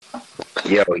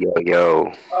Yo, yo,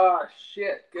 yo. Oh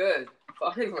shit, good.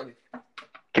 Finally.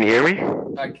 Can you hear me?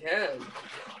 I can.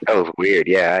 That was weird.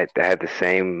 Yeah, I had the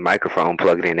same microphone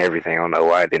plugged in and everything. I don't know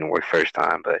why it didn't work first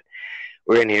time, but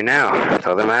we're in here now. That's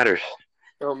all that matters.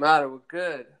 Don't matter, we're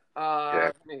good.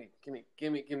 Yeah,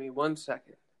 Give me 1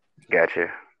 second. gotcha.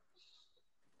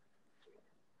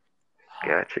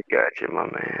 Gotcha, my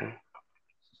man.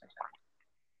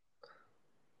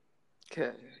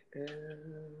 Okay.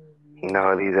 You know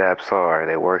how these apps are.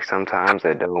 They work sometimes,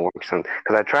 they don't work some.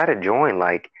 Because I tried to join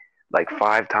like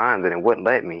 5 times and it wouldn't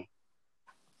let me.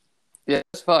 Yeah,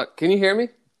 as fuck. Can you hear me?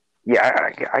 Yeah,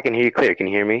 I can hear you clear. Can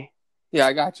you hear me? Yeah,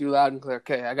 I got you loud and clear.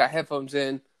 Okay, I got headphones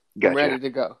in. I'm Gotcha, ready to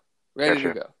go. Ready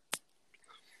to gotcha.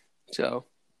 go.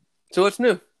 So what's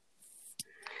new?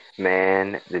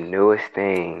 Man, the newest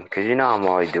thing, because you know I'm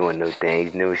always doing new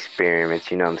things, new experiments,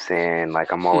 you know what I'm saying?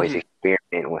 Like I'm always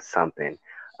experimenting with something.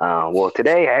 Well,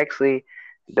 today actually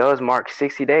does mark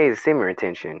 60 days of semen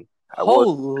retention. I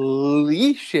will,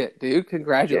 Holy shit, dude. yeah,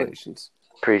 Congratulations.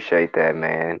 appreciate that,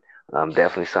 man.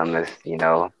 Definitely something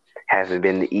that's, hasn't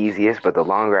been the easiest, but the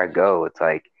longer I go, it's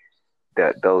like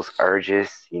those urges,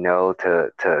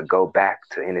 to go back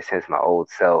to, in a sense, my old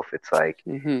self, it's like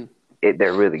Mm-hmm.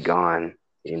 they're really gone,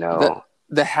 you The know?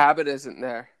 the habit isn't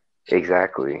there.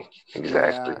 Exactly,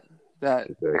 exactly. Yeah. That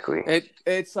Exactly.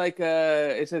 it's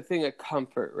a thing of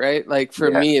comfort, right? Like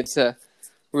for Yeah, me it's a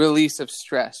release of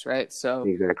stress, right? So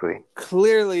exactly.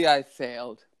 clearly I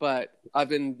failed, but I've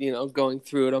been, going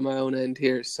through it on my own end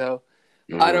here. So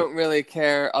I Hmm. don't really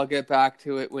care. I'll get back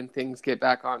to it when things get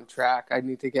back on track. I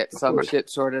need to get Of some course. shit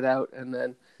sorted out and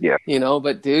then, Yeah.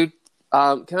 but dude,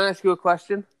 can I ask you a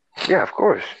question? Yeah, of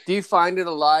course. Do you find it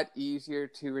a lot easier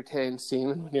to retain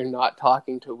semen when you're not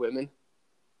talking to women?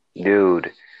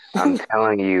 Dude, I'm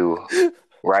telling you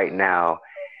right now,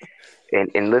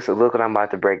 and listen, look what I'm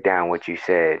about to break down what you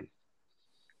said.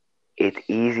 It's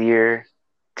easier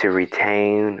to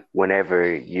retain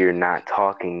whenever you're not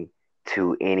talking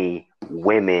to any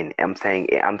women. I'm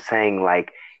saying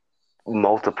like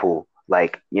multiple,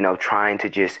 like, trying to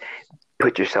just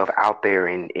put yourself out there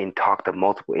and talk to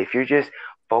multiple. If you're just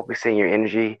focusing your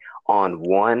energy on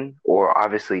one or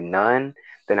obviously none,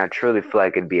 then I truly feel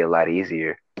like it'd be a lot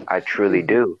easier. I truly Mm-hmm.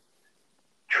 do.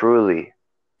 Truly,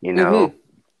 you know, Mm-hmm.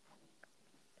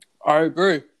 I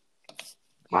agree.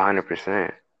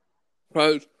 100%.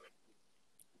 Because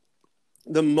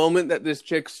the moment that this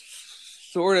chick's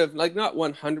sort of like not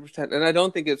 100%, and I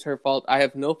don't think it's her fault. I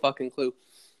have no fucking clue.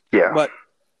 Yeah, But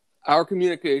our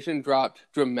communication dropped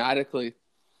dramatically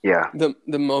yeah.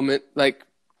 the moment like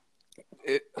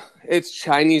it's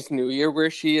Chinese New Year where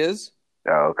she is,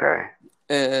 Oh, okay.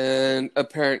 and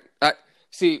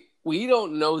see, we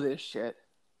don't know this shit,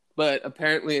 but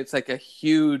apparently it's like a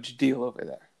huge deal over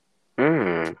there,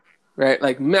 Mm, right?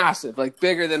 Like massive, like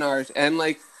bigger than ours, and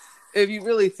like if you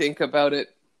really think about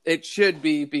it, it should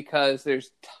be because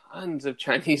there's tons of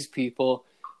Chinese people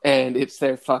and it's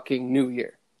their fucking New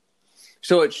Year.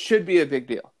 So it should be a big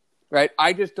deal, right?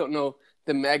 I just don't know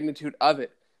the magnitude of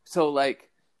it. So like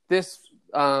this,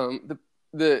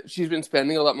 the she's been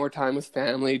spending a lot more time with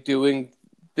family, doing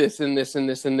this and this and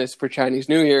this and this for Chinese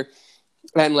New Year,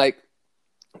 and like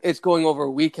it's going over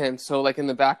a weekend. So like in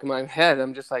the back of my head,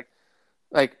 I'm just like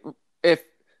if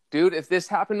if this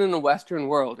happened in the Western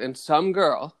world and some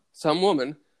girl, some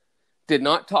woman did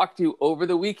not talk to you over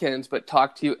the weekends, but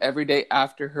talked to you every day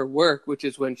after her work, which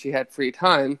is when she had free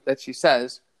time, that she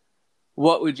says,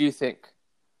 what would you think?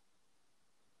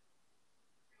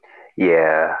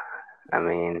 yeah. I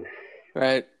mean,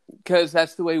 Right? Because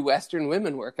that's the way Western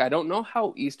women work. I don't know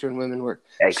how Eastern women work.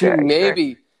 She exactly,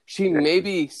 maybe she exactly.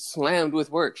 maybe slammed with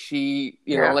work. She,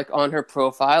 Yeah. like on her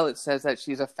profile, it says that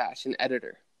she's a fashion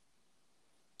editor.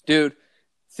 Dude,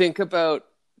 think about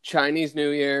Chinese New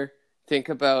Year. Think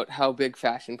about how big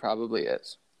fashion probably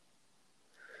is.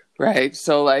 Right?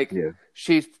 So like Yeah.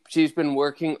 she's been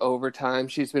working overtime,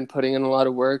 she's been putting in a lot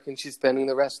of work, and she's spending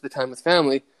the rest of the time with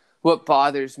family. What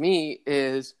bothers me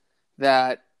is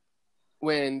that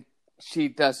when she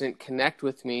doesn't connect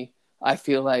with me, I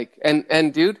feel like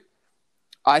and dude,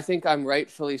 I think I'm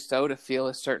rightfully so to feel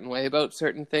a certain way about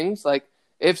certain things. Like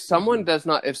Hmm. if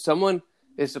someone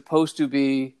is supposed to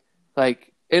be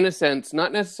like in a sense,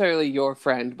 not necessarily your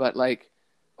friend, but like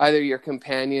either your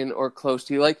companion or close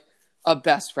to you, like a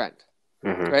best friend,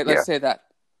 Hmm. right? Yeah. Let's say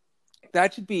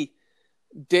that should be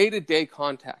day to day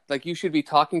contact. Like you should be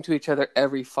talking to each other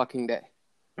every fucking day.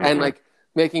 And Hmm. like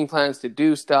making plans to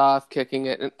do stuff, kicking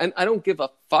it. And I don't give a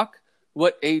fuck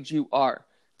what age you are.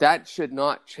 That should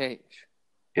not change,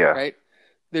 Yeah. right?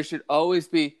 There should always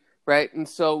be, right? And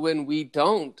so when we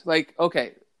don't, like,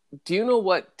 okay, do you know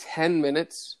what 10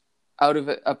 minutes out of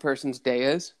a person's day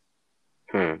is?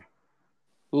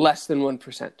 Less than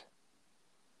 1%.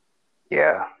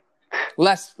 Yeah.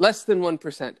 Less than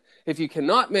 1%. If you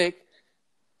cannot make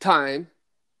time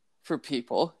for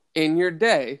people in your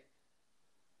day,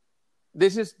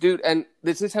 this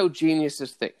is how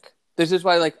geniuses think. This is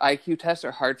why like IQ tests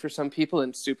are hard for some people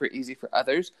and super easy for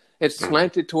others. It's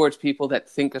slanted towards people that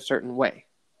think a certain way.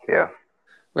 Yeah.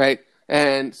 Right?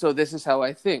 And so this is how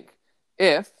I think.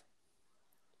 If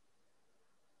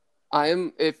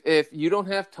you don't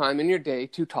have time in your day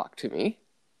to talk to me,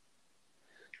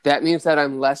 that means that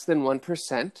I'm less than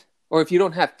 1%. Or if you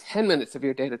don't have 10 minutes of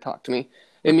your day to talk to me,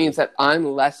 it means that I'm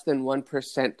less than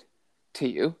 1% to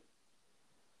you.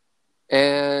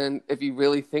 And if you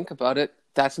really think about it,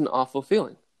 that's an awful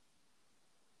feeling.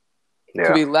 Yeah.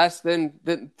 To be less than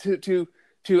to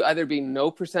either be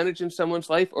no percentage in someone's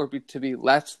life or to be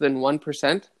less than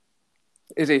 1%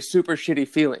 is a super shitty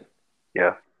feeling.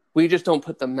 Yeah. We just don't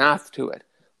put the math to it.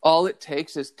 All it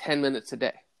takes is 10 minutes a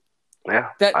day. Yeah,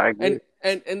 I agree.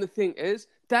 And the thing is,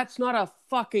 that's not a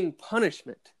fucking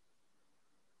punishment.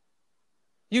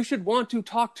 You should want to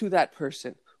talk to that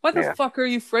person. Why the fuck are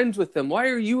you friends with them? Why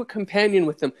are you a companion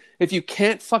with them if you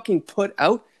can't fucking put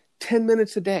out 10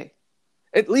 minutes a day?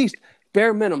 At least,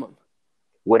 bare minimum.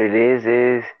 What it is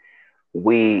this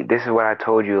is what I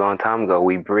told you a long time ago.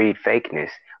 We breed fakeness.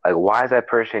 Like, why is that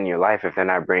person in your life if they're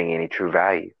not bringing any true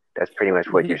value? That's pretty much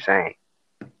what you're saying.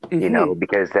 You know,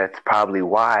 because that's probably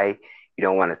why you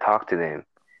don't want to talk to them,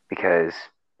 because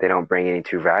they don't bring any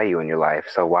true value in your life.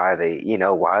 So why are they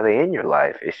in your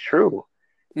life? It's true.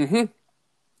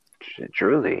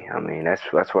 Truly. I mean, that's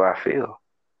what I feel.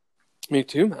 Me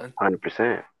too, man.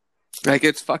 100%. Like,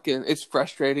 it's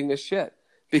frustrating as shit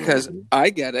because I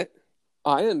get it.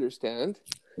 I understand.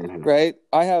 Right?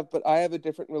 I have a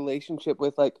different relationship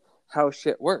with like how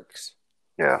shit works.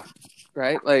 Yeah.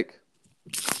 Right? Like,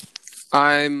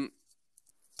 I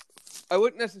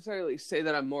wouldn't necessarily say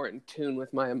that I'm more in tune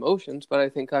with my emotions, but I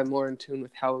think I'm more in tune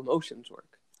with how emotions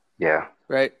work. Yeah.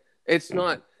 Right? It's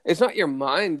not your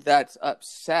mind that's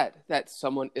upset that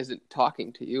someone isn't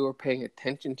talking to you or paying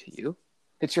attention to you.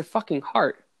 It's your fucking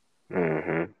heart.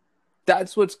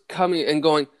 That's what's coming and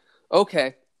going,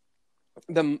 okay,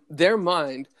 their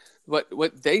mind,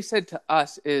 what they said to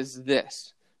us is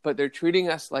this, but they're treating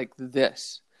us like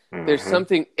this. There's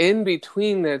something in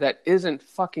between there that isn't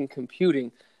fucking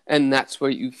computing, and that's where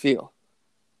you feel.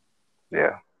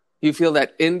 Yeah. You feel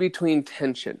that in-between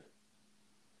tension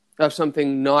of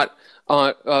something not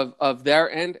of their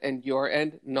end and your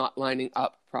end not lining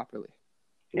up properly.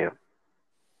 Yeah.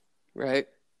 Right?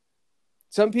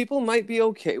 Some people might be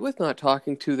okay with not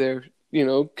talking to their,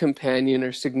 companion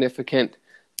or significant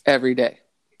every day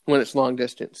when it's long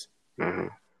distance.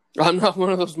 I'm not one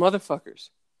of those motherfuckers.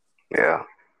 Yeah.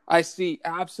 I see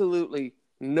absolutely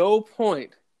no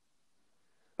point.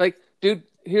 Like, dude,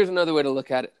 here's another way to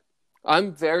look at it.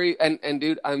 I'm very,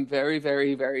 I'm very,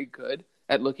 very, very good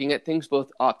at looking at things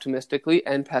both optimistically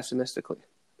and pessimistically.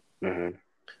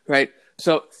 Right?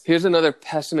 So here's another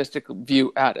pessimistic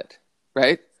view at it,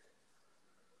 right?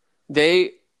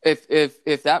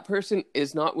 If that person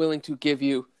is not willing to give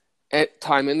you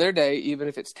time in their day, even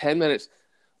if it's 10 minutes,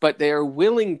 but they are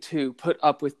willing to put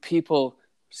up with people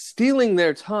stealing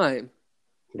their time.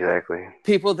 Exactly.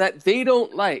 People that they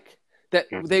don't like, that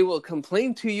they will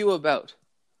complain to you about,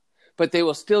 but they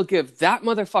will still give that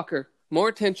motherfucker more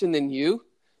attention than you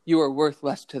are worth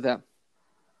less to them.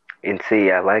 And see,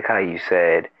 I like how you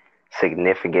said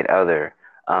significant other,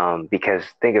 because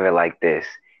think of it like this.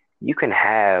 You can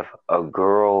have a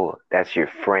girl that's your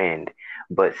friend,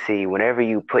 but see, whenever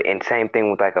you put, and same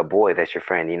thing with like a boy that's your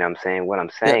friend, you know what I'm saying? What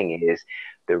I'm saying is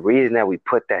the reason that we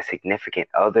put that significant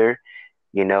other,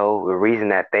 the reason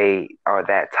that they are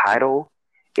that title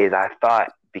is I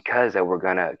thought because that we're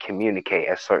going to communicate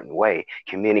a certain way,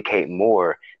 communicate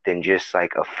more than just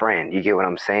like a friend. You get what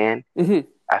I'm saying?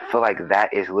 I feel like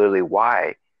that is literally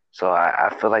why. So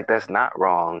I feel like that's not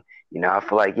wrong. I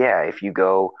feel like, if you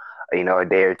go, a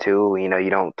day or two, you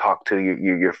don't talk to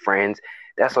your friends,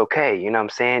 that's okay. You know what I'm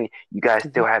saying? You guys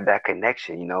still have that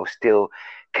connection, still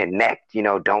connect,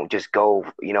 don't just go,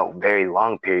 very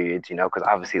long periods, because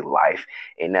obviously life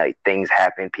and things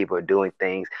happen, people are doing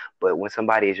things. But when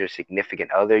somebody is your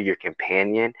significant other, your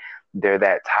companion, they're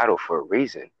that title for a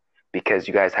reason, because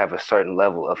you guys have a certain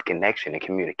level of connection and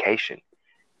communication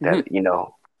that,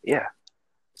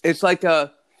 It's like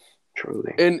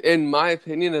truly, in my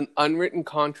opinion, an unwritten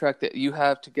contract that you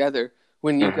have together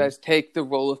when you guys take the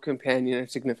role of companion and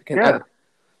significant other.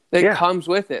 It comes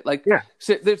with it. Like,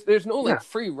 so there's no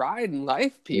free ride in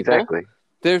life, people. Exactly.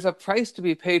 There's a price to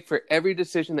be paid for every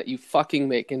decision that you fucking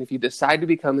make. And if you decide to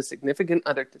become a significant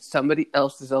other to somebody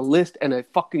else, there's a list and a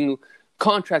fucking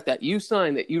contract that you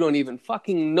sign that you don't even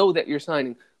fucking know that you're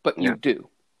signing, but you do.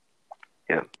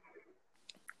 Yeah.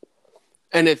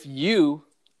 And if you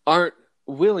aren't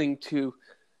willing to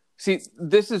see,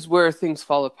 this is where things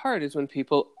fall apart, is when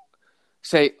people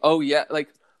say, oh yeah, like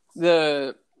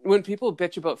when people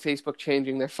bitch about Facebook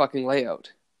changing their fucking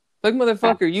layout. Like,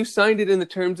 motherfucker, you signed it in the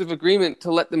terms of agreement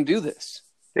to let them do this.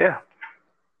 Yeah.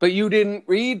 But you didn't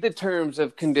read the terms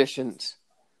of conditions.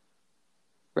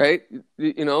 Right?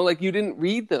 You know, like, you didn't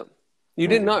read them. You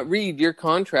did not read your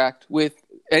contract with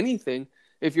anything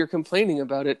if you're complaining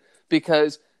about it,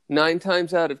 because 9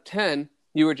 times out of 10,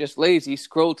 you were just lazy,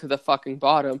 scroll to the fucking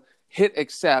bottom, hit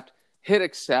accept,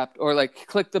 or like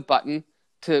click the button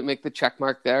to make the check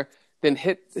mark there, then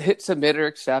hit submit or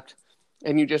accept,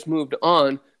 and you just moved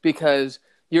on because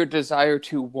your desire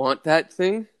to want that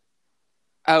thing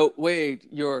outweighed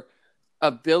your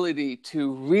ability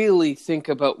to really think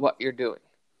about what you're doing.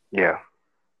 Yeah.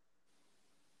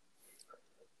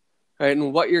 Right?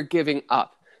 And what you're giving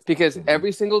up. Because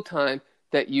every single time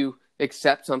that you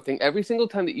accept something, every single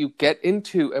time that you get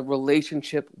into a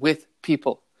relationship with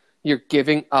people, you're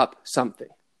giving up something.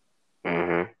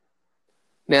 Mm-hmm.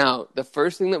 Now, the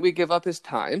first thing that we give up is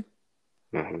time.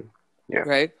 Mm-hmm. Yeah.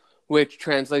 Right? Which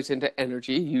translates into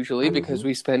energy, usually, because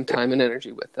we spend time and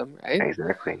energy with them, right?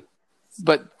 Exactly.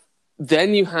 But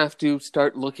then you have to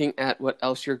start looking at what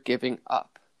else you're giving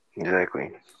up.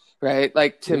 Exactly. Right?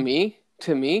 Like, to me,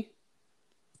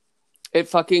 it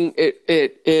fucking,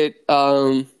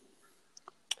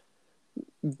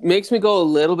 makes me go a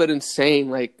little bit insane,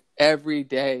 like, every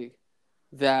day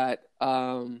that,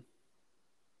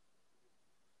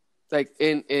 like,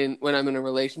 in when I'm in a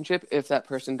relationship, if that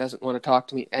person doesn't want to talk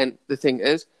to me. And the thing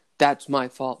is, that's my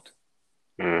fault.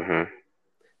 Mm-hmm.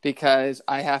 Because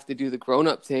I have to do the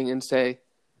grown-up thing and say,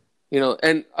 you know,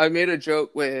 and I made a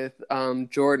joke with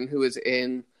Jordan, who was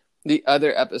in the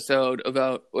other episode,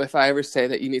 about if I ever say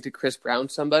that you need to Chris Brown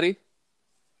somebody,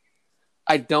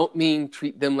 I don't mean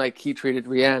treat them like he treated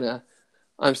Rihanna.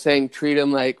 I'm saying treat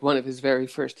him like one of his very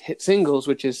first hit singles,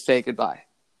 which is Say Goodbye.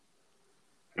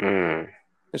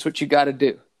 That's what you got to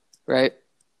do, right?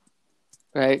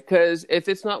 Right? Because if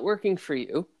it's not working for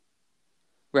you,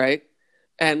 right?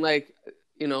 And like,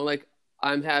 you know, like,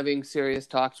 I'm having serious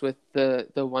talks with the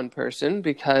one person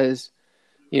because,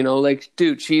 you know, like,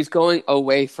 dude, she's going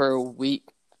away for a week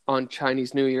on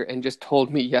Chinese New Year and just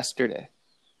told me yesterday.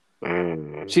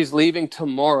 She's leaving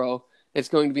tomorrow. It's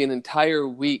going to be an entire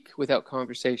week without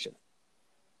conversation.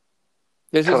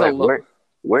 This So, is like,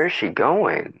 where is she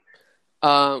going?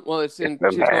 Well,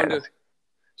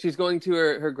 she's going to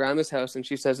her grandma's house, and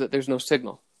she says that there's no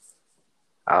signal.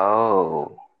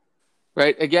 Oh.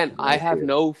 Right? Again, I have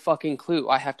no fucking clue.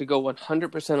 I have to go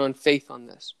 100% on faith on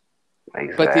this.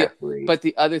 Exactly. But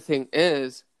the other thing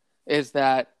is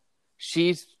that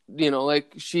she's, you know,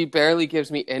 like, she barely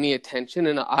gives me any attention,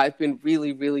 and I've been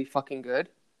really, really fucking good.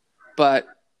 But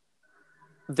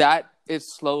that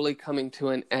is slowly coming to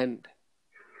an end.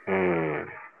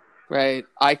 Right?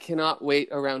 I cannot wait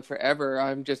around forever.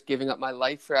 I'm just giving up my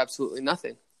life for absolutely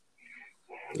nothing.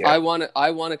 Yeah. I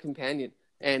want a companion,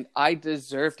 and I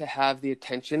deserve to have the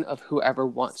attention of whoever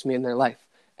wants me in their life.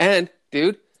 And,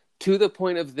 dude, to the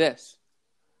point of this,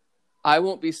 I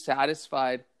won't be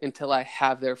satisfied until I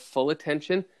have their full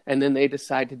attention, and then they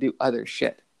decide to do other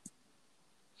shit.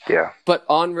 Yeah. But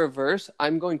on reverse,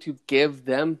 I'm going to give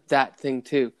them that thing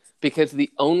too. Because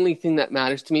the only thing that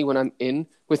matters to me when I'm in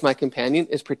with my companion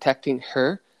is protecting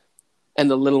her and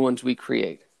the little ones we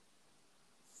create.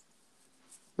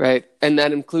 Right? And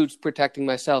that includes protecting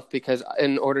myself, because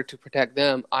in order to protect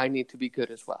them, I need to be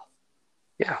good as well.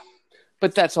 Yeah.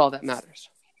 But that's all that matters.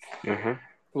 Mm-hmm.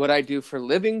 What I do for a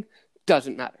living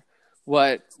doesn't matter.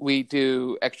 What we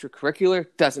do extracurricular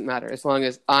doesn't matter. As long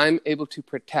as I'm able to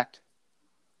protect,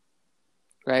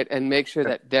 right, and make sure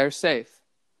that they're safe,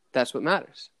 that's what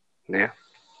matters. Yeah.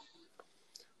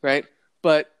 Right?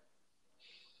 But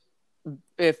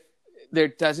if there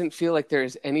doesn't feel like there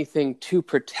is anything to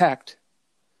protect,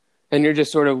 and you're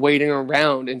just sort of waiting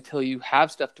around until you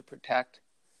have stuff to protect,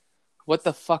 what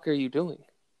the fuck are you doing?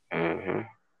 Mm-hmm.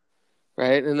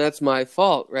 Right? And that's my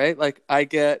fault, right? Like, I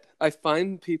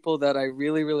find people that I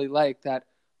really, really like that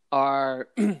are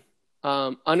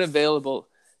unavailable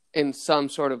in some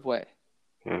sort of way.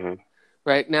 Mm-hmm.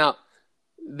 Right? Now,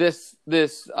 this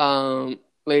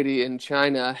lady in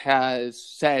China has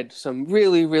said some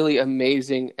really, really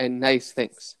amazing and nice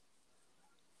things.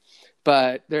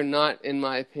 But they're not, in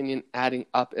my opinion, adding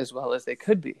up as well as they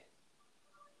could be.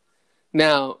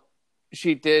 Now,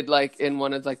 she did, like, in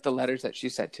one of like the letters that she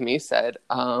sent to me, said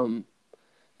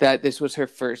that this was her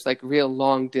first like real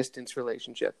long distance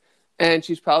relationship, and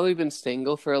she's probably been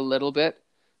single for a little bit,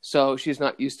 so she's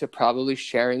not used to probably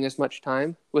sharing as much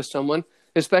time with someone,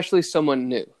 especially someone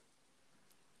new,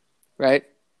 right?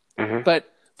 Mm-hmm.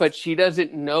 But she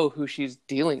doesn't know who she's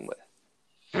dealing with,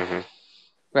 Mm-hmm.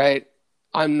 right?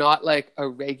 I'm not like a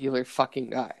regular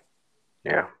fucking guy,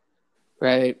 Yeah.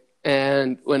 right?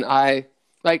 And when I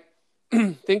like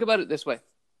think about it this way,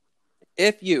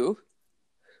 if you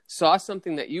saw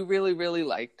something that you really, really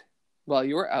liked while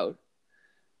you were out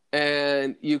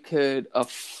and you could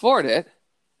afford it,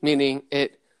 meaning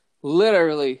it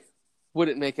literally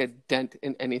wouldn't make a dent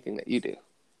in anything that you do,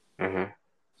 Mm-hmm.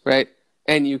 right?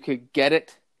 And you could get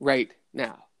it right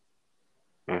now.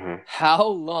 Mm-hmm. How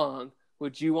long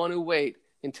would you want to wait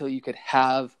until you could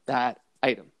have that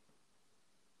item?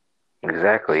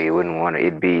 Exactly. You wouldn't want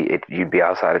it. You'd be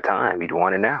outside of time. You'd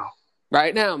want it now.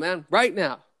 Right now, man. Right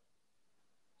now.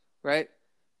 Right?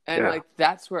 And Yeah. like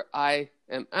that's where I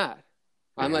am at.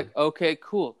 I'm Mm-hmm. like, okay,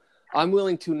 cool. I'm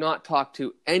willing to not talk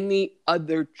to any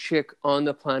other chick on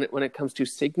the planet when it comes to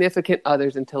significant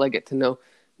others until I get to know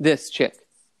this chick.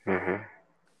 Mm-hmm.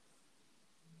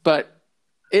 But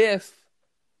if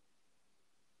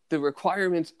the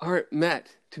requirements aren't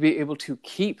met to be able to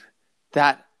keep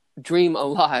that dream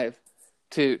alive,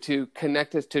 to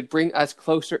connect us, to bring us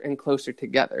closer and closer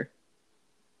together,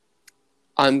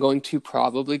 I'm going to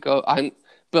probably go.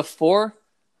 Before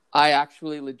I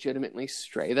actually legitimately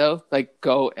stray, though, like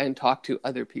go and talk to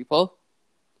other people,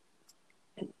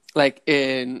 like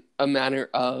in a manner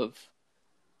of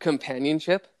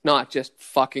companionship, not just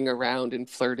fucking around and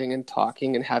flirting and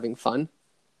talking and having fun,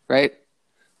 right?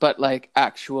 But like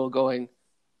actual going,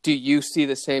 do you see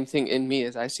the same thing in me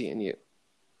as I see in you?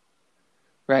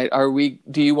 Right?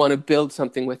 Do you want to build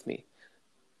something with me?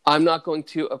 I'm not going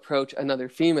to approach another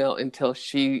female until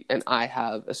she and I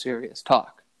have a serious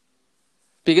talk.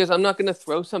 Because I'm not going to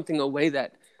throw something away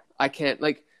that I can't,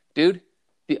 like, dude,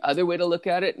 the other way to look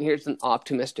at it, and here's an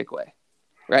optimistic way,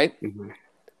 right? Mm-hmm.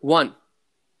 One,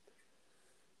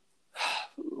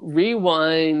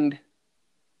 rewind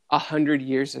 100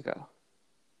 years ago.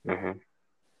 Mm-hmm.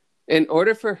 In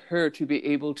order for her to be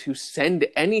able to send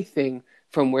anything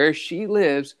from where she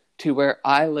lives to where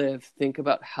I live, think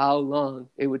about how long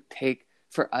it would take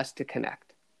for us to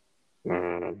connect.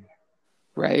 Mm-hmm.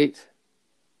 Right?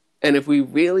 And if we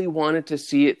really wanted to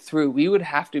see it through, we would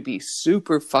have to be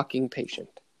super fucking patient.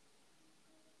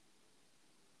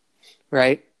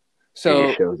 Right? So It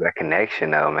just shows that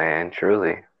connection, though, man.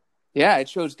 Truly. yeah, it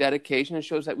shows dedication. It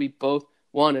shows that we both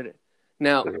wanted it.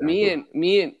 Now, Exactly.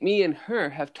 me and her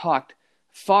have talked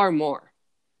far more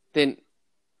than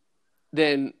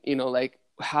like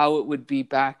how it would be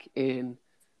back in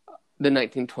the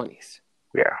 1920s.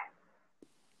 Yeah.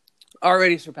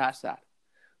 Already surpassed that,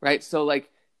 right? So like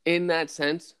in that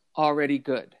sense, already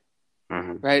good,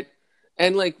 Mm-hmm. right?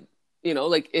 And like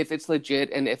like if it's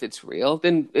legit and if it's real,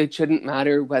 then it shouldn't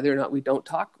matter whether or not we don't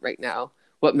talk right now.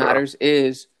 What Bro. matters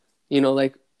is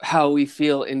like how we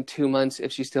feel in 2 months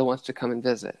if she still wants to come and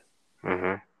visit,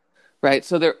 Mm-hmm. right?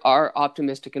 So there are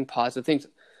optimistic and positive things,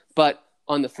 but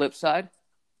on the flip side,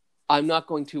 I'm not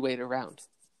going to wait around,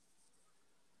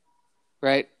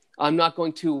 right? I'm not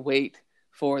going to wait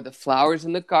for the flowers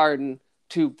in the garden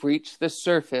to breach the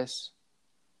surface,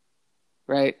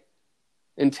 right?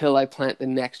 Until I plant the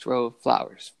next row of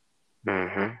flowers,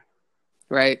 Mm-hmm.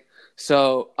 right?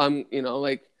 So I'm,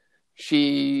 like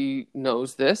she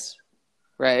knows this,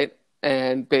 right?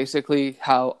 And basically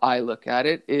how I look at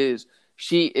it is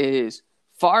she is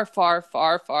far, far,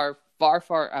 far, far, far,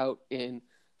 far out in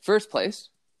first place.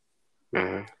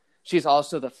 Mm-hmm. She's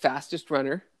also the fastest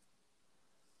runner,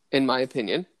 in my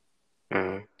opinion.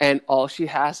 Mm-hmm. And all she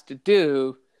has to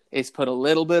do is put a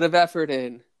little bit of effort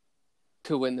in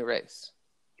to win the race.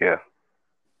 Yeah.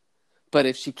 But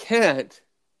if she can't,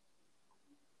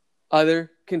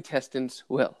 other contestants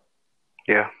will.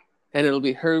 Yeah. And it'll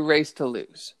be her race to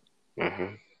lose.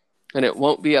 Mm-hmm. And it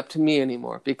won't be up to me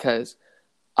anymore because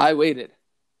I waited.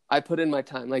 I put in my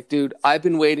time. Like, dude, I've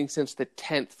been waiting since the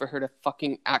 10th for her to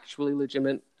fucking actually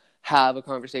legitimate have a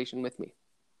conversation with me.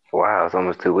 Wow, it's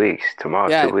almost 2 weeks.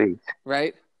 Tomorrow's Yeah, 2 weeks.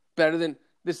 right? Better than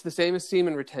this is the same as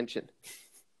semen retention.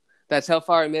 That's how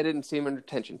far I made it in semen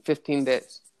retention. 15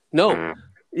 days. No. Mm.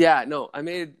 Yeah, no. I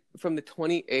made it from the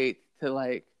 28th to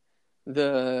like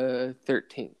the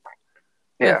 13th.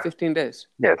 Yeah. 15 days.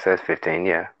 Yeah, it says 15,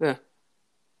 yeah. Yeah.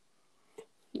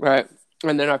 Right.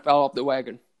 And then I fell off the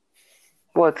wagon.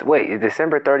 Wait,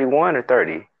 December 31 or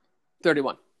 30?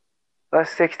 31.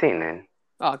 That's 16 then.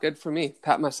 Oh, good for me.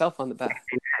 Pat myself on the back.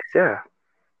 Yeah.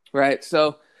 right?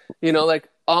 So, like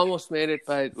almost made it,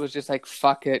 but was just like,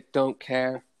 fuck it, don't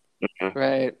care, Mhm.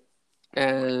 right?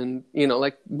 And,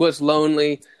 like was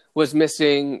lonely, was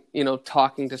missing,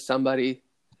 talking to somebody.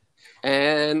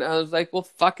 And I was like, well,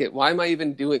 fuck it. Why am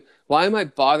I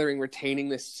bothering retaining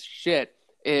this shit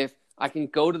if I can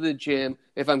go to the gym,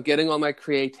 if I'm getting all my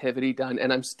creativity done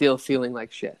and I'm still feeling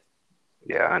like shit?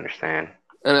 Yeah, I understand.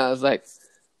 And I was like,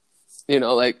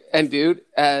 and dude,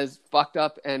 as fucked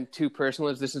up and too personal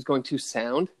as this is going to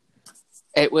sound,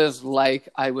 it was like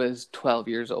I was 12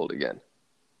 years old again.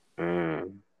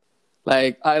 Mm.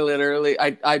 Like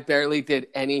I barely did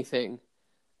anything.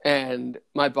 And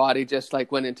my body just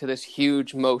like went into this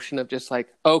huge motion of just like,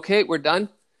 okay, we're done.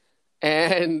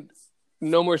 And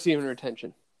no more semen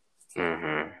retention.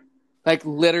 Hmm. Like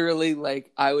literally,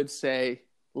 like I would say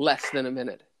less than a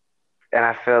minute. And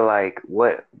I feel like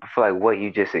what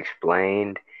you just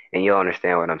explained, and you'll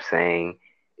understand what I'm saying,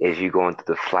 is you going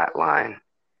through the flat line,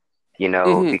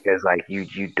 Mm-hmm. because like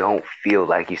you don't feel,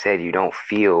 like you said, you don't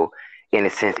feel in a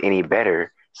sense any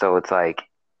better. So it's like,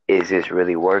 is this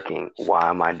really working? Why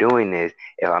am I doing this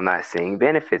if I'm not seeing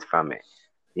benefits from it?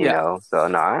 Yeah. So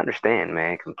no, I understand,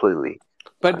 man, completely.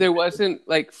 But there Understood. wasn't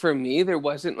like for me, there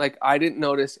wasn't like I didn't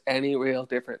notice any real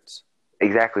difference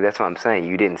Exactly, that's what I'm saying.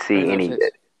 You didn't in see those any days.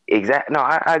 exact. No,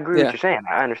 I agree with what Yeah. you're saying.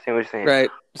 I understand what you're saying.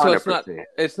 Right. So it's not 100%.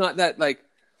 it's not that like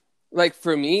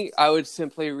for me, I would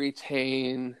simply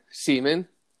retain semen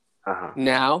Uh-huh.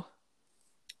 now,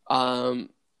 um,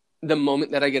 the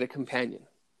moment that I get a companion.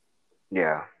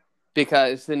 Yeah.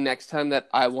 Because the next time that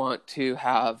I want to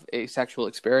have a sexual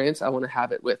experience, I want to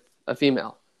have it with a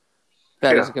female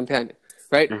that is Yeah. a companion,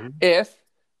 right? Hmm. If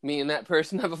me and that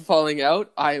person have a falling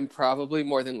out, I am probably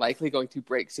more than likely going to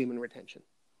break semen retention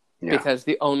Yeah. because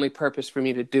the only purpose for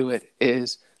me to do it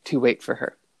is to wait for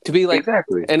her to be like,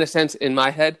 Exactly. in a sense, in my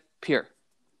head, pure,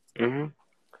 Hmm.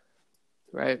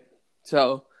 right?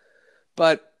 So,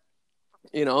 but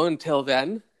until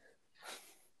then,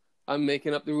 I'm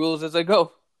making up the rules as I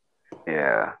go.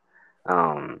 Yeah.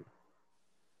 Um.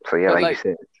 So yeah, But like you like,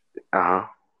 said. Uh-huh.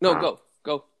 no, go.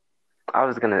 I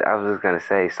was just gonna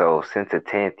say. So since the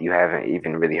 10th, you haven't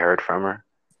even really heard from her.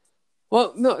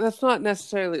 Well, no, that's not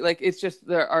necessarily like it's just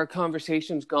there our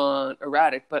conversations gone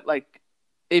erratic, but like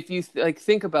if you like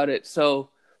think about it, so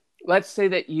let's say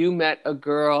that you met a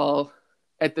girl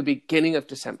at the beginning of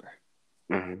December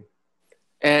Hmm.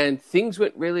 and things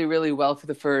went really really well for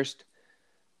the first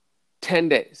 10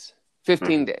 days,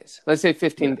 15 Hmm. days. Let's say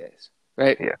 15 Yeah. days,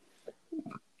 right? Yeah.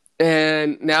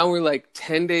 And now we're like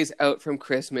 10 days out from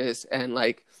Christmas and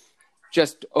like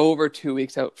just over 2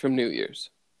 weeks out from New Year's.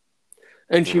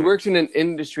 And she Hmm. works in an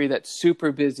industry that's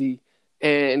super busy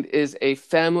and is a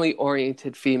family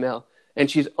oriented female.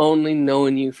 And she's only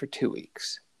known you for 2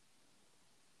 weeks,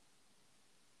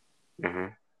 Hmm.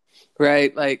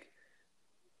 right? Like,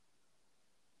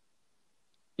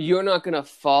 you're not going to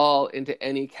fall into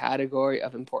any category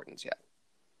of importance yet.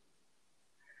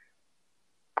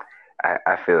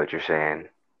 I feel what you're saying.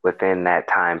 Within that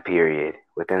time period,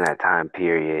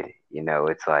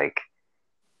 it's like,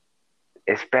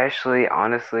 especially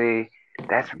honestly,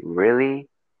 that's really,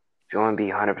 if you want to be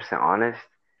 100% honest,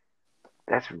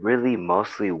 that's really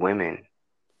mostly women.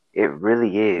 It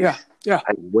really is. Yeah, yeah.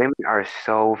 Like women are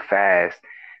so fast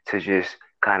to just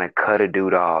kind of cut a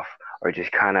dude off or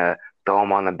just kind of throw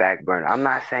him on the back burner. I'm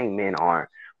not saying men aren't,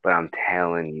 but I'm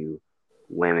telling you,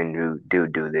 women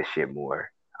do this shit more.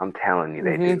 I'm telling you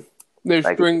they Mm-hmm. do. They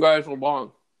Like, string guys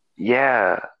along,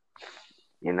 yeah,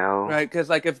 you know, right? Because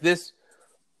like if this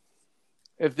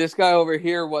guy over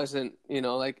here wasn't,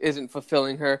 like isn't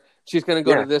fulfilling her, she's going to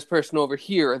go to yeah, this person over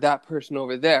here or that person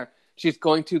over there. She's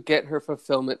going to get her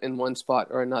fulfillment in one spot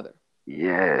or another.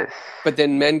 yes, But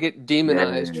then men get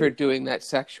demonized for yes, doing that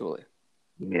sexually,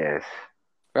 yes.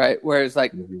 right? Whereas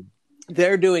like Hmm.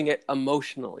 they're doing it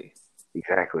emotionally.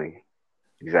 Exactly,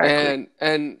 exactly.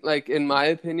 And like in my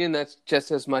opinion, that's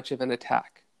just as much of an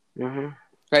attack. Hmm.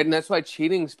 Right? And that's why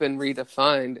cheating's been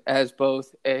redefined as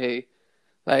both a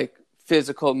like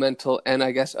physical, mental, and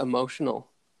I guess emotional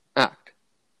act.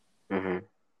 Hmm.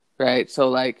 Right? So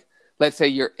like let's say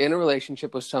you're in a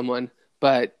relationship with someone,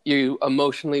 but you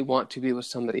emotionally want to be with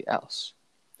somebody else.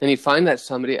 And you find that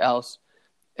somebody else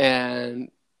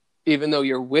and even though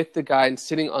you're with the guy and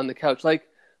sitting on the couch. Like,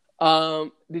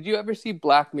 did you ever see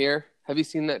Black Mirror? Have you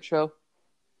seen that show?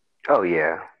 Oh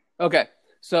yeah. Okay.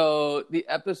 So the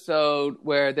episode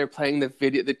where they're playing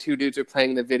the two dudes are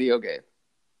playing the video game.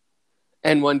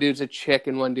 And one dude's a chick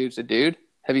and one dude's a dude.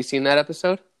 Have you seen that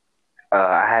episode?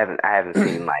 I haven't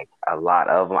seen like a lot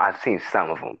of them. I've seen some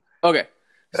of them, Okay.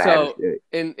 but I haven't So seen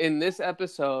it. in this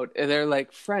episode, they're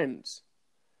like friends.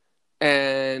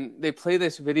 and they play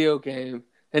this video game,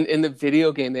 and in the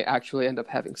video game they actually end up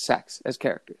having sex as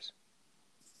characters.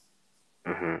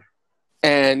 Mm-hmm.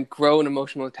 And grow an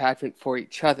emotional attachment for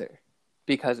each other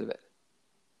because of it.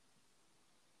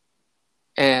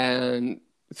 And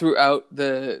throughout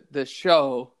the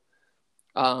show,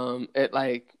 it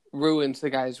like ruins the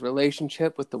guy's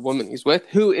relationship with the woman he's with,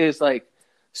 who is like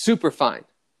super fine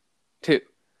too,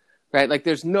 right? Like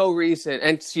there's no reason,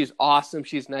 and she's awesome,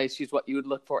 she's nice, she's what you would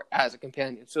look for as a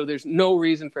companion. So there's no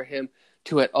reason for him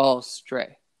to at all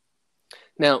stray.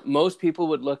 Now, most people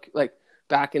would look like,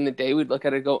 back in the day, we'd look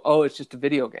at it and go, oh, it's just a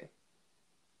video game.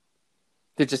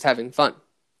 They're just having fun.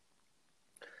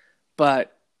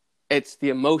 But it's the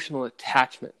emotional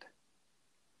attachment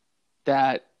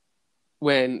that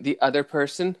when the other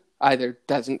person either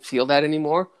doesn't feel that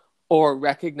anymore or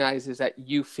recognizes that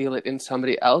you feel it in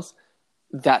somebody else,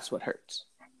 that's what hurts.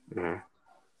 Mm-hmm.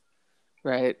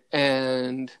 Right?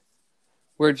 And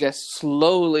we're just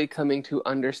slowly coming to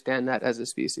understand that as a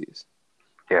species.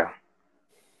 Yeah.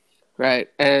 Right.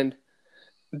 And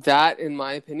that, in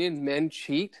my opinion, men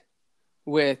cheat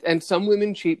with, and some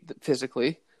women cheat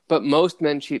physically, but most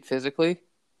men cheat physically.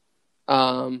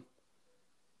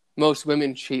 Most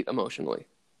women cheat emotionally.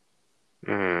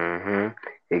 Mm-hmm.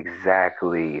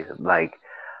 Exactly. Like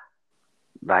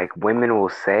women will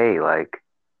say, like,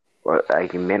 or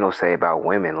like men will say about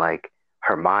women, like,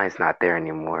 her mind's not there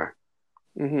anymore.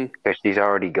 Mm-hmm. Because she's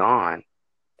already gone.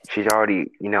 She's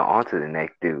already, on to the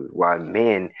next dude. While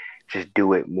men just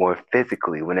do it more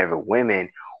physically. Whenever women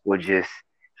will just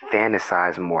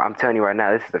fantasize more. I'm telling you right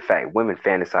now, this is a fact. Women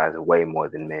fantasize way more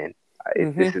than men.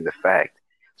 This is a fact.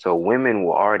 So women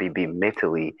will already be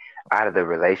mentally out of the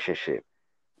relationship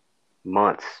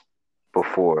months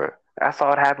before. I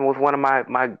saw it happen with one of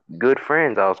my good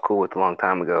friends I was cool with a long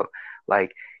time ago.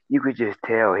 Like, you could just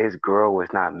tell his girl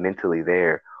was not mentally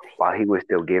there while he was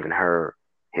still giving her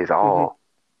his all.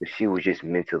 But she was just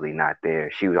mentally not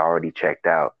there. She was already checked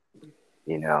out,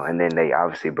 and then they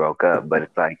obviously broke up. But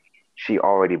it's like she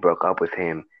already broke up with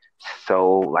him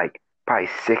so, like, probably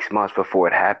 6 months before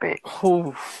it happened.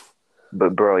 Oof.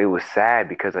 But, bro, it was sad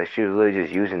because, like, she was literally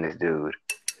just using this dude.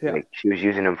 Yeah. Like, she was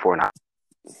using him for an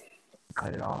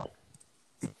cut it off.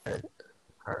 Because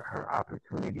her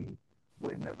opportunity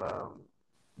wouldn't have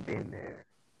been there.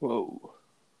 Whoa.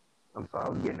 I'm sorry, I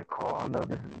was getting a call. I don't know if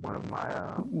this is one of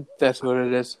my That's what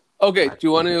it is. Okay, do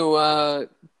you want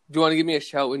to give me a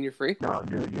shout when you're free? No,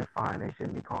 dude, you're fine. They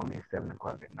shouldn't be calling me at 7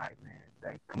 o'clock at night, man.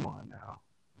 Like, come on now.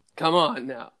 Come on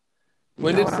now.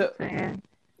 When did I'm saying?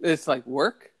 It's like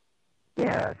work?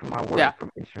 Yeah, for my work,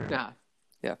 from insurance. Nah.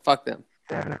 Yeah, fuck them.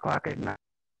 7 o'clock at night.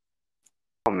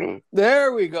 Call me.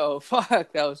 There we go. Fuck,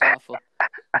 that was awful.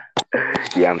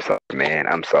 Yeah, I'm sorry, man.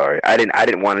 I'm sorry. I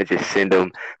didn't want to just send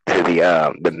them to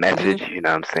the message, you know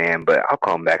what I'm saying? But I'll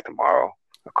call him back tomorrow.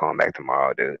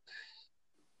 Dude.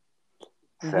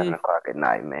 7 o'clock at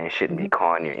night, man. Shouldn't be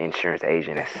calling your insurance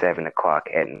agent at 7 o'clock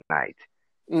at night.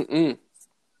 You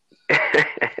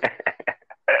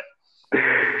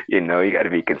got to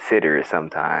be considerate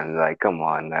sometimes. Like, come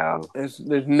on now. There's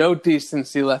no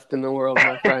decency left in the world,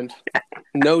 my friend.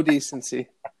 No decency.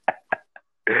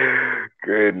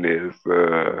 Goodness.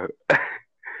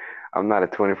 I'm not a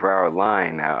 24-hour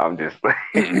line now. I'm just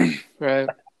right.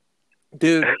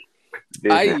 Dude,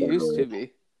 I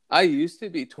used to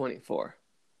be 24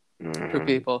 for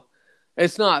people.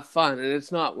 It's not fun and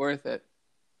it's not worth it.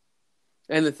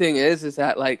 And the thing is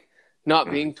that, like,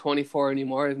 not being 24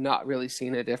 anymore is not really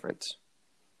seeing a difference.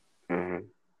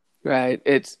 Right?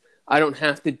 I don't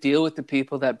have to deal with the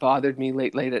people that bothered me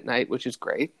late at night, which is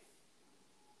great.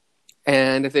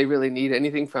 And if they really need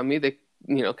anything from me, they,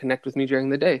 connect with me during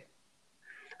the day.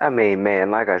 I mean, man,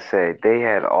 like I said, they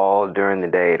had all during the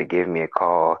day to give me a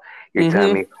call. You're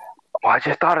telling me, oh, I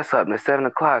just thought of something at 7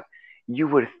 o'clock. You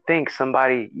would think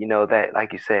somebody, that,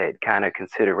 like you said, kind of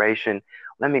consideration.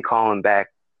 Let me call him back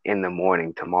in the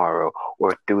morning tomorrow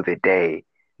or through the day,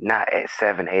 not at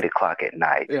 7, 8 o'clock at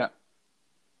night. Yeah.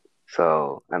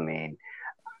 So, I mean,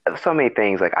 so many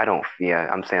things, like, I'm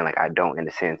saying, like, I don't, in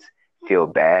a sense, feel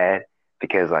bad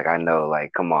because, like, I know,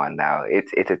 like, come on now,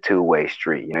 it's a two-way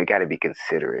street. You got to be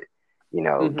considerate.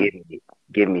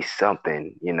 Give me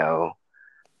something.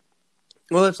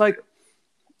 Well, it's like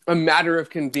a matter of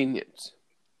convenience.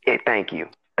 Thank you.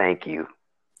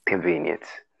 Convenience.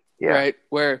 Yeah. Right.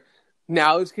 Where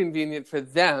now it's convenient for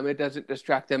them. It doesn't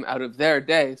distract them out of their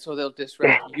day, so they'll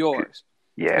disrupt yours.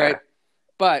 Yeah. Right.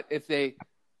 But if they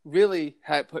really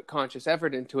had put conscious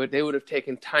effort into it, they would have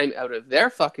taken time out of their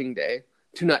fucking day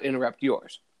to not interrupt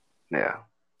yours. Yeah.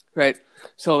 Right.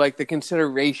 So, like, the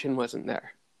consideration wasn't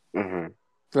there.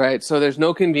 Right. So there's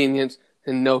no convenience.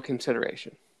 and no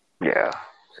consideration. Yeah.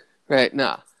 Right?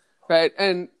 Nah. Right?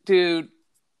 And dude,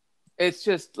 it's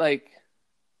just like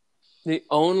the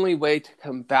only way to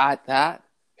combat that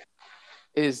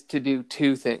is to do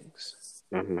two things.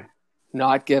 Mm-hmm.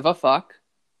 Not give a fuck.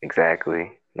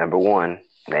 Exactly. Number one.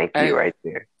 Thank you right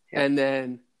there. Yep. And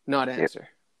then not answer.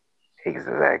 Yep.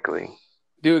 Exactly.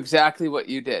 Do exactly what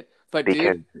you did. But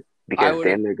because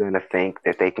then they're going to think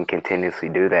that they can continuously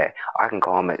do that. I can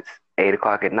call them at 8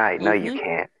 o'clock at night. No, you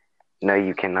can't. No,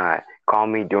 you cannot. Call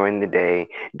me during the day,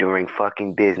 during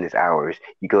fucking business hours.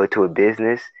 You go to a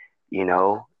business, you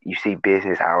know, you see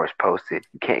business hours posted.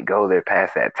 You can't go there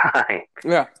past that time.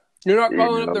 Yeah. You're not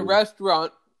calling up the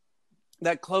restaurant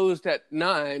that closed at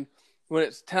 9 when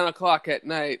it's 10 o'clock at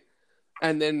night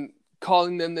and then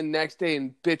calling them the next day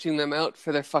and bitching them out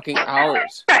for their fucking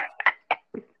hours.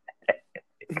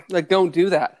 Like, don't do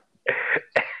that.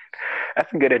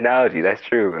 That's a good analogy. That's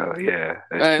true, bro. Yeah.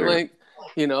 That's true. Like,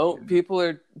 you know,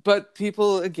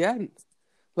 people again,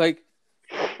 like,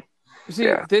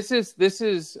 see, this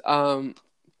is,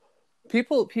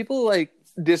 people like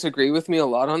disagree with me a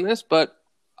lot on this, but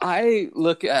I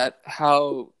look at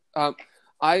how,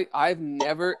 I've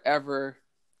never,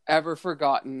 ever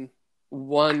forgotten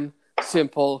one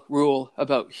simple rule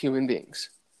about human beings.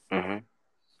 Mm-hmm.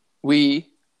 We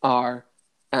are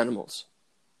animals.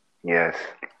 Yes.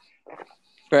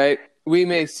 Right? We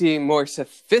may seem more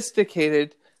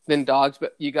sophisticated than dogs,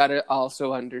 but you got to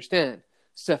also understand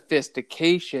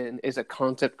sophistication is a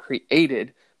concept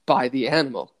created by the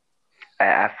animal.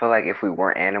 I feel like if we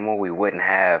weren't animal, we wouldn't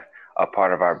have a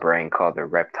part of our brain called the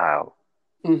reptile.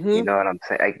 Mm-hmm. You know what I'm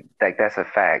saying? Like that's a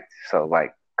fact. So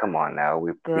like, come on now,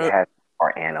 we have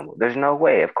our animal. There's no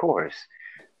way, of course.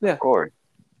 Yeah. Of course.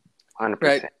 100%.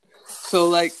 Right. So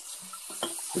like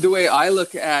the way I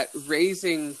look at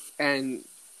raising and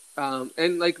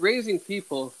like raising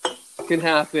people can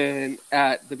happen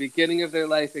at the beginning of their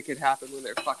life. It could happen when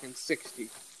they're fucking 60.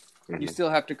 Mm-hmm. You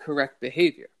still have to correct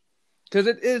behavior because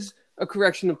it is a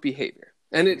correction of behavior,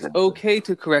 and it's okay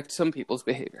to correct some people's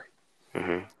behavior.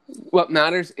 Mm-hmm. What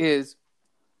matters is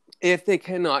if they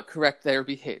cannot correct their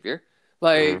behavior,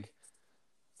 like,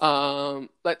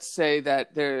 let's say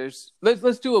that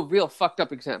let's do a real fucked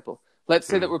up example. Let's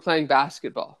say that we're playing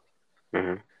basketball,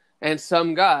 and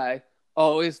some guy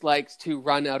always likes to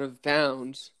run out of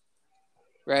bounds,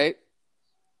 right?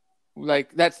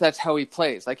 Like that's how he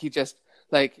plays. Like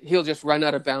he'll just run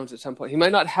out of bounds at some point. He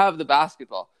might not have the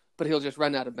basketball, but he'll just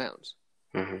run out of bounds,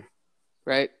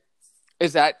 right?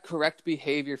 Is that correct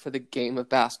behavior for the game of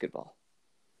basketball?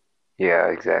 Yeah,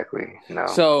 exactly. No.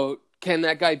 So can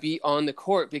that guy be on the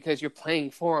court because you're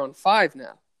playing 4-on-5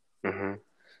 now? Mm-hmm.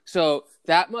 So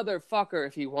that motherfucker,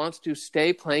 if he wants to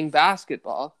stay playing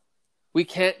basketball, we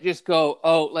can't just go,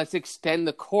 oh, let's extend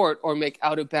the court or make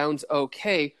out of bounds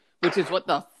okay, which is what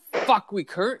the fuck we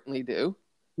currently do.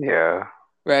 Yeah.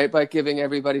 Right? By giving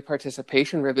everybody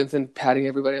participation ribbons and patting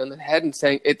everybody on the head and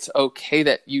saying it's okay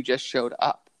that you just showed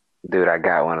up. Dude, I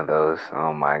got one of those.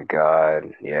 Oh my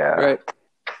God. Yeah.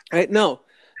 Right? No.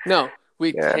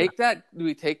 We take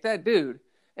that dude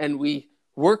and we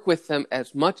work with them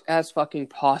as much as fucking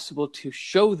possible to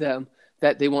show them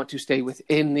that they want to stay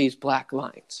within these black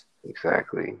lines.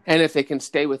 Exactly. And if they can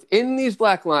stay within these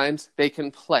black lines, they can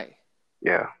play.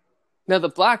 Yeah. Now, the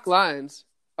black lines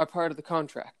are part of the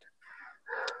contract.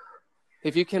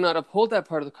 If you cannot uphold that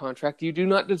part of the contract, you do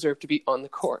not deserve to be on the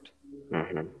court.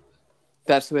 Mm-hmm.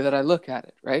 That's the way that I look at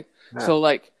it, right? Yeah. So,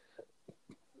 like,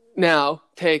 now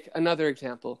take another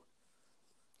example.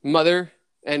 Mother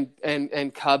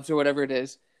and cubs or whatever it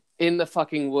is in the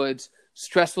fucking woods,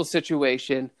 stressful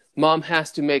situation. Mom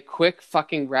has to make quick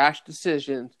fucking rash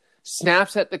decisions,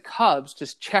 snaps at the cubs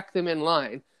to check them in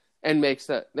line and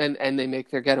and they make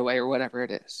their getaway or whatever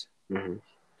it is. Mm-hmm.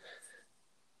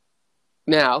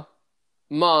 Now,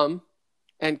 mom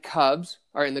and cubs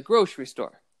are in the grocery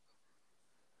store.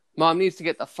 Mom needs to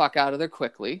get the fuck out of there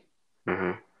quickly.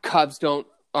 Mm-hmm. Cubs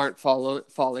aren't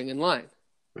falling in line.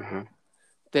 Mm-hmm.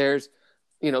 There's,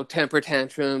 temper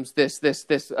tantrums, this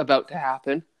about to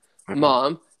happen. Mm-hmm.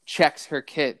 Mom checks her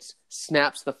kids,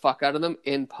 snaps the fuck out of them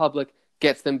in public,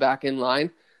 gets them back in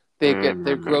line. They get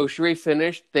their grocery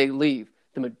finished, they leave.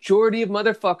 The majority of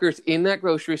motherfuckers in that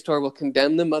grocery store will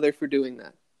condemn the mother for doing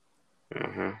that.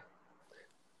 Mm-hmm.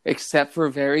 Except for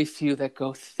very few that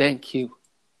go, thank you.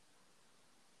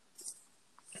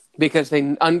 Because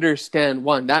they understand,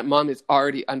 one, that mom is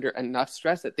already under enough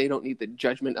stress that they don't need the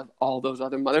judgment of all those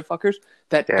other motherfuckers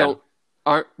that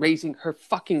aren't raising her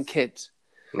fucking kids.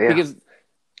 Yeah. Because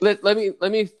let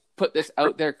me put this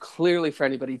out there clearly for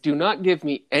anybody. Do not give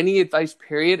me any advice,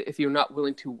 period, if you're not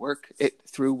willing to work it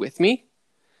through with me.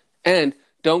 And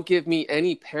don't give me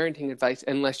any parenting advice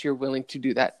unless you're willing to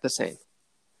do that the same.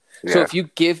 Yeah. So if you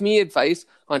give me advice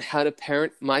on how to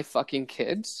parent my fucking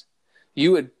kids,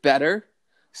 you would better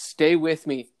stay with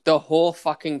me the whole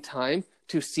fucking time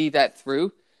to see that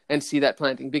through and see that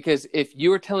planting. Because if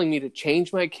you are telling me to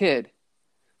change my kid,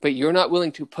 but you're not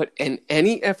willing to put in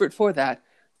any effort for that,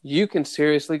 you can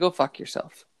seriously go fuck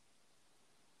yourself.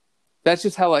 That's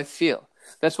just how I feel.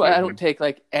 That's why I don't take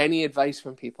like any advice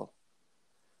from people.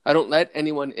 I don't let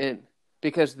anyone in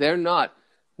because they're not.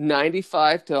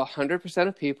 95 to 100%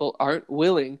 of people aren't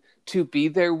willing to be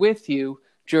there with you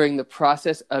during the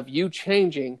process of you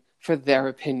changing for their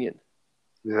opinion.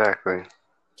 Exactly.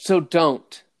 So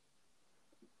don't.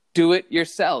 Do it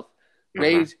yourself.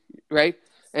 Raise, right?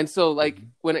 And so, like,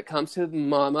 when it comes to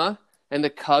mama and the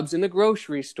cubs in the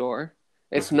grocery store,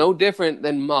 it's no different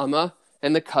than mama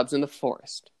and the cubs in the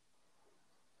forest.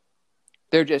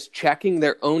 They're just checking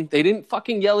their own. They didn't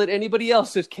fucking yell at anybody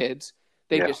else's kids.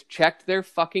 They just checked their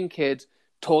fucking kids,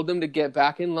 told them to get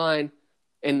back in line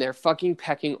in their fucking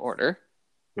pecking order,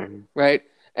 right?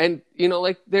 And, you know,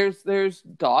 like, there's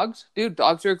dogs. Dude,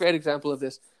 dogs are a great example of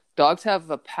this. Dogs have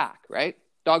a pack, right?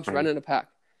 Dogs run in a pack.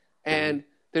 And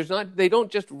they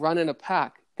don't just run in a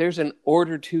pack. There's an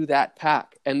order to that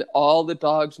pack, and all the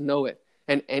dogs know it.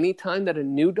 And anytime that a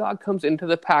new dog comes into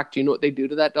the pack, do you know what they do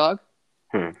to that dog?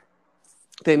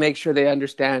 They make sure they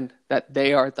understand that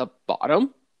they are at the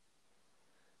bottom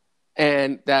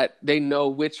and that they know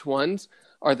which ones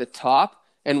are the top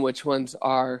and which ones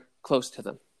are close to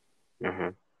them.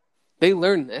 They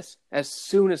learn this as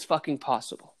soon as fucking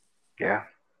possible. Yeah.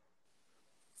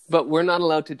 But we're not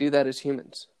allowed to do that as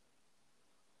humans.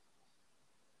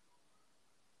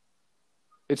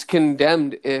 It's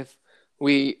condemned if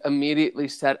we immediately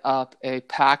set up a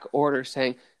pack order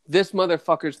saying, this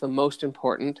motherfucker's the most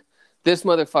important. This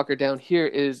motherfucker down here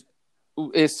is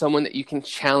someone that you can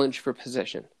challenge for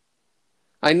position.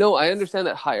 I understand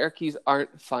that hierarchies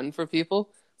aren't fun for people,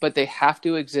 but they have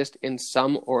to exist in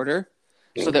some order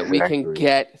so that we can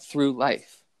get through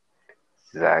life.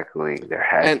 Exactly. There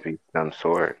has to be some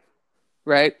sort.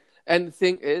 Right? And the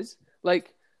thing is,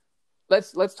 like,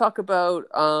 let's talk about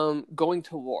going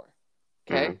to war.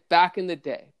 Okay? Back in the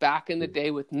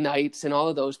day with knights and all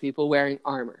of those people wearing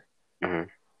armor.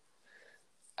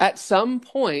 At some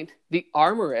point, the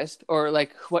armorist, or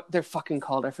like what they're fucking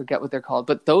called, I forget what they're called,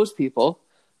 but those people,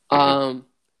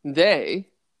 they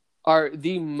are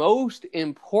the most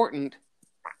important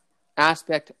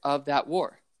aspect of that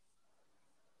war.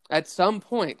 At some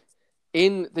point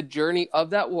in the journey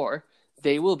of that war,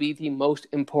 they will be the most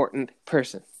important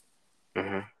person.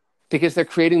 Because they're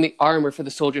creating the armor for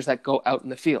the soldiers that go out in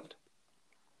the field.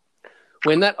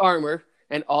 When that armor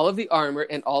and all of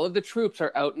the troops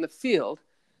are out in the field,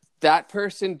 that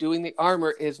person doing the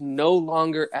armor is no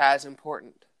longer as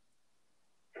important.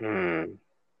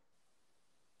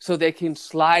 So they can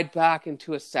slide back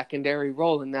into a secondary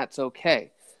role, and that's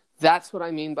okay. That's what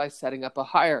I mean by setting up a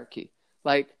hierarchy.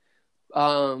 Like,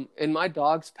 in my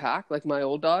dog's pack, like my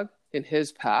old dog, in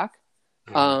his pack,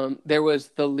 there was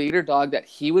the leader dog that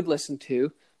he would listen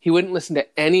to. He wouldn't listen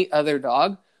to any other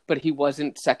dog, but he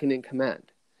wasn't second in command.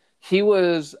 He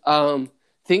was,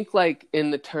 think like in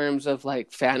the terms of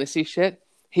like fantasy shit,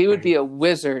 he would be a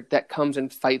wizard that comes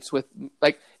and fights with,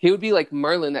 like, he would be like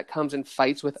Merlin that comes and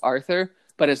fights with Arthur,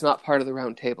 but is not part of the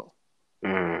round table.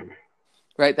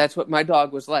 Right? That's what my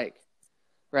dog was like.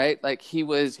 Right? Like he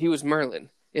was Merlin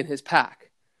in his pack.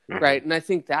 Right? And I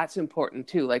think that's important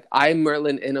too. Like, I'm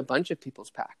Merlin in a bunch of people's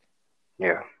pack.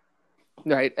 Yeah.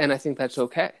 Right? And I think that's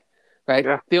okay. Right?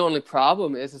 Yeah. The only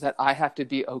problem is that I have to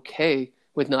be okay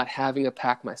with not having a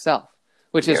pack myself,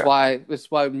 which is why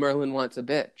Merlin wants a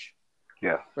bitch.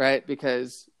 Yeah. Right?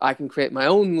 Because I can create my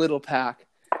own little pack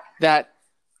that,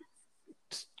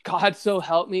 God so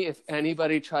help me, if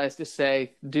anybody tries to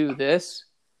say, do this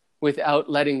without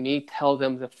letting me tell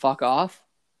them to fuck off,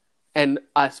 and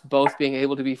us both being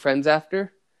able to be friends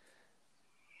after,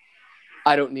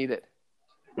 I don't need it.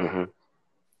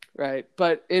 Right?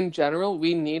 But in general,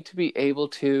 we need to be able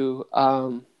to,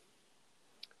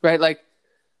 right? Like,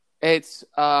 it's,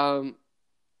 to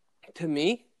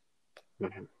me,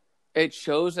 it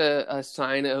shows a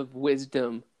sign of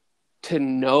wisdom to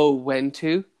know when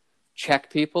to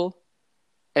check people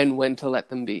and when to let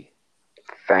them be.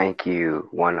 Thank you,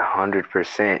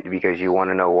 100%, because you want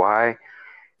to know why?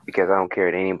 Because I don't care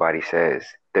what anybody says.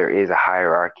 There is a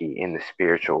hierarchy in the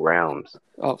spiritual realms.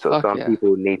 So some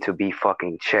people need to be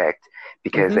fucking checked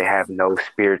because they have no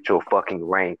spiritual fucking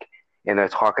rank. And they're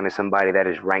talking to somebody that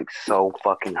is ranked so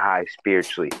fucking high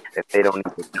spiritually that they don't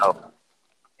even know.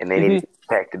 And they need to be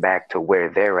checked back to where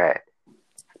they're at.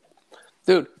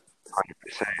 Dude,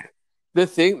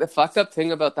 100%. The fucked up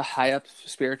thing about the high up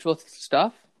spiritual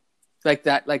stuff, like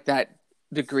that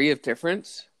degree of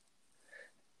difference,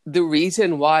 the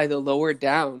reason why the lower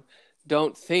down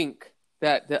don't think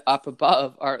that the up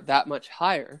above are that much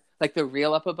higher, like the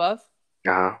real up above,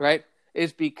 Uh-huh. right,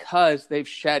 is because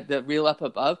the real up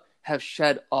above have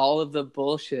shed all of the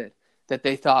bullshit that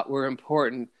they thought were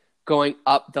important going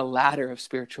up the ladder of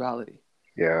spirituality.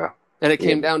 Yeah. And it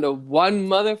came down to one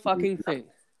motherfucking thing.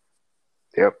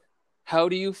 Yep. How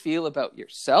do you feel about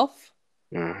yourself?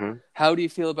 Mm-hmm. How do you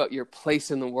feel about your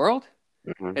place in the world?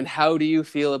 Mm-hmm. And how do you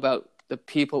feel about the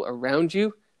people around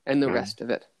you and the rest of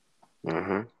it?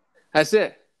 Mm-hmm. That's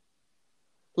it.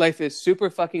 Life is super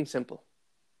fucking simple.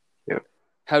 Yep.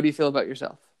 How do you feel about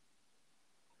yourself?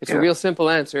 It's Yeah. a real simple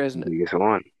answer, isn't it? Biggest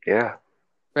one. Yeah.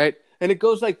 Right? And it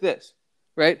goes like this,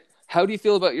 right? How do you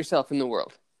feel about yourself in the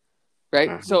world? Right?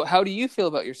 Mm-hmm. So how do you feel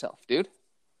about yourself, dude?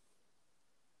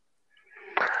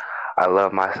 I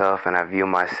love myself and I view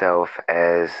myself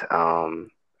as I'd All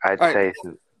right.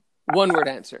 say One word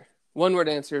answer. One word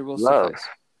answer will love. suffice.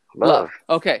 Love.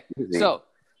 Okay. Easy.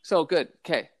 So good.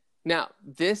 Okay. Now,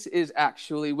 this is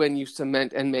actually when you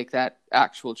cement and make that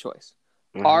actual choice.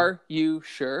 Mm-hmm. Are you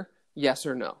sure? Yes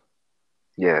or no?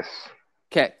 Yes.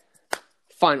 Okay.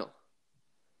 Final.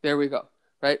 There we go.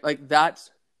 Right? Like, that's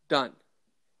done.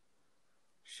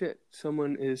 Shit.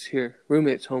 Someone is here.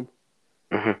 Roommate's home.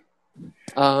 Mm-hmm.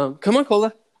 Come on,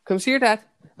 Cola. Come see your dad.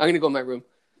 I'm gonna go in my room.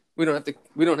 We don't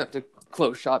have to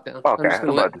close shop down. Okay. I'm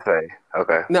about to say.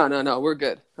 Okay. No. We're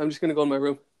good. I'm just gonna go in my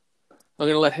room. I'm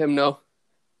gonna let him know.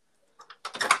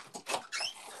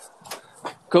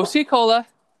 Go see Cola.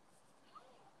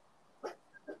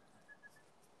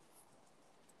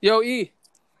 Yo, E.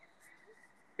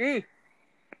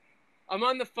 I'm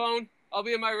on the phone. I'll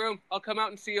be in my room. I'll come out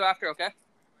and see you after, okay?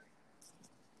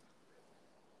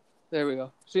 There we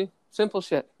go. See? Simple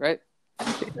shit, right?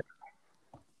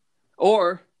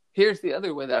 Or, here's the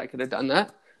other way that I could have done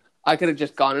that. I could have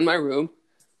just gone in my room,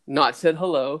 not said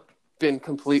hello, been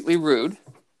completely rude,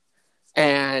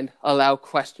 and allow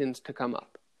questions to come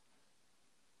up.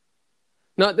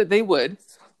 Not that they would,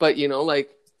 but, you know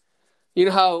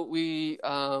how we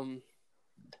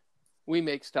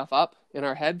make stuff up in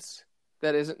our heads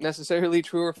that isn't necessarily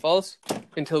true or false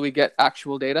until we get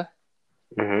actual data?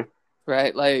 Mm-hmm.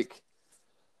 Right? Like,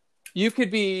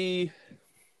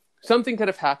 something could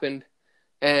have happened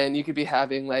and you could be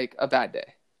having like a bad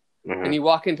day. Mm-hmm. And you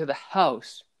walk into the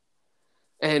house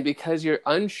and because you're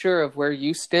unsure of where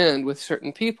you stand with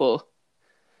certain people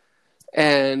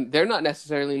and they're not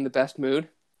necessarily in the best mood,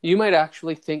 you might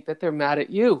actually think that they're mad at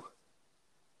you.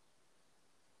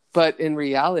 But in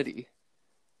reality,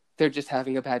 they're just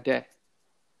having a bad day.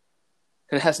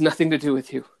 And it has nothing to do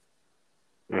with you.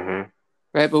 Mm-hmm.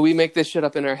 Right? But we make this shit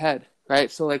up in our head. Right?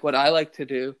 So like what I like to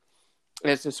do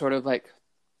is to sort of like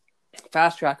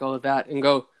fast track all of that and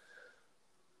go,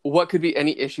 what could be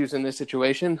any issues in this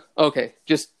situation? Okay,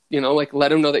 just, like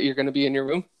let him know that you're going to be in your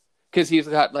room because he's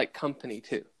got like company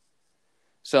too.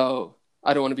 So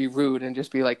I don't want to be rude and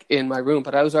just be like in my room,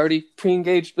 but I was already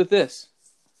pre-engaged with this.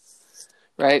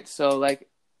 Right? So like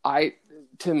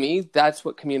to me, that's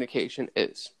what communication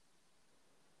is.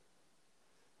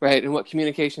 Right? And what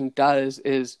communication does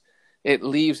is it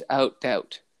leaves out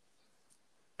doubt.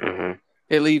 Mm-hmm.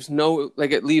 It leaves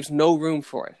no room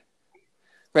for it.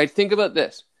 Right? Think about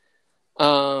this.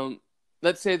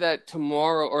 Let's say that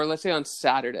tomorrow, or let's say on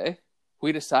Saturday,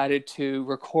 we decided to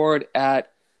record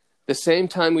at the same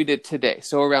time we did today.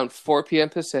 So around 4 p.m.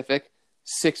 Pacific,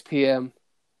 6 p.m.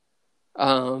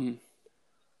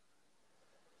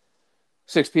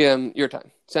 6 p.m. your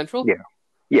time. Central? Yeah.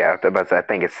 Yeah, I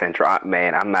think it's Central.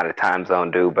 Man, I'm not a time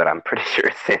zone dude, but I'm pretty sure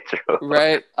it's Central.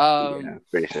 Right. Yeah,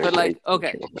 pretty sure. But like,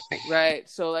 okay, Central. right.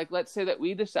 So like, let's say that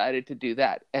we decided to do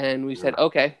that, and we said,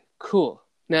 okay, cool.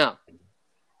 Now,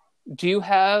 do you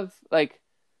have like,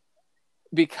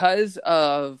 because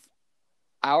of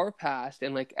our past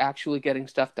and like actually getting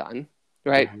stuff done,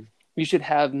 right? Mm-hmm. You should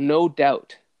have no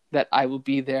doubt that I will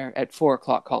be there at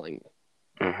 4:00 calling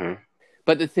you. Mm-hmm.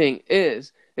 But the thing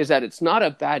is that it's not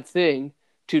a bad thing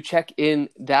to check in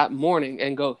that morning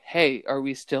and go, hey, are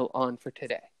we still on for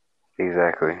today?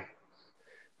 Exactly.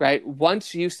 Right?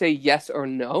 Once you say yes or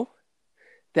no,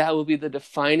 that will be the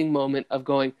defining moment of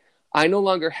going, I no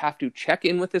longer have to check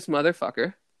in with this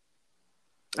motherfucker.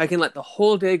 I can let the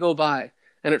whole day go by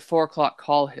and at 4:00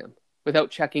 call him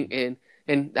without checking in.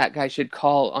 And that guy should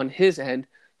call on his end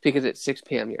because it's 6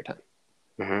 p.m. your time.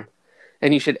 Mm-hmm.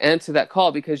 And you should answer that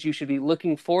call because you should be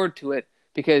looking forward to it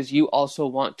because you also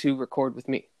want to record with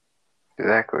me.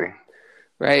 Exactly.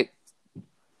 Right?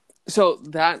 So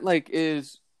that like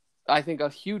is I think a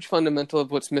huge fundamental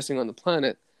of what's missing on the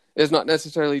planet is not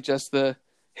necessarily just the,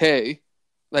 hey,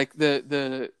 like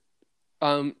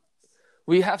um,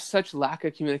 we have such lack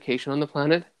of communication on the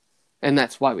planet, and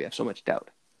that's why we have so much doubt.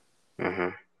 Mm-hmm.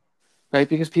 Right?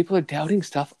 Because people are doubting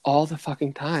stuff all the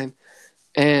fucking time.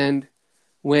 And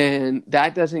when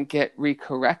that doesn't get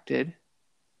recorrected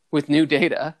with new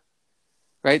data,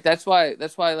 right? That's why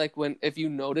like if you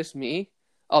notice me,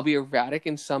 I'll be erratic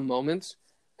in some moments,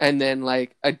 and then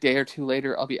like a day or two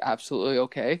later I'll be absolutely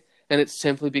okay. And it's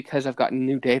simply because I've gotten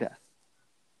new data.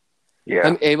 Yeah.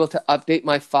 I'm able to update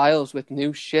my files with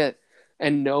new shit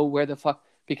and know where the fuck,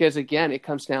 because again, it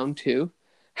comes down to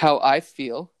how I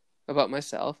feel about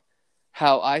myself,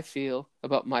 how I feel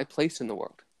about my place in the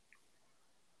world.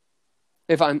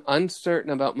 If I'm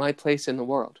uncertain about my place in the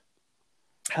world,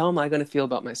 how am I going to feel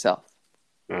about myself?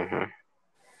 Mm-hmm.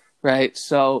 Right?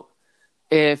 So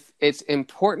if it's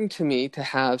important to me to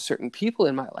have certain people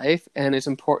in my life, and it's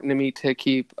important to me to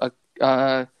keep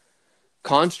a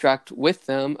construct with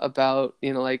them about,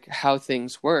 you know, like how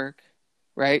things work,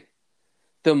 right?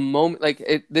 The moment,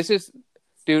 like this is,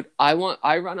 dude, I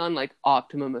run on like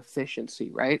optimum efficiency,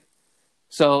 right?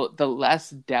 So the less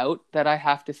doubt that I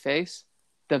have to face,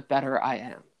 the better I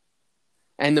am.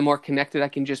 And the more connected I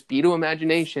can just be to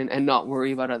imagination and not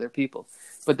worry about other people.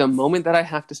 But the moment that I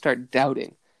have to start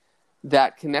doubting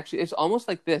that connection, it's almost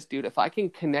like this, dude. If I can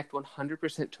connect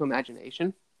 100% to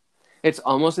imagination, it's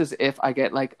almost as if I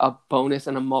get like a bonus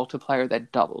and a multiplier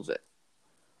that doubles it.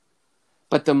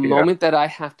 But the moment that I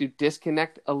have to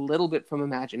disconnect a little bit from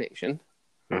imagination,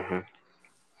 mm-hmm.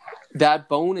 that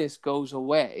bonus goes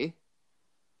away.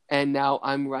 And now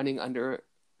I'm running under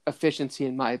efficiency,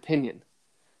 in my opinion.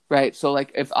 Right? So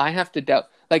like if I have to doubt,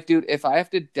 like, dude, if I have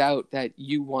to doubt that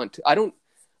you want to,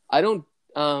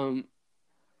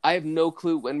 I have no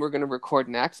clue when we're going to record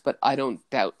next, but I don't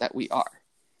doubt that we are.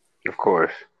 Of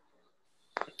course.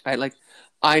 Right? Like,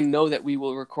 I know that we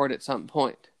will record at some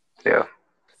point. Yeah.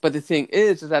 But the thing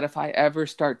is that if I ever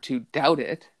start to doubt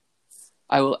it,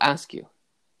 I will ask you.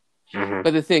 Mm-hmm.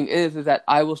 But the thing is that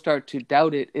I will start to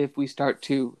doubt it if we start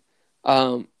to,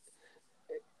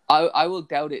 I will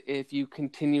doubt it if you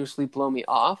continuously blow me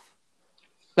off.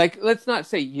 Like, let's not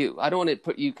say you. I don't want to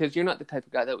put you, because you're not the type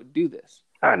of guy that would do this.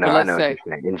 I know what you're saying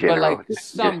in general. But like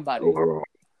just somebody, overall.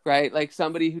 right? Like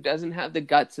somebody who doesn't have the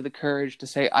guts or the courage to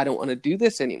say, I don't want to do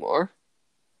this anymore.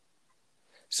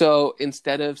 So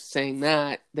instead of saying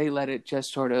that, they let it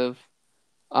just sort of,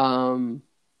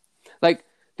 like,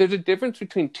 there's a difference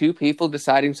between two people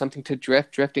deciding something to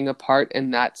drifting apart,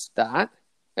 and that's that.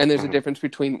 And there's a difference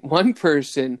between one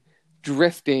person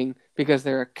drifting because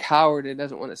they're a coward and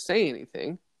doesn't want to say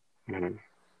anything,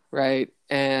 right?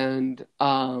 And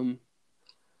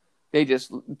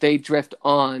they drift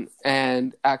on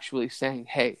and actually saying,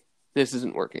 hey, this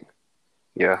isn't working.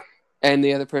 Yeah. And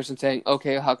the other person saying,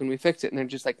 okay, how can we fix it? And they're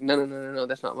just like, no,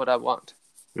 that's not what I want.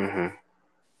 Mm-hmm.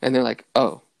 And they're like,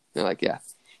 oh. They're like, yeah.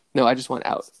 No, I just want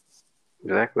out.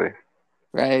 Exactly.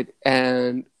 Right?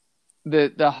 And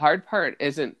the hard part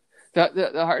isn't...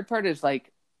 The hard part is,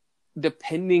 like,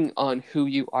 depending on who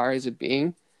you are as a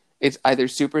being, it's either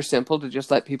super simple to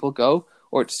just let people go,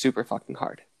 or it's super fucking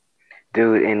hard.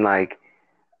 Dude, and, like,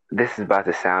 this is about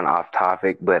to sound off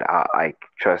topic, but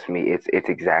trust me, it's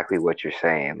exactly what you're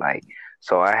saying. Like,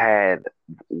 so I had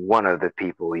one of the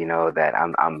people, you know, that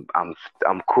I'm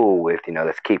cool with, you know,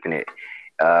 that's keeping it,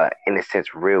 in a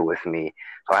sense, real with me.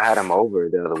 So I had him over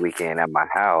the other weekend at my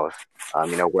house,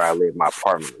 you know, where I live, my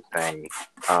apartment thing,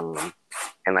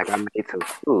 and like I made some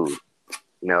food.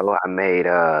 You know, I made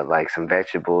like some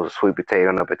vegetables, sweet potato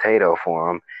and a potato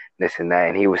for him, this and that.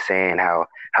 And he was saying how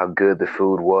good the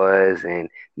food was and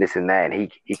this and that.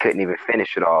 And he couldn't even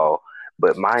finish it all.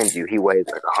 But mind you, he weighs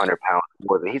like 100 pounds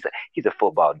more than he's a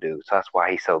football dude. So that's why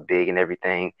he's so big and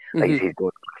everything. Like he's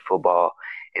doing football.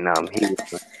 And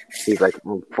he's like,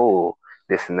 I'm full,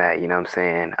 this and that, you know what I'm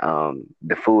saying?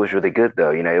 The food was really good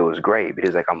though, you know, it was great. But he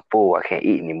was like, I'm full, I can't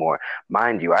eat anymore.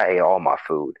 Mind you, I ate all my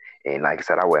food. And like I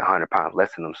said, I weigh 100 pounds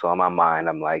less than them. So in my mind,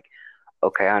 I'm like,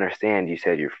 okay, I understand you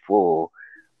said you're full,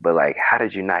 but like, how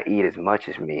did you not eat as much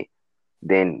as me?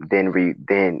 Then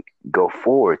go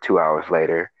forward 2 hours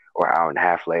later or an hour and a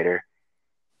half later,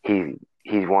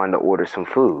 he's wanting to order some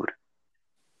food.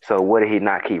 So what did he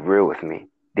not keep real with me?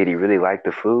 Did he really like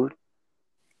the food?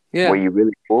 Yeah. Were you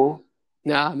really full?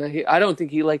 Nah, man, I don't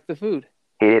think he liked the food.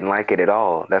 He didn't like it at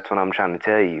all. That's what I'm trying to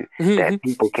tell you. That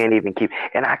people can't even keep.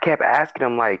 And I kept asking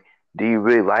him, like, do you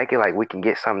really like it? Like, we can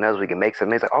get something else. We can make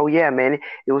something. He's like, oh, yeah, man.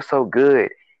 It was so good.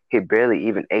 He barely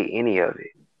even ate any of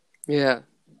it. Yeah.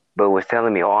 But was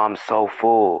telling me, oh, I'm so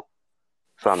full.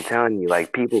 So I'm telling you,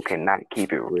 like, people cannot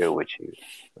keep it real with you.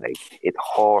 Like, it's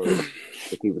hard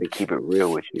for people to keep it real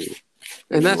with you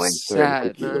And when you in that's certain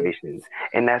sad, man. situations.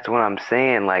 And that's what I'm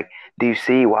saying. Like, do you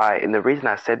see why? And the reason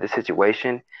I said the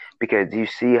situation, because do you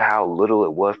see how little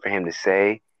it was for him to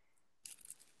say,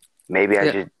 maybe I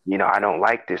Yeah, just, I don't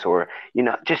like this, or,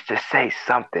 just to say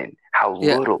something,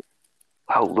 yeah.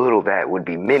 how little that would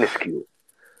be minuscule,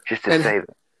 just to And say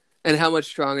that. and how much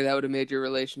stronger that would have made your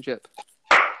relationship,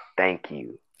 Thank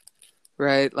you.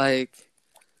 right? Like,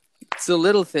 it's the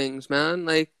little things, man.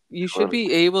 Like, you should Little,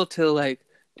 be able to, like,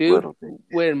 dude, little things.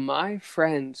 when my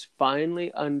friends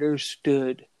finally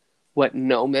understood what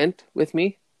no meant with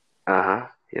me, Uh-huh.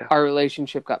 Yeah. our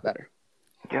relationship got better,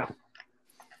 Yeah.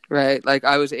 right? Like,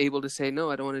 I was able to say, no,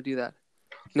 I don't want to do that.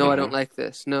 No, I don't Mm-hmm. like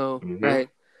this. No, Mm-hmm. right?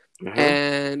 Mm-hmm.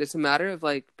 And it's a matter of,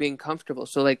 like, being comfortable.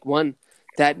 So, like, one,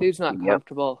 that dude's not Yep.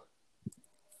 comfortable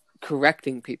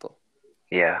correcting people,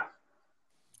 Yeah.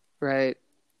 right?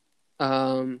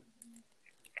 Um,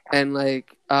 and,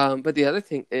 like, but the other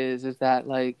thing is that,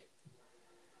 like,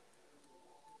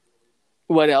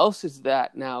 what else is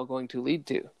that now going to lead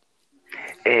to?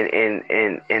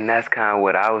 And that's kind of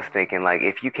what I was thinking. Like,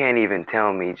 if you can't even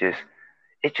tell me,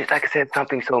 it's just like I said,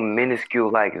 something so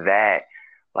minuscule like that.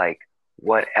 Like,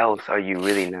 what else are you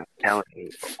really not telling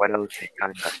me? What else are you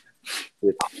kind of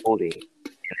withholding, in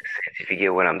a sense, if you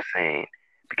get what I'm saying?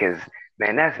 Because,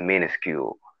 man, that's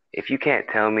minuscule. If you can't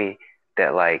tell me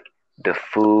that, like, the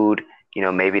food,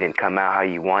 maybe didn't come out how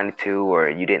you wanted to, or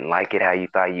you didn't like it how you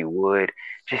thought you would,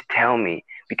 just tell me.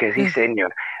 Because he's Yeah. sitting there,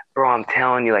 bro, I'm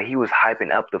telling you, like, he was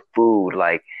hyping up the food,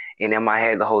 like, and in my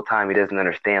head the whole time, he doesn't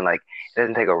understand. Like, it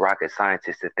doesn't take a rocket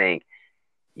scientist to think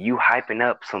you hyping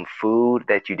up some food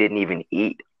that you didn't even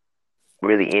eat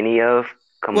really any of.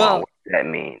 Come on, Well, what does that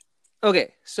mean?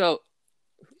 okay, so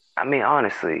I mean,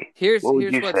 honestly, here's what would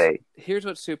here's you what's say? here's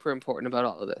what's super important about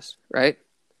all of this, right?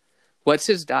 What's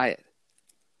his diet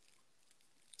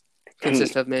He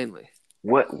consist of mainly?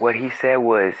 what he said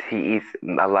was he eats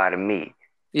a lot of meat.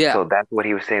 Yeah. So that's what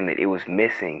he was saying, that it was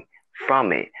missing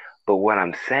from it. But what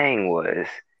I'm saying was,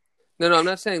 No, I'm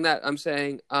not saying that. I'm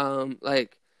saying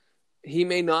like, he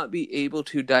may not be able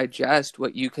to digest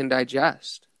what you can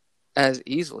digest as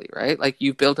easily, right? Like,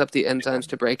 you've built up the enzymes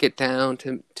to break it down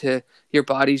to your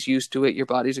body's used to it, your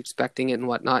body's expecting it and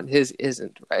whatnot. His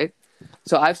isn't, right?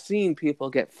 So I've seen people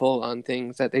get full on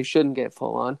things that they shouldn't get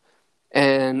full on.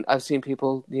 And I've seen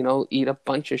people, eat a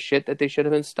bunch of shit that they should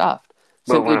have been stuffed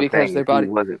but what simply I'm because saying their is he body,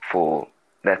 wasn't full.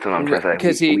 That's what I'm trying to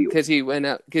say. because he went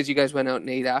out, because you guys went out and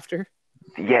ate after.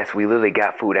 Yes, we literally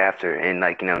got food after, and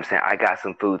like, what I'm saying, I got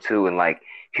some food too, and like,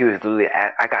 he was literally,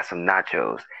 I got some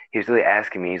nachos. He was literally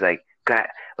asking me, he's like,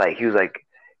 like, he was like,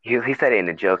 he said it in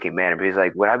a joking manner, but he's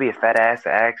like, would I be a fat ass to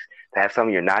ask to have some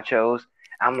of your nachos?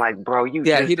 I'm like, bro, you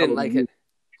Yeah, just he didn't told me like you. it.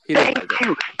 He didn't Thank like it.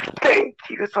 you, thank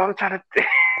you. That's what I'm trying to.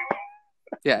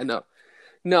 Yeah, no,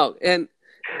 and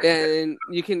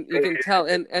you can tell,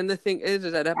 and the thing is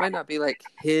that it might not be like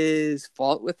his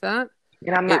fault with that.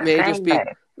 And I'm It not may just saying be that.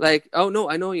 like, oh no,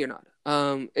 I know you're not.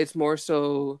 It's more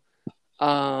so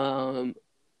an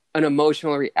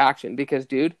emotional reaction because,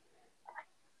 dude,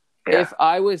 Yeah.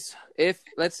 if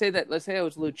let's say I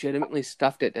was legitimately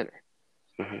stuffed at dinner,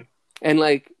 Hmm. and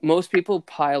like most people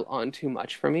pile on too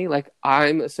much for me. Like,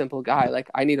 I'm a simple guy. Like,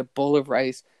 I need a bowl of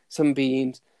rice, some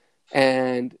beans,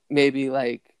 and maybe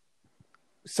like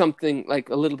something like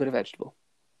a little bit of vegetable,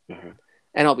 Hmm.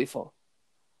 and I'll be full.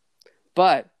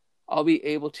 But I'll be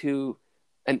able to,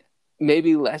 and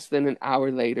maybe less than an hour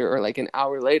later, or like an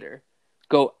hour later,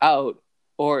 go out,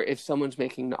 or if someone's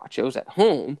making nachos at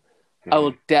home, I Hmm.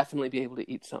 will definitely be able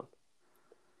to eat some.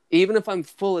 Even if I'm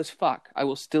full as fuck, I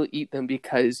will still eat them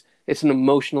because it's an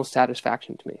emotional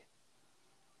satisfaction to me.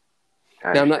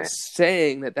 I Now, I'm not understand.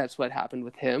 saying that that's what happened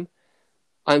with him.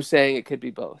 I'm saying it could be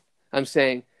both. I'm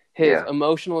saying his Yeah.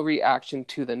 emotional reaction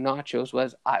to the nachos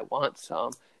was, I want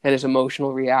some. And his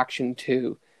emotional reaction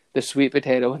to the sweet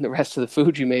potato and the rest of the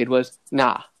food you made was,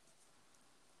 nah,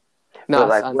 But nah,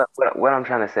 like, son. what I'm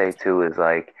trying to say too is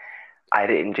like, I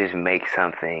didn't just make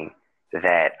something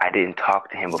that I didn't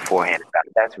talk to him beforehand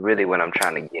about. That's really what I'm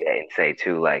trying to get at and say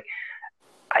too. Like,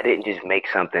 I didn't just make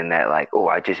something that like, oh,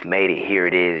 I just made it. Here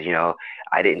it is.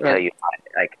 I didn't tell Right. you.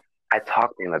 Like, I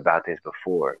talked to him about this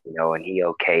before, and he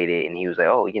okayed it, and he was like,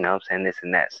 oh, I'm saying this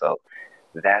and that. So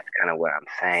that's kind of what I'm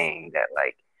saying. That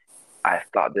like, I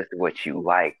thought this is what you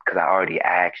like because I already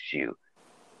asked you.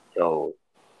 So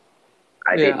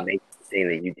I Yeah. didn't make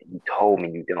anything that you told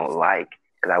me you don't like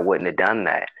because I wouldn't have done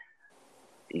that.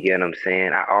 You get what I'm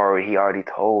saying? He already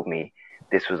told me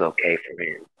this was okay for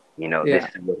him. This Yeah.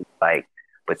 is what he liked.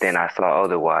 but then I saw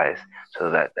otherwise. So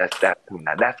that's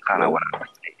kind of what I'm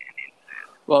saying.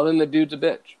 Well, then the dude's a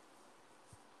bitch.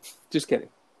 Just kidding.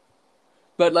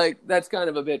 But like that's kind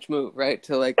of a bitch move, right?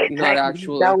 To like not Exactly. That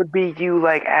actually. would be you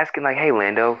like asking like, "Hey,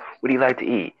 Lando, what do you like to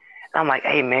eat?" And I'm like,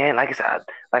 "Hey, man, like I said,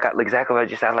 exactly what I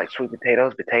just said, I like sweet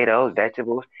potatoes,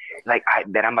 vegetables. Like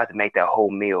that I'm about to make that whole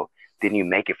meal. Then you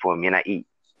make it for me, and I eat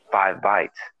 5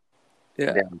 bites, and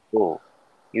Yeah. then I'm full."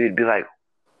 You would be like,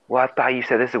 "Well, I thought you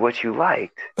said this is what you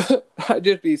liked." I'd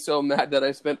just be so mad that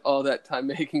I spent all that time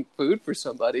making food for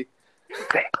somebody.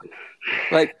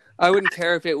 Like, I wouldn't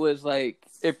care if it was like,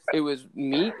 if it was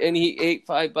meat and he ate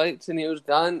 5 bites and he was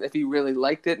done. If he really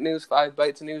liked it and it was 5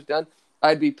 bites and he was done,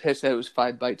 I'd be pissed that it was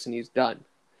 5 bites and he's done.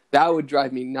 That would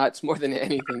drive me nuts more than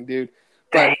anything, dude.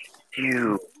 But Thank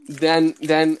you.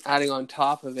 then adding on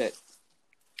top of it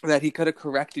that he could have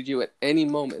corrected you at any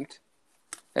moment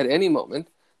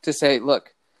to say,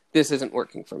 look, this isn't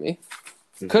working for me.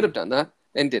 Mm-hmm. Could have done that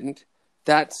and didn't.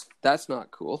 That's not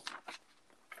cool,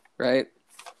 right?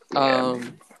 Yeah,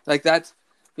 Like that's,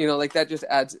 like that just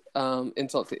adds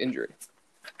insult to injury.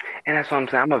 and that's what I'm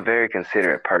saying. I'm a very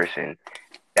considerate person.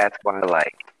 That's why,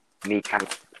 like, me kind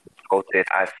of insulted,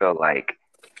 I felt like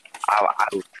I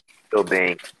was still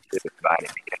being considerate about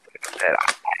it because,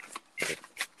 like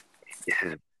I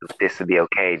said, this would be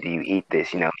okay. Do you eat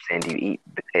this? You know what I'm saying? Do you eat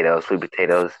potatoes, sweet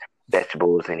potatoes,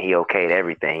 vegetables? And he okayed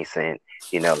everything. He's saying,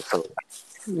 so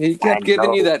He I kept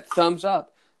giving you know. that thumbs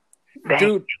up, Dang,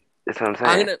 dude. that's what I'm I'm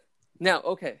saying. gonna now.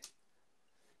 Okay,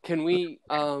 can we?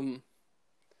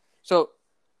 So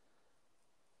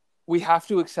we have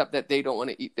to accept that they don't want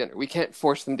to eat dinner. We can't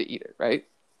force them to eat it, right?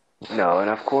 No, and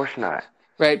of course not.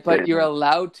 Right, But but you're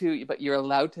allowed to. But you're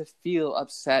allowed to feel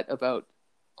upset about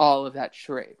all of that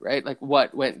charade, right? Like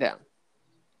what went down,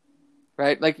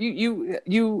 right? Like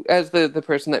you as the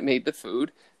person that made the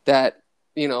food, that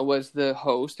was the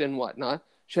host and whatnot,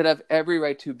 should have every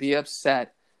right to be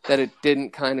upset that it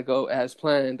didn't kind of go as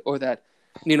planned, or that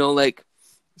like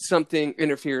something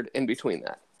interfered in between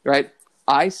that, right?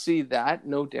 I see that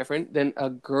no different than a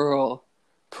girl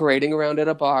parading around at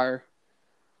a bar,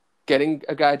 getting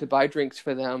a guy to buy drinks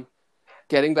for them,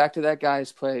 getting back to that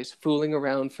guy's place, fooling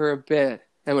around for a bit,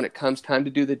 and when it comes time to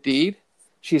do the deed,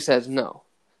 she says no.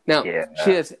 Now, yeah,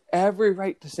 she has every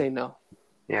right to say no.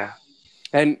 yeah,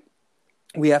 And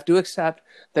we have to accept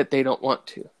that they don't want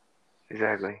to.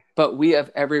 exactly. But we have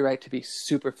every right to be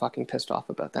super fucking pissed off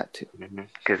about that too.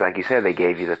 Because, like you said, they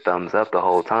gave you the thumbs up the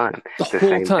whole time. The The whole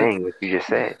same time. thing that you just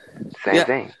said. Same Yeah.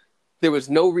 thing. There was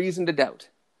no reason to doubt.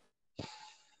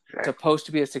 Exactly. Supposed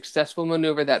to be a successful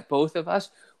maneuver that both of us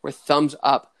were thumbs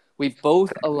up. We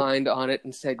both aligned on it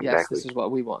and said, yes, Exactly. this is what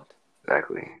we want.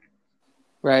 Exactly.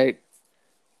 Right?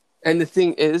 And the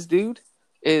thing is, dude,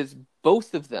 is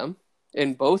both of them,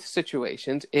 in both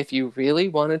situations, if you really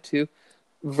wanted to,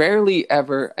 rarely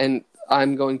ever, and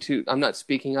I'm not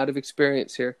speaking out of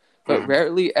experience here, but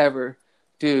rarely ever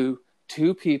do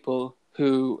two people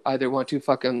who either want to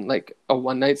fuck in like a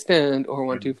one night stand or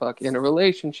want to fuck in a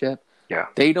relationship, Yeah.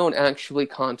 they don't actually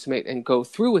consummate and go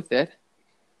through with it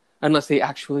unless they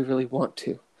actually really want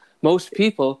to. Most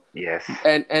people, Yes.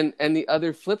 and the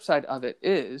other flip side of it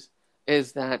is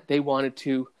that they wanted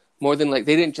to, more than like,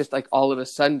 they didn't just like all of a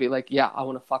sudden be like, yeah, I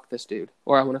want to fuck this dude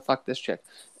or I want to fuck this chick.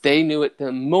 They knew it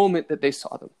the moment that they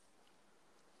saw them,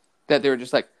 that they were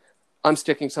just like, I'm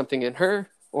sticking something in her,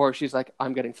 or she's like,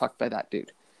 I'm getting fucked by that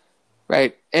dude,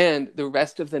 right? And the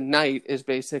rest of the night is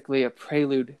basically a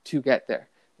prelude to get there.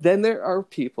 Then there are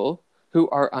people who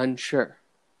are unsure,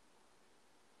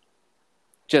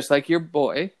 just like your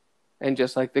boy, and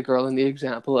just like the girl in the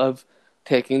example of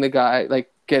taking the guy,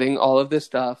 like getting all of this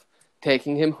stuff,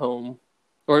 taking him home,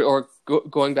 or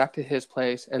going back to his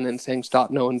place, and then saying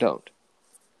stop, no, and don't.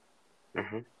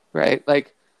 Mm-hmm. Right?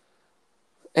 Like,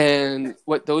 and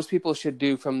what those people should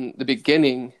do from the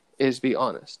beginning is be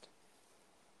honest.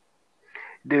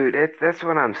 Dude, that's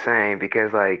what I'm saying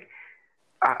because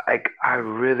I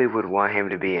really would want him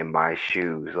to be in my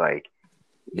shoes. Like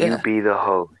you Yeah. be the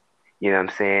host. You know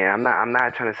what I'm saying? I'm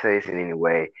not trying to say this in any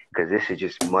way because this is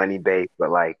just money based, but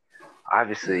like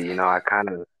obviously, I kind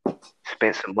of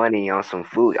spent some money on some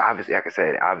food. Obviously, like I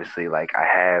said, obviously like I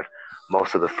have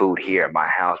most of the food here at my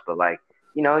house, but like,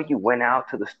 you went out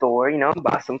to the store,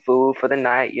 bought some food for the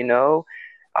night,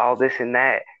 all this and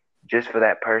that, just for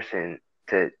that person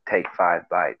to take 5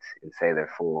 bites and say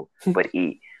they're full, but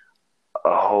eat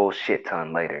a whole shit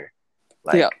ton later.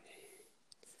 Yeah.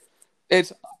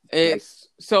 Like,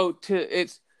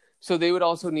 So they would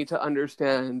also need to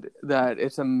understand that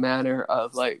it's a matter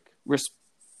of like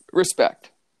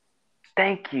respect.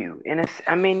 thank you. And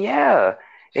I mean, yeah,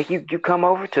 Like you come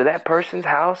over to that person's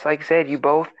house, like I said, you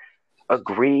both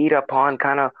agreed upon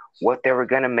kind of what they were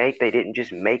gonna make. They didn't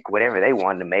just make whatever they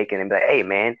wanted to make and then be like, hey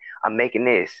man, I'm making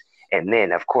this. And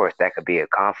then of course that could be a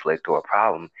conflict or a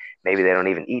problem. Maybe they don't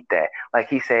even eat that. Like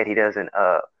he said he doesn't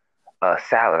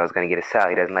salad. I was gonna get a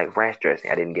salad. He doesn't like ranch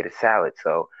dressing. I didn't get a salad.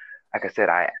 So like I said,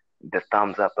 I the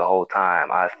thumbs up the whole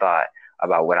time. I thought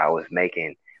about what I was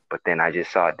making, but then I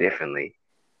just saw it differently.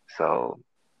 So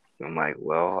I'm like,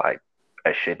 well,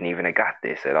 I shouldn't even have got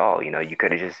this at all. You know, you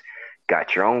could have just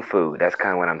got your own food. That's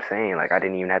kind of what I'm saying. Like I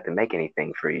didn't even have to make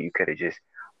anything for you. You could have just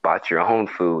bought your own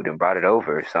food and brought it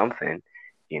over or something,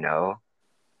 you know,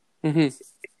 Hmm.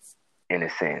 in a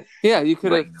sense. Yeah, you could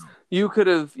But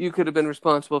have, you could have been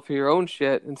responsible for your own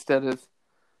shit instead of,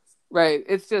 right.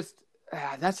 It's just,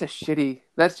 that's a shitty,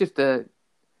 that's just a,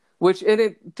 which, and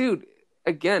it, dude,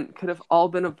 again, could have all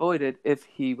been avoided if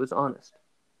he was honest.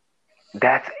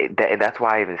 that's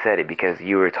why I even said it because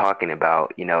you were talking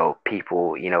about, you know,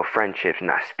 people, you know, friendships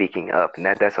not speaking up. And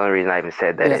that's the only reason I even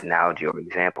said that Yeah. analogy or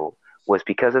example was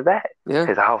because of that. Yeah.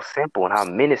 Because how simple and how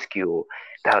minuscule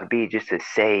that would be just to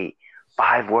say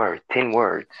 5 words, 10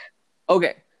 words.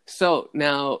 Okay. So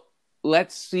now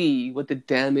let's see what the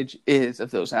damage is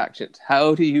of those actions.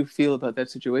 How do you feel about that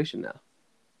situation now?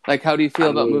 Like, how do you feel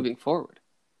I about mean, moving forward?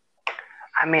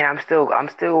 I'm still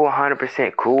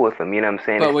 100% cool with them. You know what I'm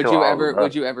saying? But It's still all would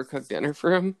love. you ever cook dinner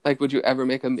for him? Like, would you ever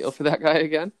make a meal for that guy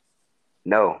again?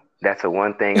 No, that's the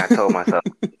one thing I told myself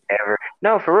ever.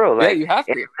 No, for real. Yeah, Like you have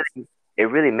it to. it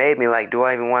really made me like, do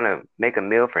I even want to make a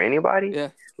meal for anybody? Yeah.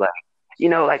 Like, you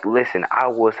know, like listen, I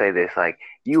will say this, like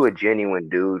you a genuine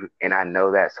dude, and I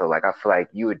know that. So like, I feel like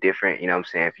you were different. You know what I'm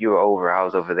saying? If you were over, I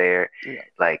was over there. Yeah.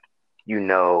 Like, you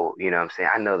know what I'm saying?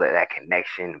 I know that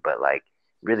connection, but like,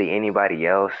 really anybody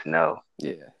else, no.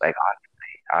 Yeah. Like,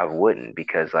 I wouldn't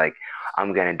because like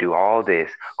I'm gonna do all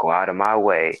this, go out of my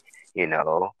way, you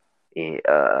know,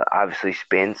 obviously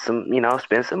spend some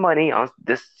money on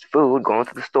this food, going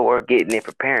to the store, getting it,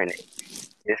 preparing it,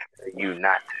 just for you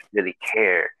not to really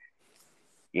care.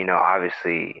 You know,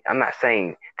 obviously, I'm not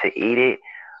saying to eat it,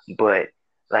 but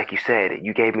like you said,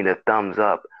 you gave me the thumbs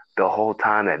up the whole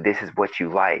time that this is what you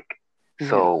like. Hmm.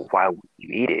 So why would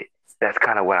you eat it? That's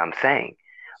kind of what I'm saying.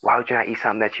 Why would you not eat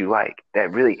something that you like?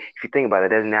 That really, if you think about it,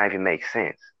 doesn't not even make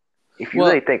sense. If you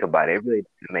really Well, think about it, it really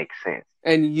doesn't make sense.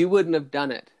 and you wouldn't have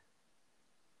done it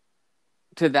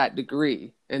to that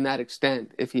degree and that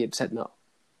extent if he had said no.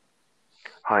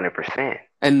 100%.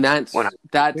 And One that's hundred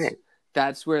percent.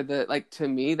 that's where the, like, to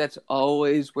me, that's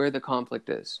always where the conflict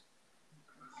is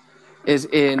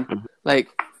in, like,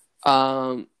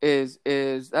 is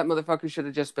that motherfucker should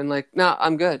have just been like, nah,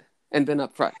 I'm good, and been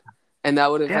upfront, and that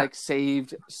would have Yeah. like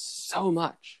saved so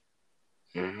much.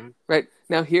 Hmm. Right.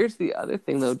 Now here's the other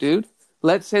thing though, dude.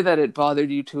 Let's say that it bothered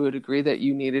you to a degree that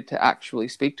you needed to actually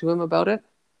speak to him about it.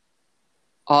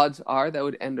 Odds are that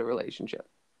would end a relationship.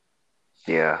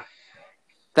 Yeah.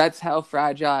 That's how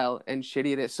fragile and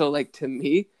shitty it is. So like, to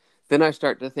me, then I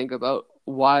start to think about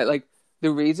why, like,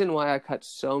 the reason why I cut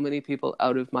so many people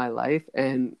out of my life,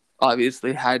 and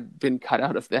obviously had been cut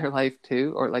out of their life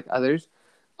too, or like others,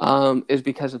 is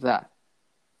because of that.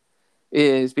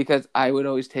 Is because I would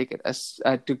always take it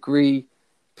a degree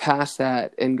past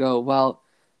that and go, well,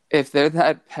 if they're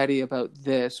that petty about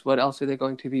this, what else are they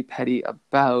going to be petty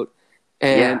about?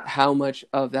 And Yeah. how much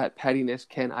of that pettiness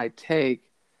can I take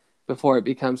before it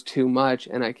becomes too much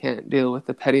and I can't deal with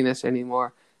the pettiness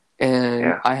anymore and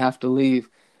Yeah. I have to leave?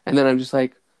 And then I'm just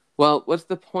like, well, what's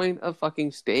the point of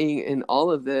fucking staying in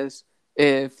all of this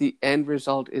if the end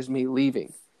result is me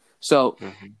leaving? So Hmm.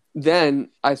 then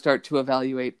I start to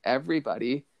evaluate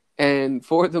everybody. And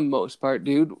for the most part,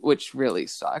 dude, which really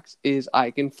sucks, is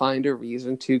I can find a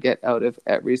reason to get out of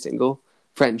every single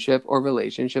friendship or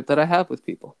relationship that I have with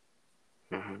people.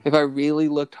 Hmm. If I really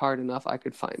looked hard enough, I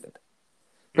could find it.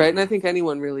 Right. And I Hmm. think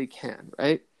anyone really can.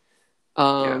 Right.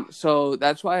 Yeah. So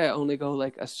that's why I only go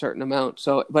like a certain amount.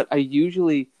 So, but I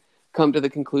usually come to the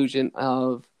conclusion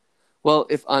of, well,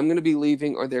 if I'm going to be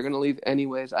leaving or they're going to leave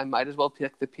anyways, I might as well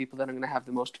pick the people that I'm going to have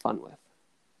the most fun with.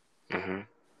 Hmm.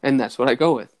 And that's what I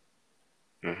go with.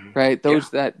 Hmm. Right?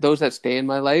 Yeah. Those that stay in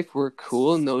my life were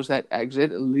cool, and those that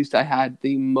exit, at least I had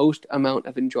the most amount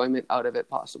of enjoyment out of it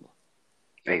possible.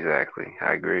 Exactly.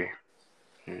 I agree.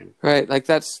 Hmm. Right? Like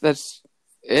that's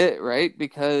it, right?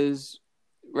 Because,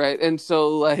 right, and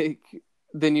so like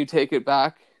then you take it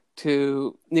back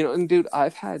to, and dude,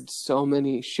 I've had so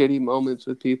many shitty moments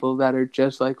with people that are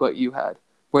just like what you had,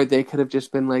 where they could have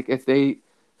just been like, if they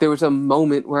there was a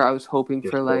moment where I was hoping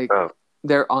Just for spoke like up.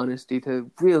 their honesty to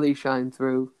really shine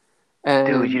through, Dude, you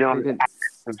and know, they didn't.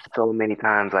 so many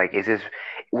times, like, is this?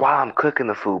 while I'm cooking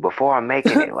the food, before I'm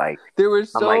making it. Like, There were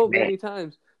I'm like, so man, many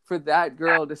times for that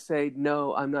girl to say,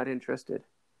 no, I'm not interested.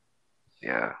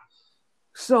 yeah,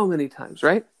 So many times,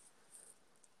 right?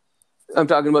 I'm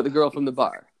talking about the girl from the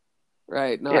bar,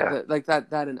 right? Not yeah, that, like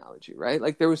that analogy, right?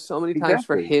 Like there was so many times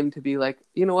for exactly. him to be like,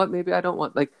 you know what, maybe I don't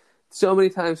want, like so many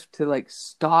times to like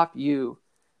stop you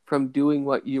from doing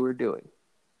what you were doing.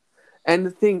 And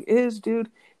the thing is, dude,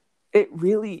 it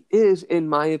really is, in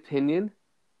my opinion,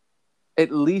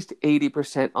 at least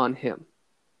 80% on him,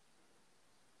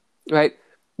 right?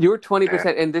 You're Yeah,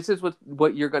 20%, and this is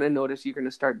what you're going to notice you're going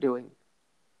to start doing,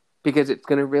 because it's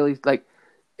going to really, like,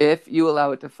 if you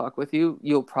allow it to fuck with you,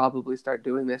 you'll probably start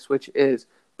doing this, which is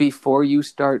before you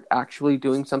start actually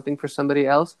doing something for somebody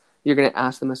else, you're going to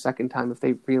ask them a second time if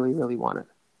they really, really want it.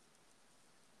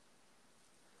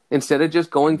 Instead of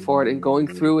just going for it and going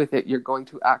mm-hmm. through with it, you're going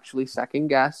to actually second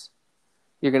guess.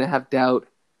 You're going to have doubt,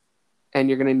 and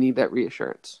you're going to need that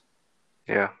reassurance.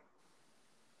 Yeah,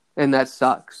 And that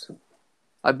sucks.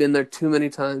 I've been there too many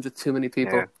times with too many yeah,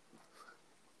 people.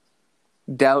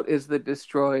 Doubt is the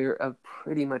destroyer of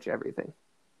pretty much everything.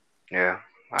 yeah.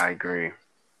 I agree.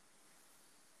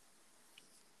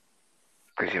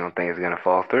 Because you don't think it's gonna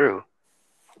fall through,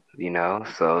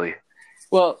 So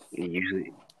Well, you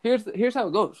usually, here's how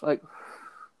it goes. Like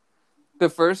the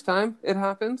first time it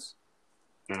happens,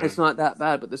 mm-hmm, it's not that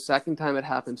bad, but the second time it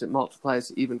happens, it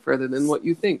multiplies even further than what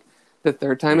you think. The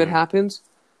third time it mm-hmm, happens,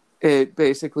 it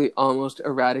basically almost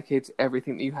eradicates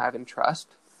everything that you have in trust.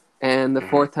 And the mm-hmm,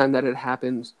 fourth time that it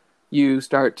happens, you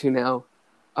start to now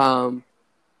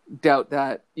doubt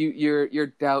that your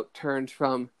doubt turns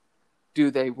from do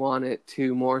they want it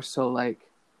to more so like,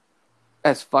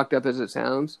 as fucked up as it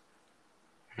sounds,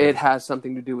 it mm-hmm. has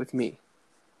something to do with me.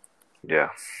 Yeah,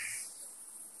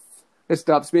 It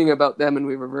stops being about them and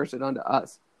we reverse it onto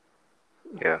us.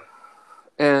 yeah,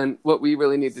 And what we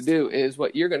really need to do is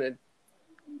what you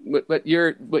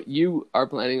are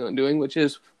planning on doing, which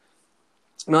is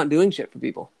not doing shit for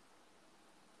people.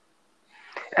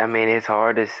 I mean, it's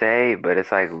hard to say, but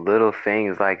it's like little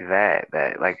things like that,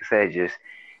 like I said, just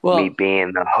me Well,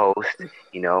 being the host,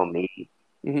 me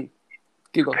mm-hmm.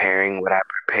 Keep going. preparing what I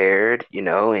prepared,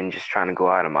 and just trying to go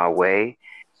out of my way,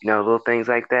 little things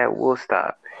like that will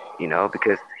stop,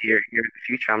 because here in the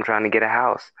future, I'm trying to get a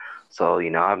house. So,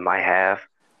 I might have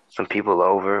some people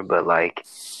over, but like,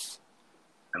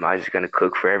 am I just gonna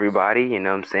cook for everybody? You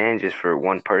know what I'm saying? Just for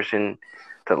one person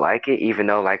to like it, even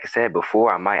though, like I said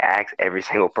before, I might ask every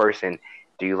single person,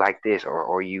 do you like this, or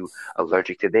are you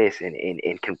allergic to this,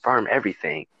 and confirm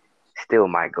everything. Still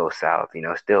might go south,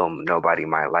 still nobody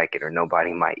might like it or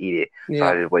nobody might eat it. So Yeah.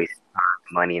 I just waste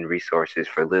time, money, and resources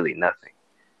for literally nothing,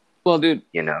 Well, dude,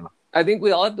 you know? I think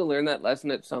we all have to learn that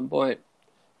lesson at some point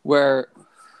where,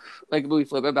 like, if we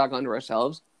flip it back onto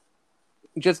ourselves,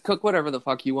 just cook whatever the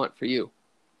fuck you want for you.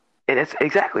 And it's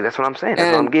exactly, that's what I'm saying.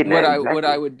 That's what I'm And getting at. what I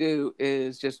Exactly. would do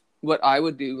is just what I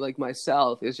would do, like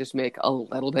myself, is just make a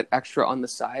little bit extra on the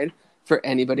side for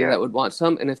anybody Yeah. that would want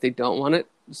some, and if they don't want it,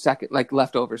 second like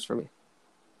leftovers for me.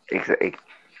 Exactly.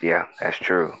 Yeah, that's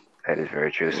true. That is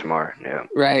very true. Smart. Yeah.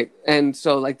 Right. And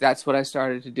so like that's what I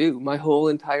started to do. My whole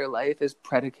entire life is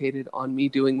predicated on me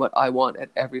doing what I want at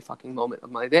every fucking moment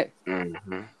of my day.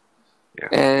 Mm-hmm. Yeah.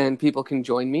 And people can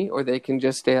join me or they can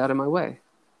just stay out of my way.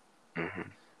 Mm-hmm.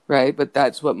 Right? But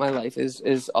that's what my life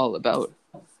is all about.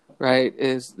 Right?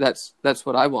 Is that's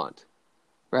what I want.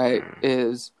 Right? Mm-hmm.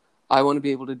 Is I want to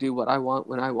be able to do what I want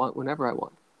when I want whenever I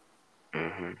want.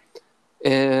 Mm-hmm.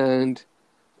 And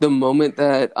the moment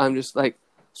that I'm just like,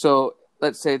 so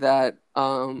let's say that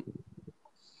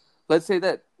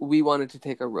we wanted to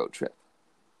take a road trip.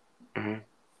 Mm-hmm.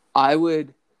 I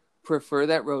would prefer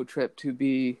that road trip to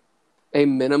be a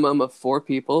minimum of 4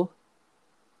 people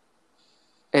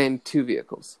and 2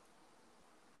 vehicles.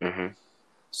 Mm-hmm.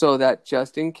 So that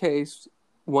just in case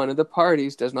one of the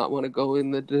parties does not want to go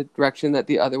in the direction that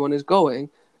the other one is going,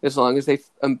 as long as they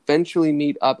eventually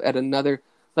meet up at another,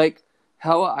 like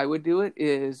how I would do it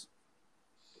is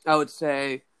I would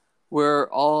say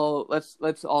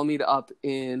let's all meet up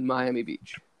in Miami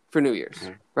Beach for New Year's,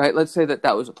 Mm-hmm. right? Let's say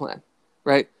that was a plan,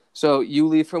 right? So you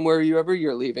leave from wherever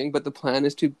you're leaving, but the plan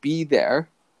is to be there,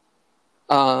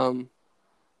 um,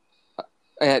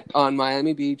 on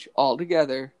Miami Beach all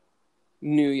together,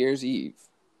 New Year's Eve,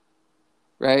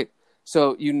 right?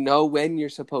 So you know when you're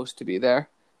supposed to be there,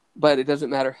 but it doesn't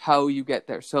matter how you get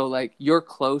there. So like you're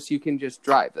close, you can just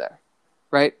drive there,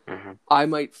 right? Mm-hmm. I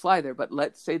might fly there, but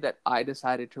let's say that I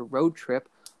decided to road trip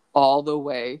all the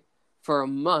way for a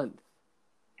month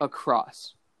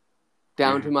across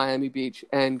down to Miami Beach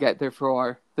and get there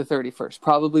for the 31st,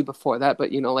 probably before that,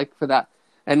 but like for that.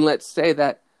 And let's say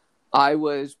that I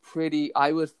was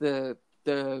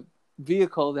the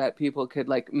vehicle that people could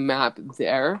like map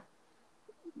their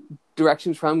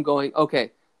directions from, going,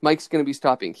 okay, Mike's going to be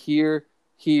stopping here,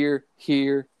 here,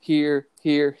 here, here,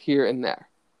 here, here, and there.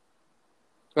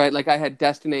 Right? Like I had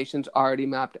destinations already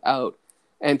mapped out,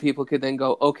 and people could then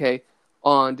go, okay,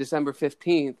 on December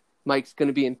 15th, Mike's going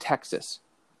to be in Texas.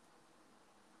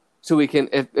 So we can,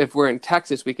 if we're in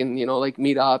Texas, we can, like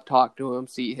meet up, talk to him,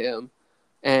 see him,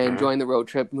 and join the road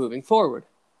trip moving forward.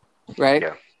 Right?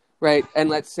 Yeah. Right. And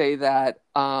let's say that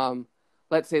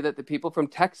the people from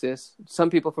Texas, some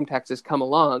people from Texas come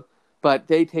along, but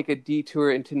they take a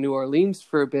detour into New Orleans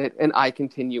for a bit, and I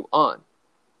continue on.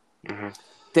 Mm-hmm.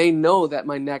 They know that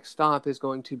my next stop is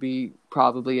going to be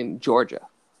probably in Georgia.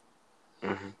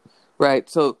 Mm-hmm. Right.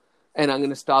 So, and I'm going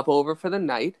to stop over for the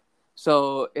night.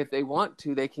 So if they want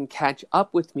to, they can catch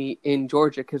up with me in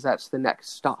Georgia because that's the next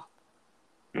stop.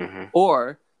 Mm-hmm.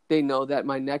 Or they know that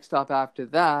my next stop after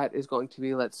that is going to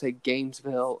be, let's say,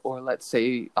 Gainesville, or let's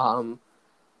say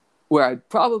where I'd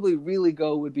probably really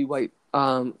go would be West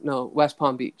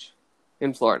Palm Beach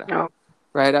in Florida. Oh.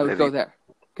 Right? I would go there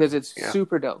because it's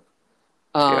super dope.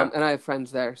 And I have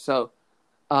friends there. So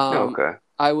Okay.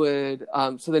 I would,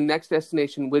 so the next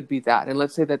destination would be that. And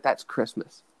let's say that that's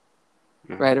Christmas,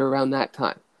 right? Or around that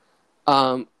time.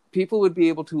 People would be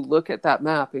able to look at that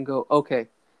map and go, okay,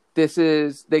 this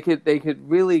is, they could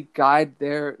really guide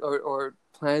their, or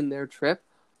plan their trip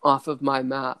off of my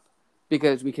map,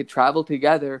 because we could travel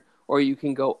together, or you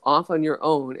can go off on your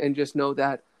own and just know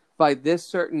that by this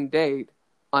certain date,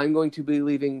 I'm going to be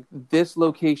leaving this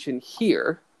location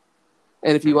here.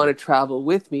 And if you want to travel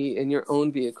with me in your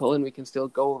own vehicle, and we can still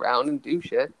go around and do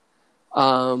shit,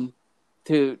 to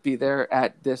be there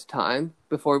at this time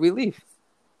before we leave.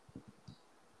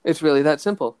 It's really that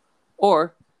simple.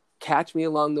 Or catch me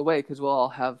along the way, because we'll all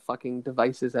have fucking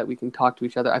devices that we can talk to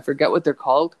each other. I forget what they're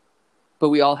called, but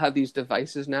we all have these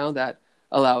devices now that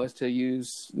allow us to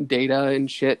use data and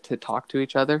shit to talk to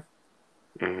each other,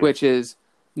 which is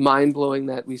mind-blowing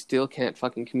that we still can't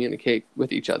fucking communicate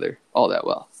with each other all that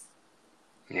well.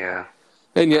 Yeah.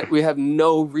 And yet we have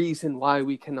no reason why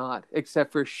we cannot,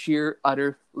 except for sheer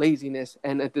utter laziness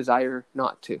and a desire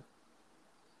not to.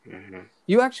 Mm-hmm.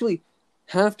 You actually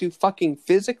have to fucking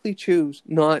physically choose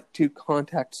not to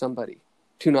contact somebody,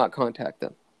 to not contact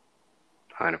them.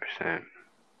 100%.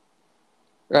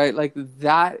 Right? Like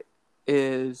that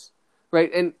is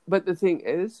right. But the thing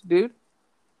is, dude,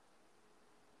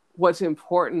 what's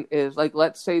important is, like,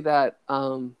 let's say that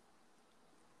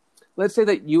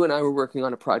you and I were working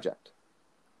on a project.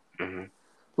 Mm-hmm.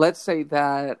 Let's say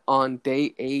that on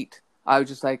day 8, I was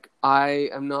just like, I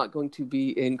am not going to be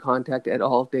in contact at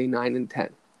all day 9 and 10.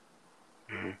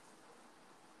 Mm-hmm.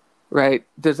 Right?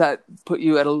 Does that put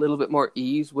you at a little bit more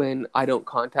ease when I don't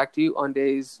contact you on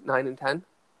days 9 and 10?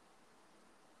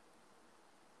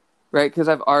 Right? Because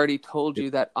I've already told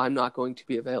you that I'm not going to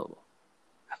be available.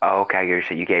 Oh, okay.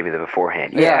 You gave me the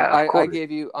beforehand. I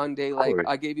gave you on day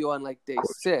day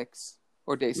 6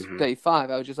 or day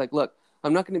 5. I was just like, look,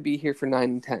 I'm not going to be here for 9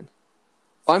 and 10.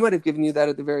 I might have given you that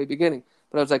at the very beginning,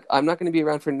 but I was like, I'm not going to be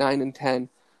around for 9 and 10.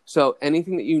 So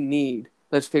anything that you need,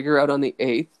 let's figure out on the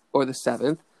 8th or the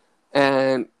 7th.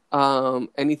 And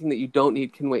anything that you don't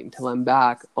need can wait until I'm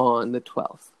back on the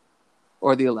 12th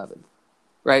or the 11th.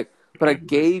 Right? But I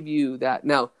gave you that.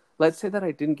 Now, let's say that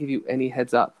I didn't give you any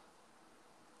heads up,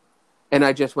 and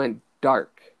I just went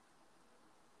dark.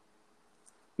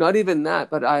 Not even that,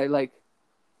 but I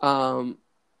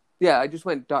I just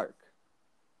went dark.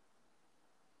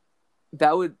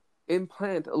 That would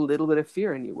implant a little bit of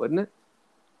fear in you, wouldn't it?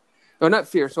 Or not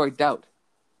fear, sorry, doubt.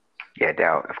 Yeah,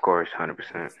 doubt, of course,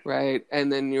 100%. Right,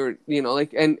 and then you're,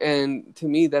 and to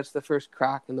me, that's the first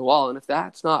crack in the wall. And if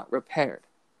that's not repaired,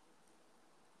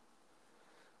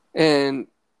 and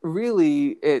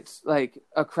really, it's like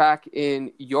a crack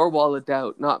in your wall of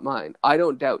doubt, not mine. I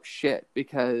don't doubt shit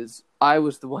because I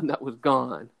was the one that was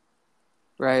gone,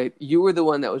 right? You were the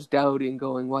one that was doubting,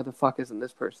 going, why the fuck isn't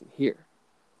this person here?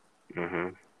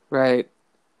 Mm-hmm. Right?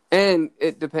 And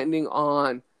it depending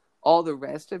on all the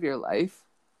rest of your life,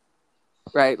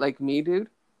 right? Like me, dude,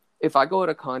 if I go out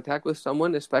of contact with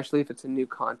someone, especially if it's a new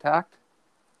contact,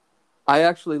 I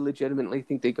actually legitimately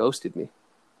think they ghosted me.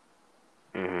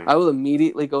 Mm-hmm. I will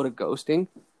immediately go to ghosting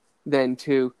than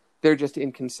to they're just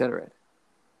inconsiderate.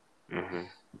 Mm-hmm.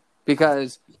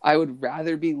 Because I would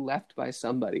rather be left by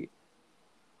somebody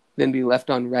than be left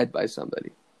on red by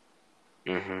somebody.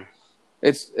 Mm-hmm.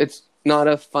 It's not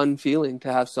a fun feeling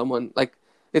to have someone like,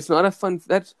 it's not a fun,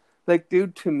 that's like,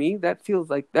 dude, to me, that feels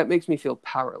like, that makes me feel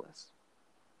powerless.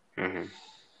 Mm-hmm.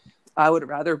 I would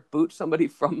rather boot somebody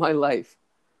from my life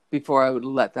before I would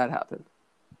let that happen.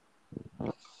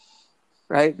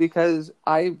 Right? Because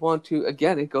I want to,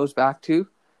 again, it goes back to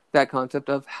that concept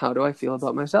of how do I feel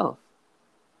about myself?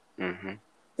 Mm-hmm.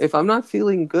 If I'm not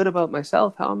feeling good about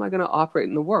myself, how am I going to operate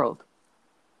in the world?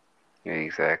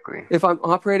 Exactly. If I'm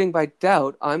operating by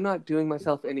doubt, I'm not doing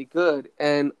myself any good.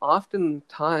 And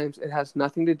oftentimes it has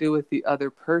nothing to do with the other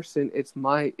person. It's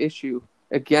my issue,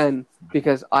 again,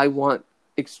 because I want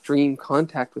extreme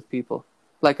contact with people.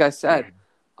 Like I said,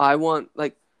 I want,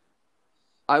 like,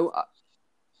 I,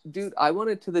 dude, I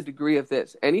want it to the degree of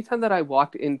this. Anytime that I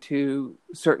walked into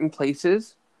certain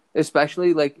places,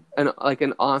 especially like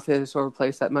an office or a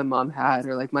place that my mom had,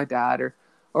 or like my dad,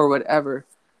 or whatever,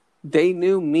 they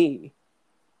knew me.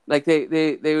 Like they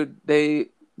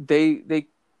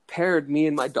paired me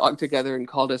and my dog together and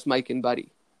called us Mike and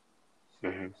Buddy.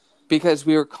 Mm-hmm. Because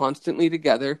we were constantly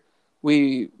together.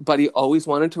 Buddy always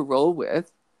wanted to roll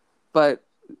with, but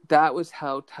that was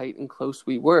how tight and close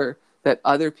we were, that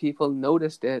other people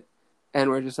noticed it and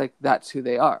were just like, that's who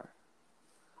they are.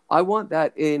 I want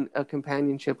that in a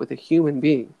companionship with a human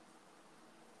being,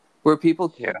 where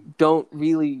people don't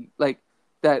really, like,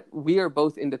 that we are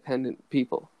both independent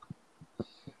people.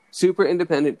 Super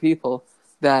independent people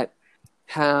that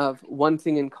have one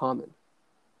thing in common.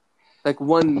 Like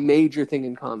one major thing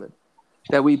in common.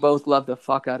 That we both love the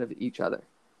fuck out of each other.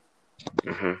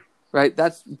 Mm-hmm. Right?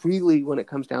 That's really, when it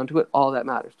comes down to it, all that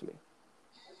matters to me.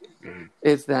 Mm-hmm.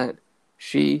 Is that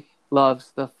she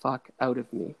loves the fuck out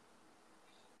of me.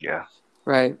 Yeah.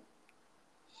 Right?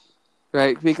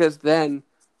 Right? Because then,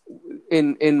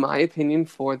 in my opinion,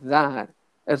 for that,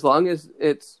 as long as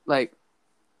it's like,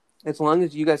 as long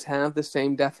as you guys have the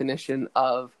same definition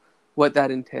of what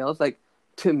that entails, like,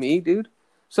 to me, dude.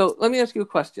 So let me ask you a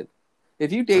question.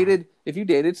 If you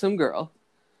dated some girl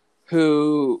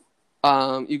who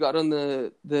you got on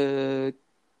the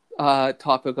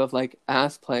topic of like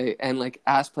ass play and like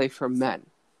ass play for men,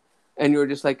 and you were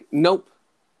just like, nope,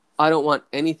 I don't want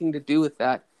anything to do with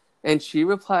that, and she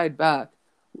replied back,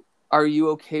 are you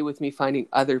okay with me finding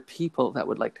other people that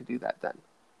would like to do that then?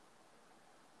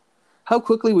 How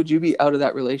quickly would you be out of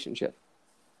that relationship?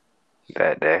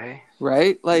 That day.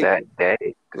 Right? Like, that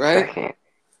day. right? Second.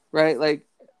 Right? Like,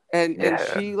 and Yeah.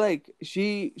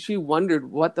 she wondered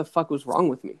what the fuck was wrong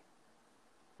with me.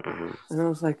 Mm-hmm. And I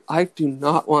was like, I do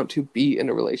not want to be in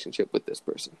a relationship with this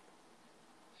person.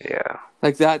 Yeah.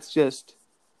 Like, that's just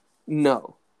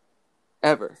no,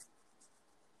 ever.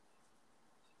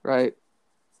 Right?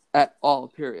 At all,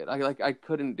 period. I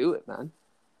couldn't do it, man.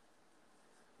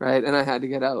 Right? And I had to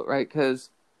get out, right? Because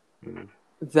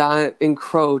that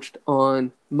encroached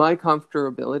on my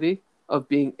comfortability of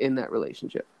being in that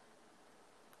relationship.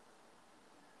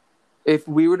 If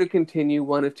we were to continue,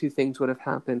 one of two things would have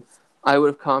happened. I would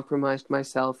have compromised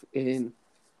myself in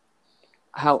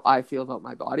how I feel about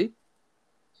my body,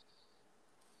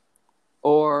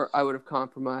 or I would have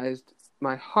compromised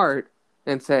my heart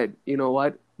and said, you know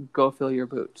what, go fill your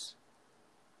boots.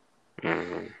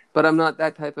 Mm-hmm. But I'm not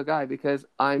that type of guy, because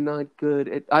I'm not good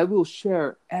at, I will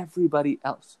share everybody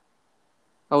else.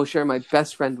 I will share my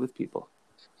best friend with people.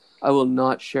 I will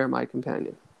not share my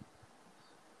companion.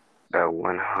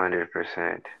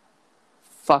 100%.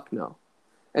 Fuck no.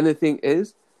 And the thing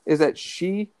is that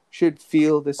she should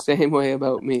feel the same way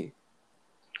about me.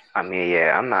 I mean,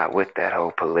 yeah, I'm not with that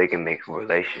whole polygamic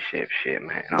relationship shit,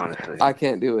 man, honestly. I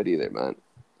can't do it either, man.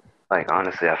 Like,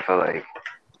 honestly, I feel like,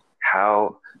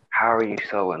 how are you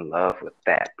so in love with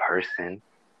that person?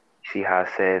 See how I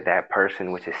said that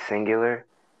person, which is singular?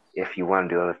 If you want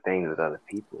to do other things with other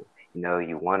people, you know,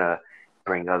 you want to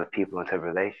bring other people into a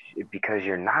relationship, because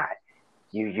you're not.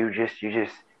 You just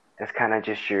that's kind of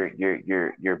just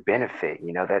your benefit.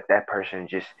 You know, that person is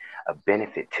just a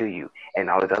benefit to you, and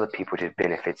all these other people just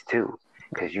benefits too,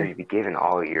 because you be giving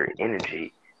all your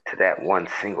energy to that one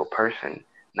single person,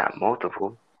 not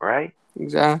multiple, right?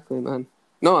 Exactly, man.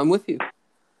 No, I'm with you.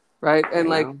 Right? And You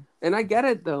like, know? and I get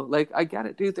it though. Like, I get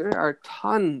it, dude. There are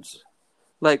tons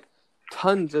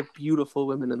of beautiful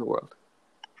women in the world.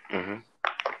 Mm-hmm.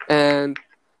 And,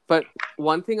 but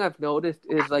one thing I've noticed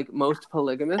is, like, most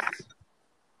polygamists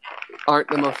aren't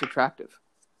the most attractive.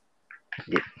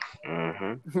 Yeah.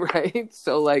 Mm-hmm. Right?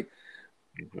 So, like,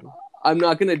 Mm-hmm. I'm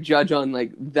not going to judge on,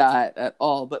 like, that at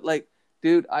all. But, like,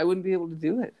 dude, I wouldn't be able to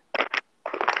do it.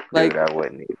 Like, Dude, I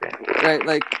wouldn't either. right?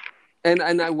 Like, and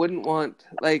I wouldn't want,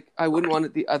 like, I wouldn't want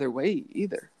it the other way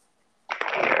either.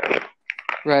 Yeah.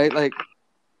 Right? Like,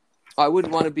 I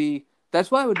wouldn't want to be, that's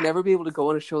why I would never be able to go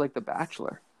on a show like The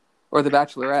Bachelor or The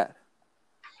Bachelorette.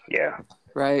 Yeah.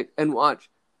 Right? And watch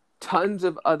tons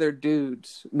of other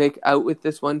dudes make out with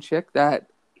this one chick that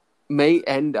may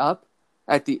end up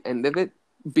at the end of it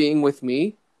being with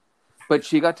me, but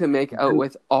she got to make out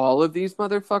with all of these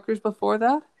motherfuckers before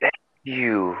that?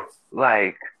 You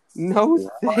like No,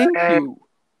 thank what? you.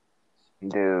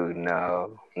 Dude,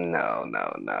 no, no,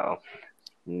 no, no,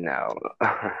 no.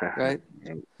 Right?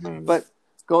 Mm. But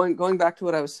going back to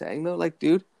what I was saying though, like,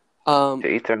 dude, To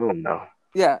each their own, though.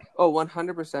 yeah,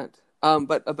 100%.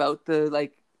 But about the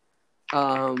like,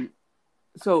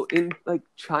 so in like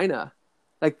China,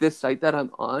 like this site that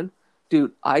I'm on,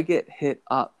 dude, I get hit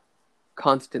up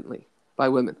constantly by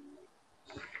women.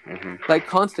 Hmm. Like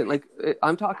constant, like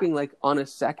I'm talking like on a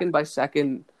second by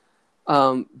second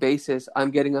basis,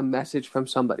 I'm getting a message from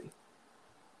somebody.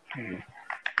 Hmm.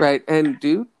 Right. And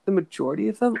dude, the majority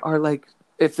of them are like,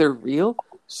 if they're real,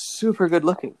 super good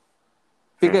looking.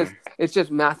 Because it's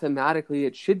just mathematically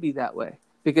it should be that way.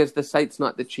 Because the site's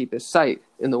not the cheapest site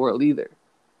in the world either.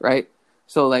 Right?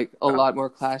 So like a lot more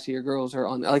classier girls are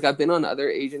on, like I've been on other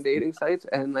Asian dating sites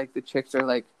and like the chicks are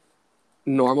like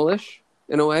normalish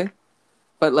in a way.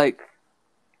 But like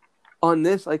on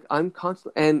this, like I'm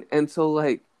constant and so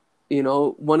like, you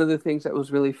know, one of the things that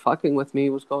was really fucking with me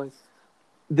was going,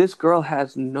 this girl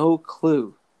has no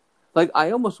clue. Like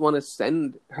I almost want to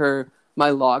send her my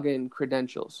login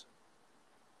credentials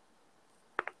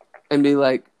and be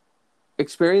like,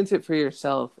 experience it for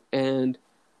yourself and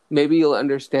maybe you'll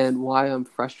understand why I'm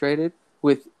frustrated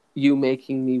with you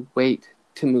making me wait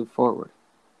to move forward.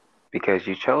 Because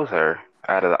you chose her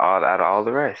out of all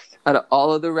the rest. Out of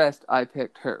all of the rest, I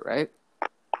picked her, right?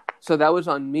 So that was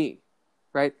on me,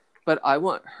 right? But I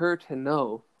want her to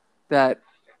know that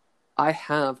I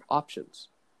have options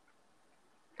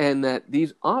and that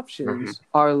these Hmm. options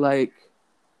are like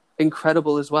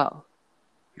incredible as well.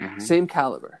 Hmm. Same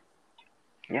caliber,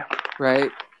 Yeah.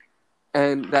 right?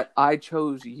 And that I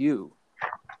chose you.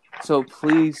 So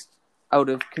please, out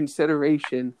of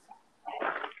consideration,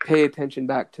 pay attention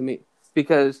back to me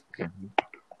because Hmm.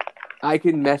 I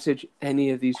can message any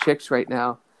of these chicks right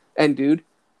now. And dude,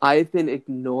 I've been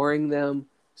ignoring them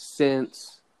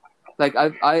since like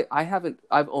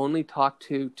I've only talked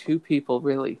to 2 people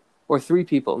really, or 3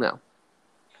 people now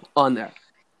on there.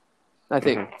 I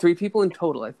think Hmm. 3 people in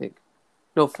total, I think.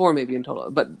 No, 4 maybe in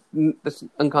total, but that's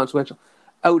inconsequential.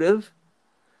 Out of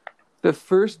the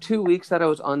first 2 weeks that I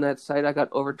was on that site, I got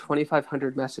over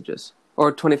 2,500 messages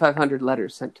or 2,500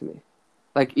 letters sent to me,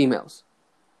 like emails.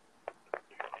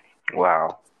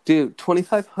 Wow. Dude,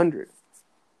 2,500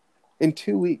 in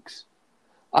 2 weeks.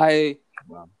 I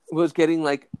Wow. was getting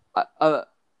like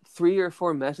 3 or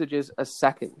 4 messages a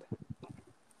second,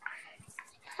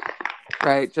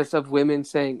 right? Just of women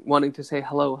saying, wanting to say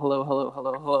hello, hello, hello,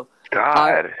 hello, hello. I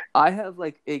God. I have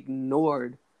like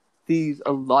ignored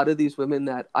a lot of these women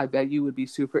that I bet you would be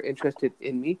super interested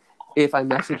in me if I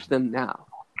message them now,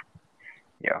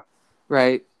 Yeah.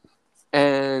 right?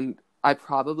 And I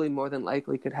probably more than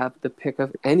likely could have the pick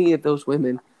of any of those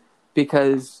women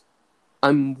because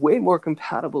I'm way more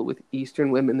compatible with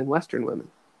Eastern women than Western women.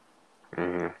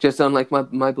 Hmm. Just on like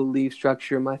my belief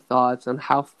structure, my thoughts on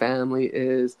how family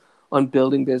is, on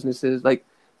building businesses. Like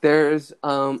there's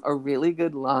a really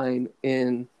good line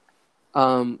in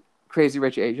Crazy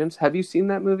Rich Asians. Have you seen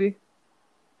that movie?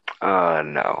 No,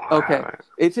 I Okay. haven't.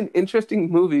 It's an interesting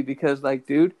movie because like,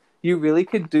 dude, you really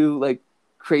could do like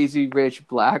crazy rich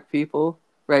black people,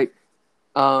 right?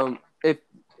 If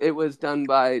it was done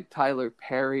by Tyler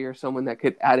Perry or someone that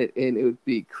could add it in, it would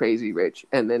be crazy rich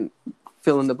and then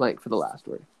fill in the blank for the last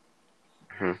word.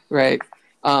 Hmm. Right.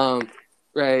 Um,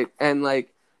 right. And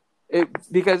like it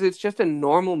because it's just a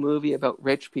normal movie about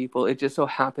rich people. It just so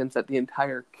happens that the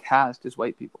entire cast is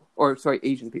white people or sorry,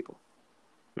 Asian people.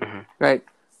 Hmm. Right.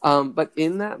 But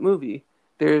in that movie,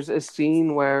 there's a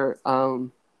scene where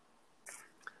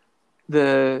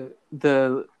the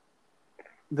the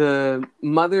the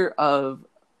mother of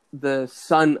the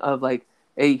son of like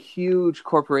a huge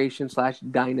corporation slash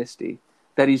dynasty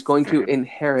that he's going to Hmm.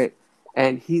 inherit,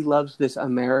 and he loves this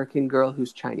American girl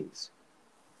who's Chinese,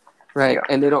 right? Yeah.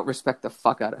 And they don't respect the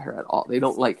fuck out of her at all. They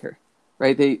don't like her,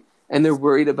 right? They're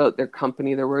worried about their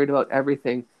company. They're worried about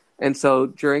everything. And so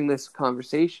during this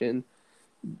conversation,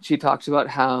 she talks about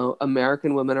how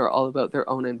American women are all about their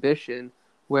own ambition,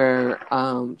 where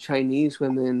Chinese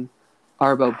women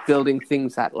are about building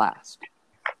things that last.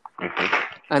 Hmm.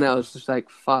 And I was just like,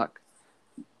 fuck,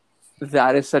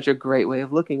 that is such a great way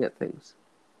of looking at things,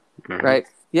 Hmm. right?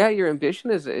 Yeah, your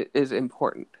ambition is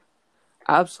important,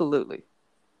 absolutely.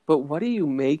 But what are you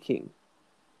making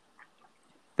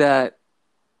that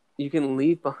you can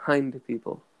leave behind to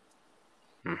people,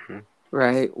 Hmm.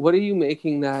 right? What are you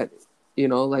making that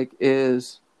like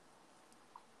is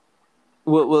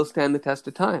will stand the test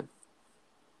of time?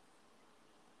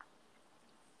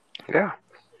 Yeah.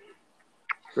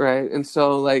 right? And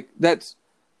so like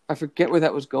I forget where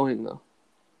that was going though.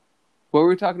 What were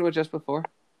we talking about just before?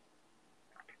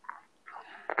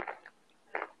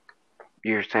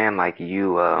 You're saying like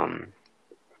you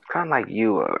kind of like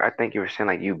you. I think you were saying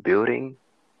like you building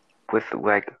with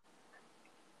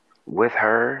with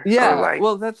her or Yeah, like.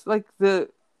 well, that's like the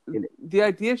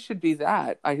idea should be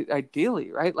that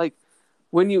ideally, right? Like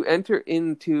when you enter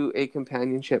into a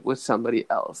companionship with somebody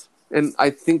else, and I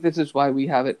think this is why we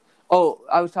have it. Oh,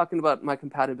 I was talking about my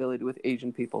compatibility with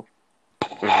Asian people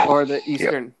or the Yep.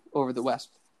 Eastern over the West,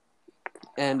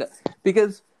 and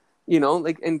because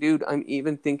like, and dude, I'm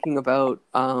even thinking about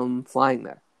flying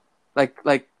there,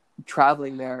 like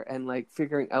traveling there and like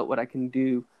figuring out what I can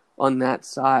do on that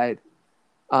side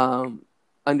um,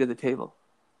 under the table,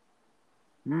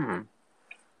 Hmm.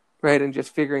 right? And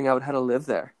just figuring out how to live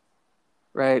there,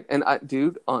 right? And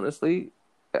dude, honestly,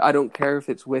 I don't care if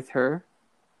it's with her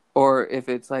or if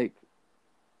it's like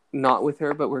not with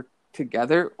her, but we're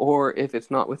together, or if it's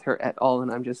not with her at all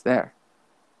and I'm just there.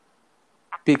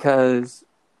 Because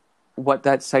what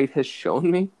that site has shown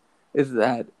me is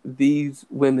that these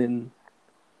women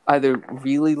either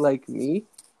really like me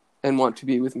and want to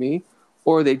be with me,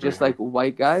 or they just Hmm. like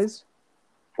white guys,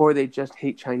 or they just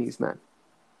hate Chinese men.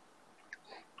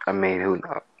 I mean,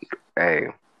 hey,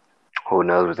 who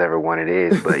knows whatever one it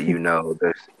is, but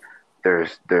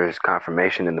there's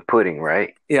confirmation in the pudding,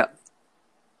 right? Yeah.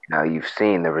 Now you've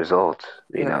seen the results,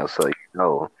 Yeah. so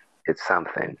it's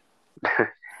something.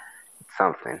 It's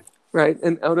something. Right.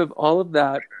 And out of all of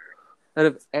that, out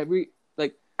of every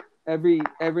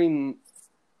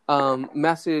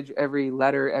message, every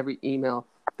letter, every email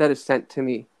that is sent to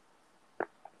me,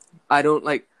 I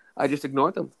just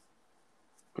ignore them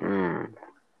Mm.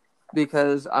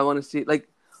 because I want to see,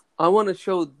 I want to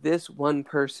show this one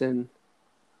person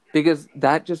because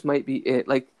that just might be it.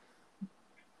 Like,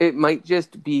 it might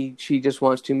just be she just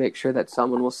wants to make sure that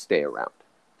someone will stay around.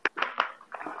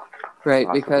 Right.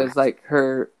 Possibly. Because, like,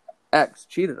 her ex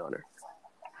cheated on her.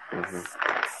 Hmm.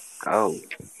 Oh.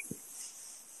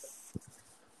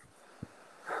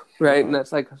 Right. And that's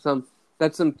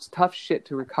some tough shit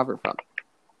to recover from.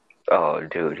 Oh,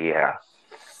 dude, yeah.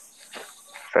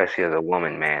 Especially as a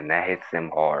woman, man, that hits them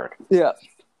hard. Yeah.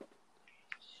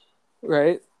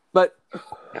 Right. But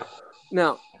Yeah.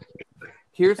 now,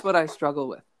 here's what I struggle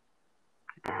with.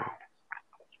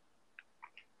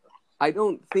 I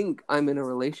don't think I'm in a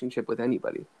relationship with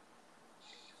anybody.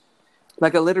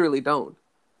 Like, I literally don't.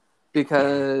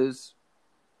 Because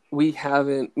me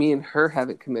and her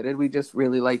haven't committed. We just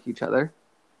really like each other.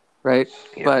 Right.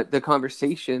 Yeah. But the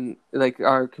conversation, like,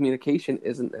 our communication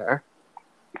isn't there.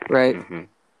 Right. Hmm.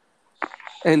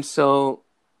 And so,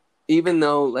 even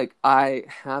though, like, I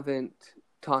haven't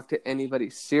talked to anybody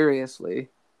seriously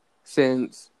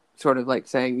since sort of like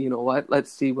saying, you know what,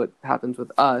 let's see what happens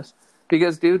with us.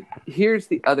 Because, dude, here's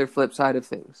the other flip side of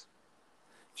things.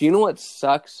 Do you know what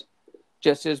sucks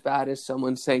just as bad as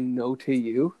someone saying no to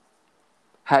you?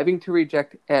 Having to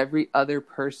reject every other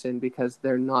person because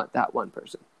they're not that one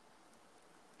person.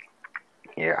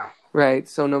 Yeah. Right?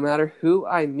 So no matter who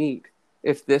I meet,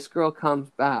 if this girl comes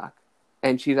back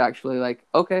and she's actually like,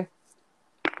 okay,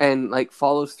 and like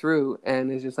follows through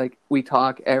and is just like, we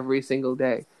talk every single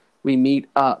day, we meet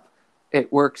up,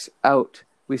 it works out,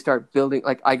 we start building,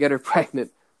 like, I get her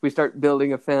pregnant, we start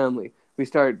building a family, we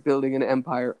start building an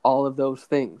empire, all of those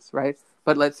things, right?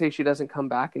 But let's say she doesn't come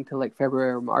back until like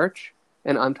February or March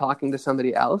and I'm talking to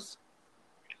somebody else.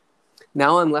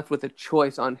 Now I'm left with a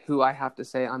choice on who I have to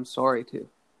say I'm sorry to.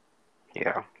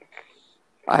 Yeah.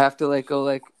 I have to like go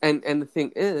like, and the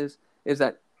thing is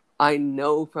that I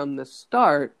know from the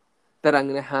start that I'm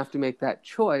going to have to make that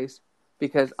choice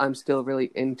because I'm still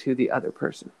really into the other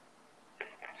person.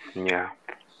 Yeah.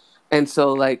 And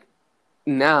so, like,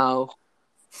 now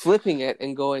flipping it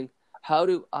and going, how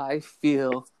do I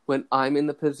feel when I'm in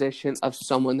the position of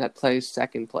someone that plays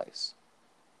second place?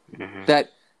 Hmm.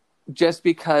 That just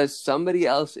because somebody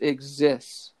else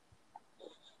exists,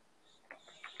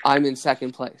 I'm in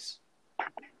second place.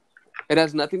 It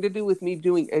has nothing to do with me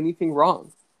doing anything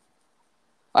wrong.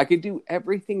 I could do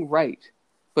everything right,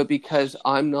 but because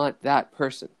I'm not that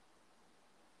person,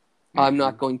 I'm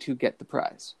not going to get the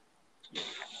prize.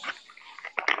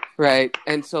 Right?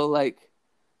 And so, like,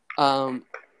 right,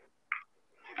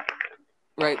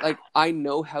 like, I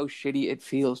know how shitty it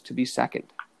feels to be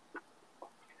second.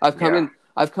 I've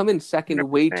come in second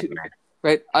way too,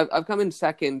 right? I've come in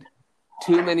second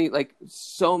too many, like,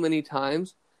 so many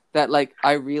times that, like,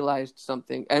 I realized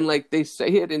something. And, like, they say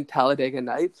it in Talladega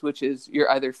Nights, which is you're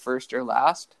either first or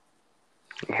last.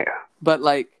 Yeah. But,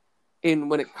 like,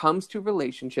 when it comes to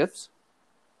relationships,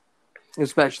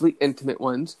 especially intimate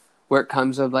ones, where it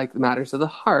comes of like the matters of the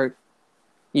heart,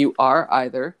 you are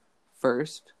either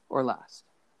first or last.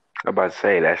 I'm about to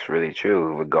say that's really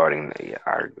true regarding the. Yeah,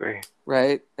 I agree.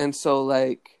 Right? And so,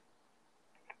 like,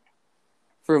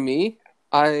 for me,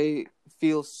 I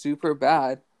feel super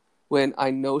bad when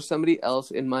I know somebody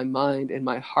else in my mind and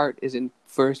my heart is in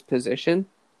first position,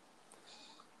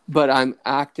 but I'm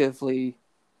actively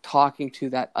talking to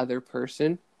that other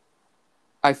person.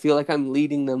 I feel like I'm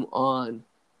leading them on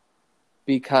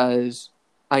because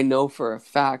I know for a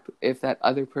fact if that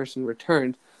other person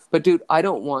returns. But dude, I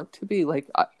don't want to be like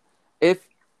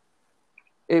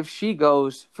if she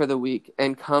goes for the week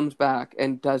and comes back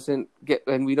and doesn't get,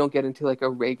 and we don't get into like a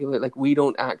regular, like we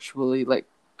don't actually like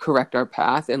correct our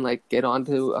path and like get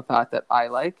onto a path that I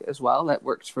like as well, that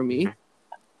works for me, Mm-hmm.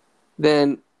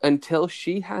 then until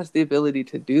she has the ability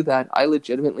to do that, I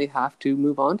legitimately have to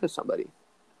move on to somebody,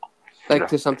 like Yeah.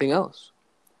 to something else.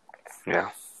 Yeah.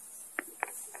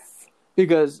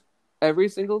 Because every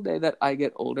single day that I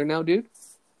get older now, dude,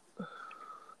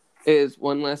 is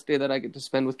one less day that I get to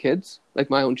spend with kids, like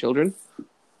my own children,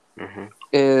 Mm-hmm.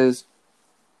 is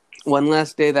one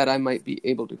less day that I might be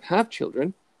able to have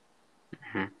children.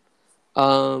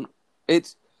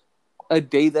 It's a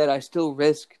day that I still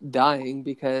risk dying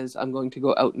because I'm going to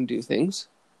go out and do things.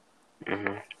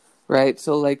 Mm-hmm. Right?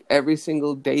 So like every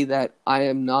single day that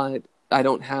I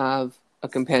don't have a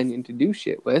companion to do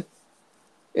shit with,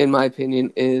 in my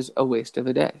opinion, is a waste of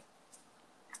a day.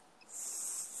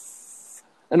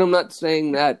 And I'm not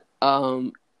saying that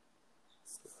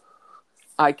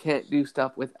I can't do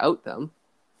stuff without them.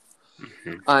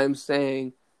 Mm-hmm. I'm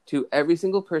saying to every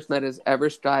single person that has ever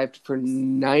strived for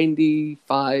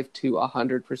 95 to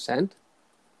 100%,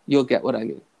 you'll get what I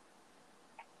mean.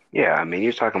 Yeah, I mean,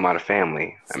 you're talking about a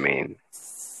family. I mean,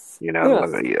 Yeah,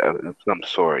 of some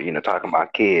sort. Talking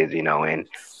about kids. And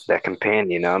that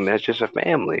companion. I mean, it's just a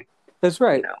family. that's You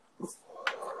right. know.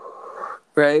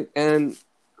 Right? And, it's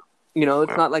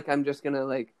Yeah, not like I'm just going to,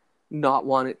 like, not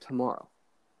want it tomorrow.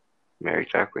 yeah,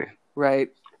 exactly. Right?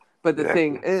 But the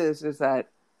thing Exactly. is that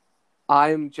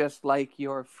I'm just like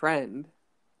your friend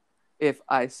if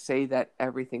I say that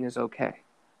everything is okay.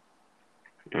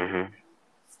 Mm-hmm.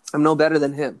 I'm no better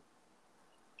than him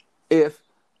if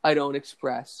I don't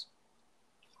express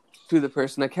to the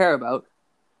person I care about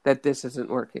that this isn't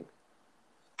working.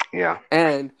 Yeah.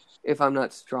 And if I'm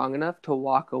not strong enough to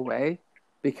walk away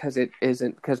because it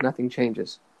isn't, because nothing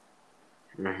changes.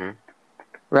 Mm-hmm.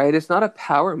 Right? It's not a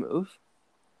power move.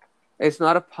 It's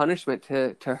not a punishment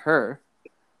to her.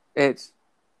 It's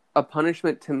a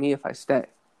punishment to me if I stay.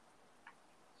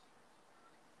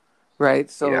 Right?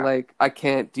 So Yeah. like I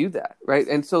can't do that. Right?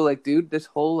 And so like, dude, this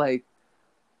whole like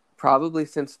probably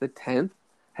since the 10th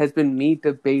has been me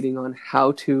debating on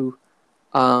how to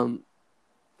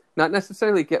not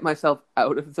necessarily get myself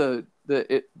out of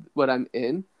what I'm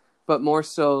in, but more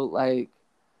so like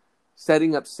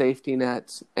setting up safety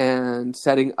nets and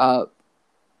setting up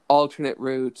alternate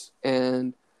routes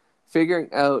and figuring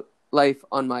out life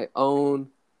on my own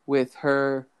with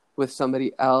her, with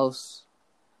somebody else,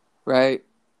 right?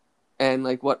 And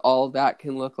like what all that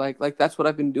can look like. Like that's what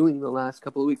I've been doing the last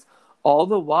couple of weeks. All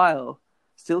the while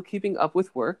still keeping up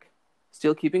with work,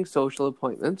 still keeping social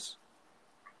appointments,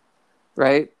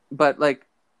 right? But like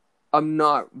I'm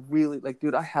not really like,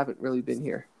 dude, I haven't really been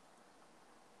here.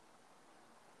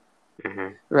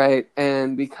 Mm-hmm. Right.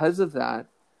 And because of that,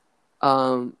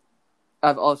 um,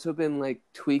 I've also been like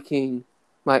tweaking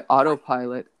my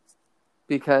autopilot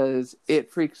because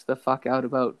it freaks the fuck out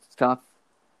about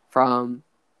from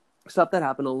stuff that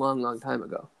happened a long, long time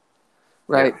ago.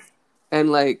 Yeah. Right.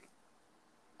 And like,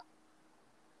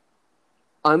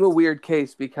 I'm a weird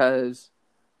case because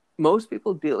most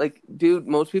people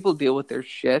most people deal with their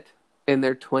shit in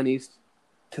their 20s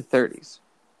to 30s.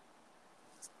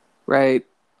 Right.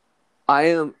 I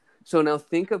am so now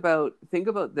think about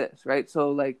this, right?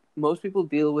 So like most people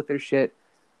deal with their shit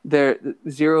they're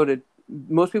 0 to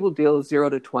most people deal 0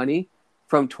 to 20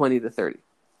 from 20 to 30,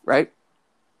 right?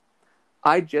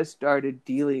 I just started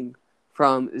dealing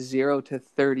from 0 to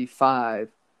 35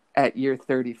 at year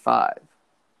 35.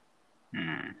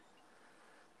 Mm.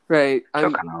 Right? So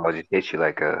I'm kind of all just hit you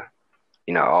like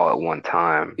all at one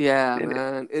time. Yeah, And it,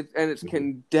 man. It's mm-hmm.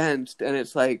 condensed and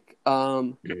it's like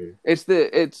Mm-hmm.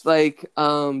 it's like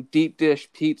deep dish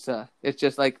pizza. It's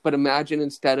just like, but imagine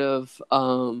instead of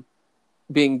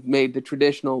being made the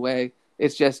traditional way,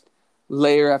 it's just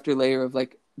layer after layer of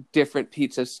like different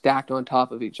pizzas stacked on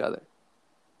top of each other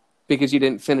because you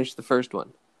didn't finish the first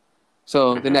one.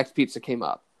 So the Mm-hmm. next pizza came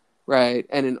up, right?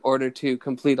 And in order to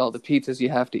complete all the pizzas, you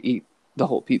have to eat the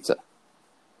whole pizza.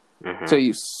 So Mm-hmm.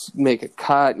 you make a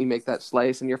cut, and you make that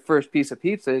slice, and your first piece of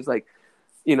pizza is like,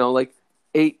 like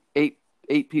eight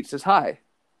pizzas high.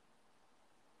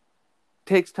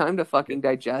 Takes time to fucking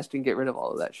digest and get rid of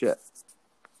all of that shit.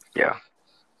 Yeah.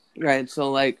 Right. So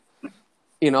like,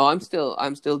 I'm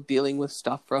still dealing with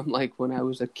stuff from like when I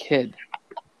was a kid.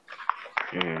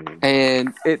 Mm-hmm.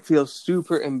 And it feels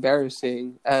super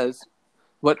embarrassing as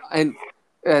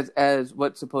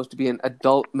what's supposed to be an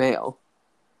adult male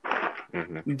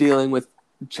Mm-hmm. dealing with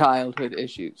childhood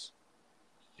issues.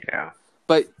 Yeah.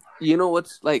 But you know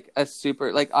what's like a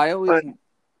super like I always But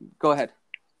go ahead.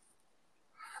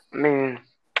 I mean,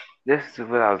 this is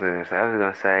what I was gonna say. I was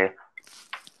gonna say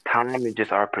time is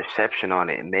just our perception on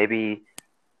it. Maybe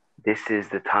this is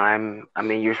the time. I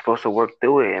mean, you're supposed to work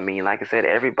through it. I mean, like I said,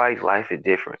 everybody's life is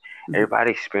different. Mm-hmm.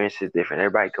 Everybody's experience is different.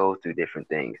 Everybody goes through different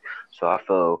things. So I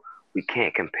feel we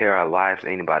can't compare our lives to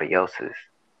anybody else's,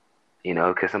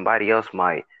 because somebody else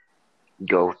might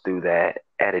go through that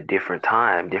at a different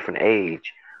time, different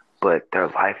age, but their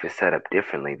life is set up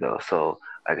differently though. So,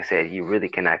 like I said, you really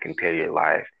cannot compare your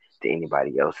life to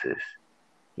anybody else's,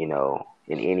 in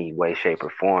any way, shape,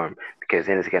 or form, because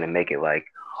then it's gonna make it like,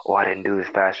 oh, I didn't do this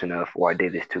fast enough, or I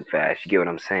did this too fast. You get what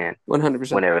I'm saying?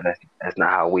 100%. Whenever that's not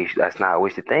how we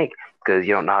should think, because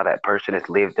you don't know how that person has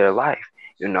lived their life.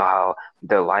 You know how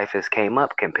their life has came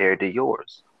up compared to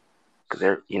yours, because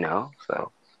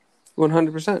so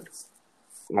 100%.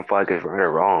 I don't feel like it's right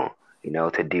or wrong,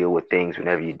 to deal with things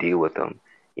whenever you deal with them,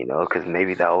 because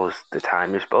maybe that was the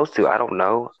time you're supposed to. I don't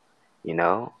know, you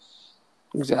know.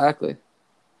 Exactly.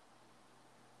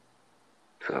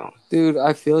 So Dude,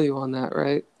 I feel you on that,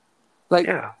 right? Like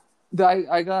yeah.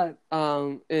 I got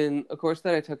in a course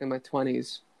that I took in my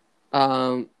 20s,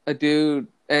 a dude,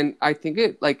 and I think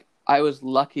it like I was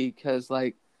lucky cuz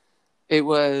like it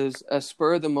was a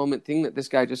spur of the moment thing that this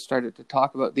guy just started to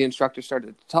talk about, the instructor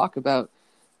started to talk about,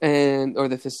 and or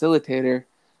the facilitator,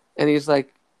 and he's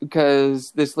like,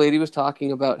 because this lady was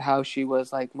talking about how she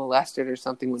was like molested or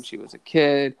something when she was a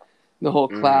kid. The whole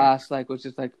Mm-hmm. class like was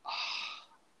just like,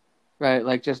 right,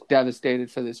 like just devastated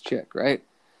for this chick, right?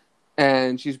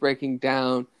 And she's breaking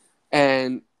down,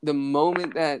 and the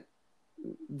moment that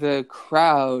the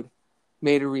crowd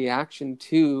made a reaction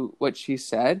to what she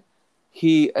said,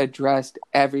 he addressed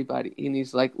everybody, and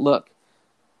he's like, look,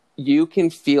 you can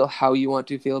feel how you want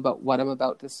to feel about what I'm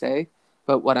about to say,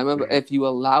 but Mm-hmm. if you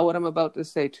allow what I'm about to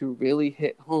say to really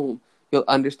hit home, you'll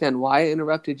understand why I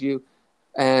interrupted you,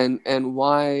 and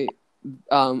why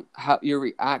how your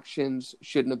reactions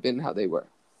shouldn't have been how they were.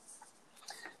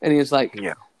 And he was like,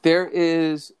 Yeah. there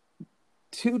is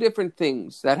two different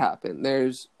things that happen.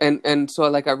 There's and so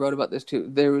like I wrote about this too.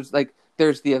 There's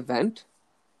the event,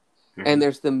 and Mm-hmm.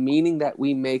 there's the meaning that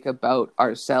we make about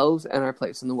ourselves and our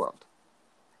place in the world.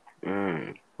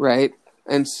 Mm. Right?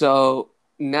 And so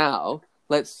now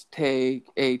let's take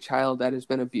a child that has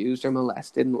been abused or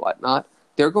molested and whatnot.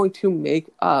 They're going to make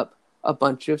up a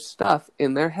bunch of stuff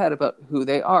in their head about who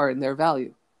they are and their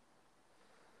value.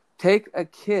 Take a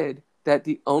kid that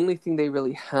the only thing they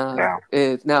really have Yeah.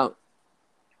 is now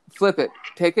flip it.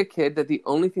 Take a kid that the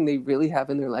only thing they really have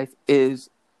in their life is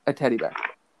a teddy bear.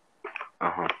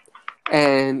 Uh-huh.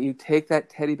 And you take that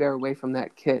teddy bear away from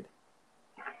that kid.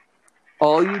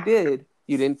 All you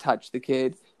didn't touch the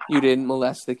kid. You didn't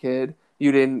molest the kid.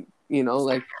 You didn't,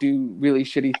 like do really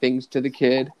shitty things to the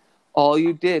kid. All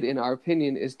you did, in our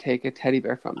opinion, is take a teddy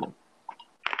bear from them.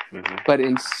 Mm-hmm. But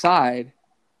inside,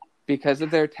 because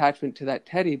of their attachment to that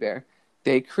teddy bear,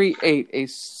 they create a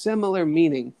similar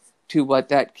meaning to what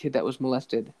that kid that was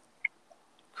molested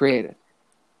created.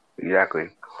 Exactly.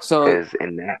 So, Because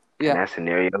in that yeah,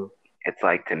 scenario, it's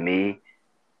like, to me,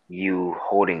 you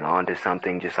holding on to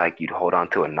something just like you'd hold on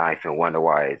to a knife and wonder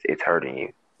why it's hurting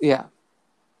you. yeah,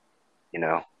 You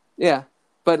know, yeah.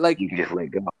 But like, you can just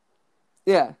let go.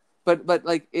 yeah, but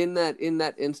like in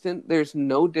that instant, there's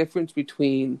no difference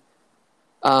between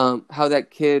how that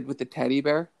kid with the teddy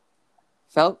bear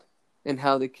felt and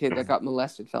how the kid that Mm-hmm. got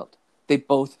molested felt. They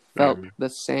both felt Mm-hmm. the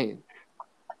same.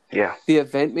 Yeah. The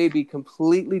event may be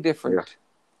completely Yeah. different.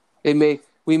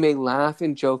 We may laugh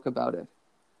and joke about it,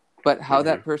 but how Mm-hmm.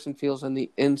 that person feels on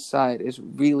the inside is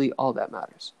really all that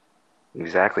matters,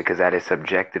 Exactly, because that is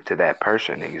subjective to that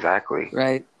person. Exactly.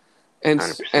 right? And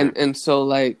 100%. and so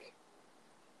like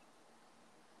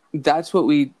that's what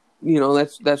we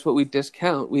that's what we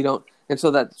discount. We don't, and so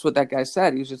that's what that guy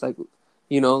said. He was just like,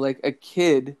 like a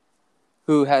kid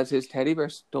who has his teddy bear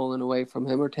stolen away from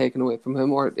him or taken away from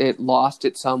him, or it lost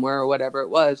it somewhere or whatever it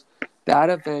was. That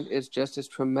event is just as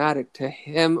traumatic to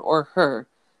him or her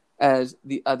as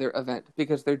the other event,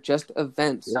 because they're just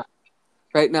events. Yeah.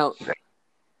 Right now, Exactly.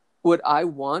 would I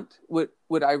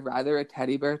rather a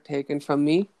teddy bear taken from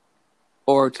me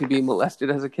or to be molested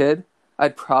as a kid?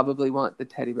 I'd probably want the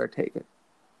teddy bear taken.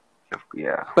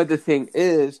 Yeah. But the thing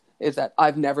is that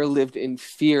I've never lived in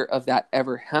fear of that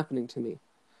ever happening to me,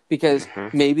 because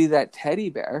maybe that teddy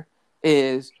bear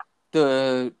is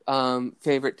the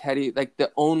favorite teddy, like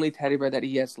the only teddy bear that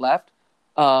he has left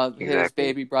of his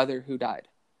baby brother who died.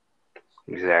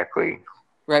 Exactly.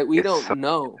 Right? We don't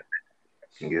know.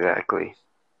 Exactly.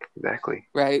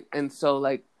 Right? And so,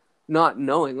 like, not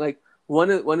knowing, like, one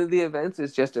of the events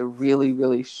is just a really,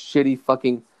 really shitty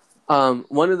fucking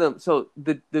one of them. So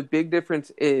the big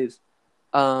difference is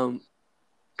the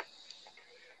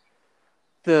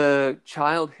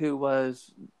child who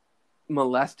was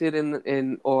molested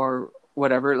in or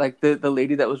whatever, like the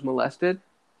lady that was molested,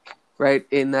 right,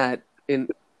 in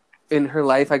her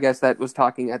life, I guess, that was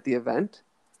talking at the event,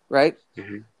 right?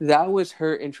 That was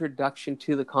her introduction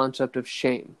to the concept of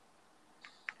shame.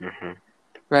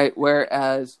 Right?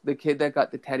 Whereas the kid that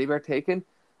got the teddy bear taken,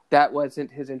 that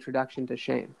wasn't his introduction to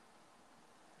shame.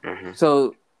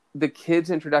 So the kid's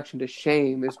introduction to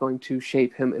shame is going to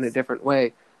shape him in a different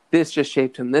way. This just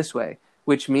shaped him this way,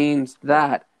 which means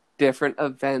that different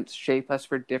events shape us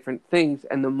for different things.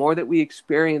 And the more that we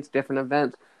experience different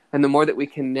events, and the more that we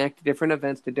connect different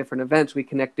events to different events, we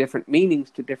connect different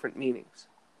meanings to different meanings.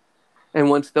 And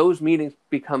once those meanings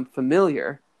become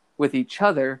familiar with each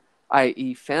other,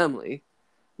 i.e. family,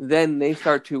 then they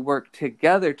start to work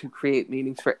together to create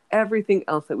meanings for everything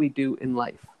else that we do in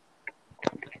life.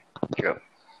 Yep.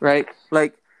 Right?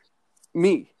 Like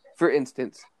me, for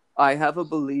instance, I have a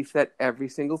belief that every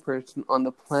single person on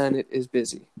the planet is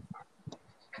busy.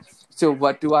 So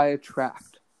what do I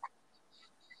attract?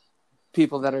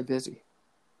 People that are busy.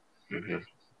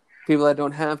 People that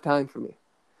don't have time for me.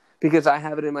 Because I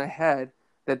have it in my head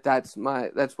that that's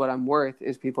what I'm worth,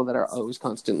 is people that are always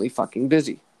constantly fucking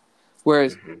busy.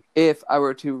 Whereas if I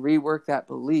were to rework that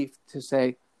belief to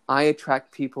say, I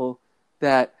attract people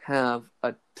that have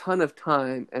a ton of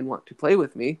time and want to play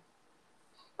with me,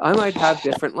 I might have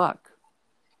different luck.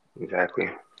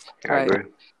 Exactly. I agree.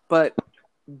 But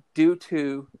due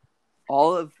to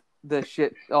all of the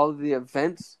shit, all of the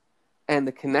events and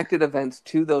the connected events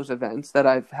to those events that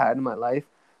I've had in my life,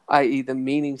 i.e. the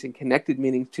meanings and connected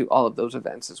meanings to all of those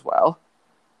events as well,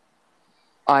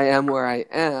 I am where I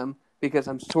am because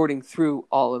I'm sorting through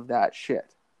all of that shit.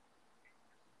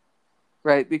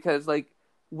 Right? Because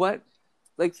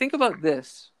think about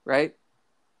this, right?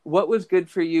 What was good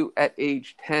for you at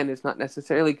age 10 is not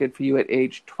necessarily good for you at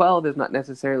age 12, is not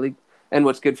necessarily, and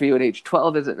what's good for you at age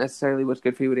 12 isn't necessarily what's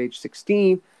good for you at age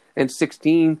 16, and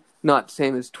 16 not the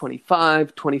same as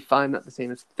 25, 25 not the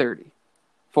same as 30,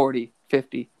 40,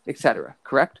 50, etc.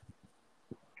 Correct?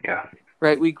 Yeah.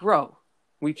 Right? We grow.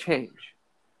 We change.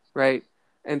 Right?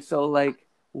 And so, like,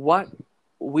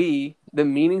 the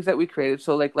meanings that we created,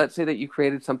 so, like, let's say that you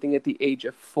created something at the age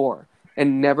of 4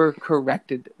 and never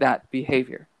corrected that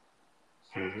behavior.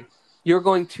 You're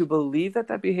going to believe that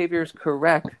that behavior is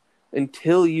correct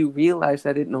until you realize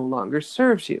that it no longer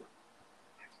serves you.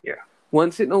 Yeah.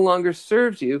 Once it no longer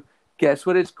serves you, guess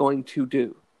what it's going to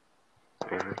do?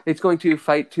 It's going to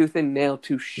fight tooth and nail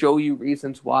to show you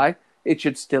reasons why it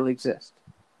should still exist.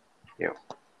 Yeah.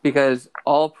 Because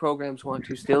all programs want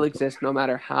to still exist no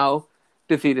matter how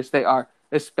defeatist they are.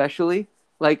 Especially,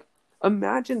 like,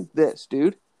 imagine this,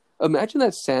 dude. Imagine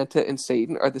that Santa and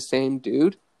Satan are the same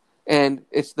dude, and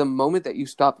it's the moment that you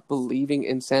stop believing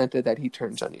in Santa that he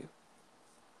turns on you.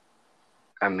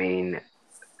 I mean,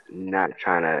 not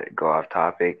trying to go off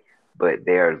topic, but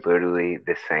they are literally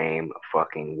the same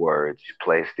fucking words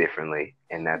placed differently,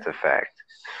 and that's a fact.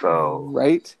 So,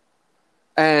 right?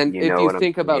 And if you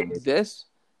think about saying? this,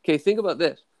 okay, think about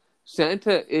this.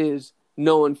 Santa is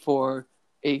known for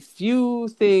a few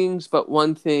things, but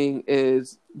one thing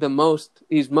is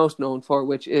he's most known for,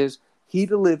 which is he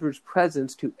delivers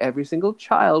presents to every single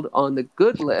child on the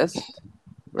good list,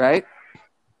 right?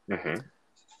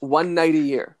 One night a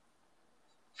year.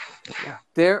 Yeah.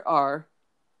 There are,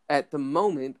 at the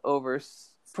moment, over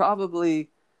probably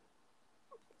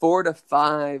 4 to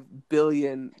 5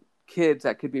 billion kids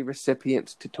that could be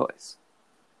recipients to toys.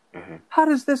 How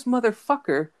does this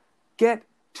motherfucker get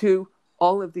to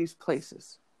all of these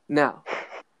places? Now,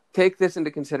 take this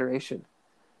into consideration.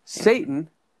 Satan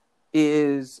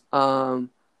is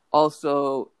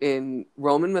also in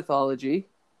Roman mythology,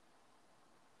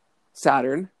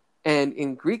 Saturn, and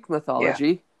in Greek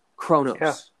mythology, Kronos.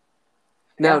 Yeah.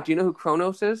 Now, do you know who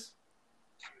Kronos is?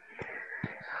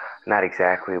 Not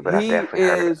exactly, but I've definitely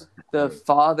heard of him. He is the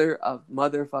father of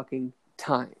motherfucking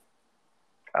time.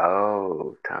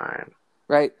 Oh, time.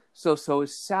 Right? So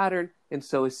is Saturn, and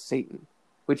so is Satan,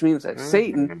 which means that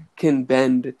Satan Mm. can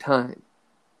bend time,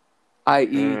 i.e.,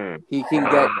 Mm. he can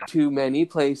get to many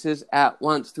places at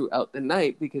once throughout the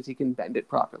night because he can bend it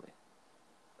properly.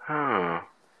 Huh.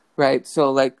 Right?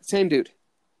 So, like, same dude.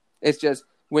 It's just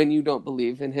when you don't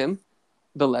believe in him,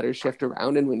 the letters shift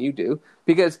around, and when you do,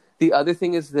 because the other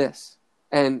thing is this,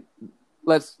 and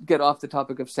let's get off the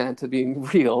topic of Santa being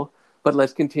real, but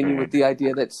let's continue with the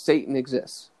idea that Satan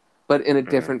exists, but in a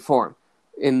different form.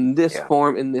 In this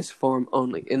form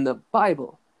only. In the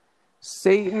Bible,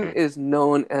 Satan is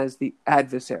known as the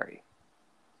adversary.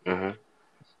 Mm-hmm.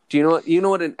 Do you know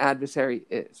what an adversary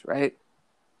is, right?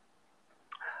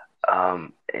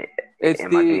 It's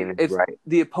Am I getting this right?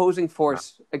 the opposing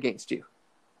force against you.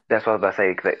 That's what I was about to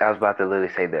say. 'Cause I was about to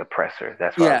literally say the oppressor.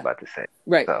 That's what I was Yeah. about to say.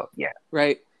 Right. So, yeah.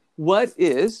 Right. What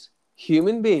is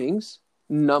human beings'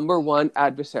 number one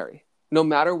adversary? No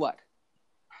matter what.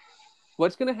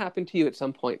 What's going to happen to you at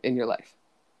some point in your life?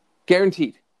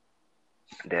 Guaranteed.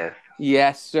 Death.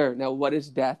 Yes, sir. Now, what is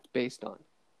death based on?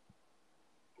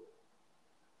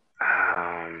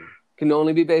 Can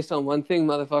only be based on one thing,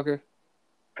 motherfucker.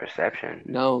 Perception.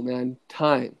 No, man.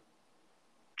 Time.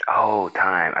 Oh,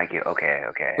 time. I get.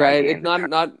 Okay. Right. It's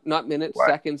not minutes, What?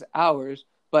 seconds, hours.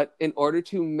 But in order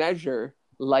to measure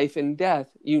life and death,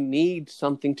 you need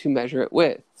something to measure it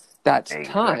with. That's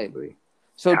time. Exactly.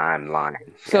 So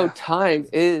Timeline. So Yeah. time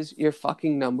is your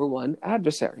fucking number one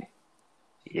adversary.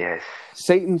 Yes.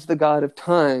 Satan's the god of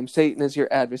time. Satan is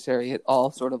your adversary. It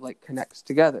all sort of like connects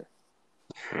together.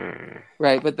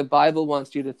 Right? But the Bible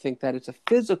wants you to think that it's a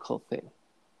physical thing.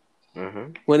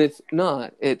 Mm-hmm. When it's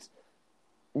not. It's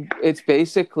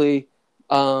basically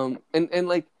and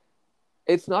like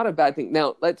it's not a bad thing.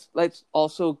 Now let's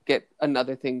also get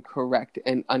another thing correct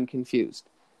and unconfused.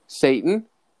 Satan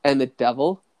and the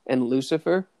devil and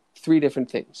Lucifer, 3 different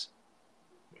things.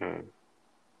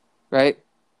 Right?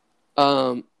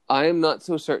 I am not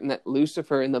so certain that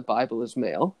Lucifer in the Bible is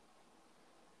male.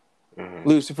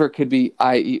 Lucifer could be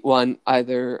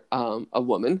either a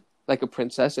woman, like a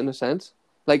princess in a sense.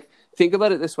 Like, think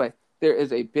about it this way. There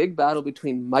is a big battle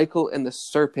between Michael and the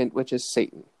serpent, which is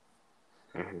Satan.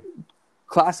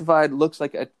 Classified, looks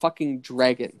like a fucking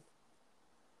dragon.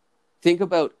 Think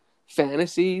about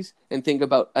fantasies and think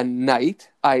about a knight,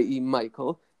 i.e.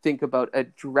 Michael. Think about a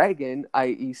dragon,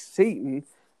 i.e. Satan,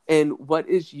 and what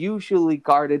is usually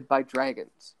guarded by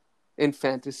dragons in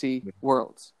fantasy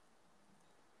worlds.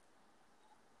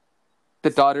 The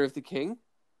daughter of the king.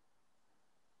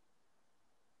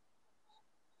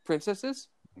 Princesses,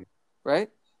 right?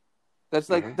 That's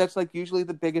like usually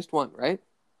the biggest one, right?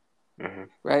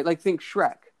 Right? Like think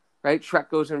Shrek, right? Shrek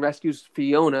goes and rescues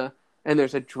Fiona and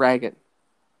there's a dragon.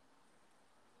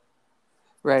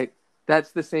 Right?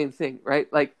 That's the same thing, right?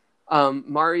 Like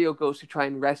Mario goes to try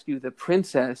and rescue the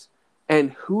princess,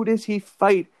 and who does he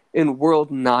fight in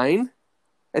World 9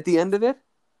 at the end of it?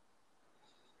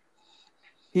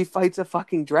 He fights a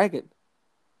fucking dragon.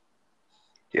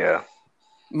 Yeah.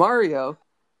 Mario,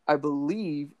 I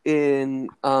believe, is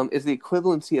the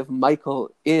equivalency of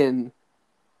Michael in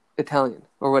Italian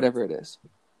or whatever it is.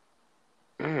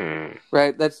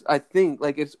 Right? That's, I think,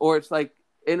 like it's like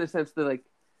in a sense the like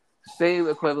same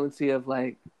equivalency of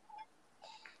like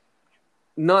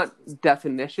not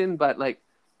definition, but like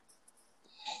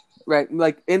right,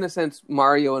 like in a sense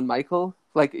Mario and Michael.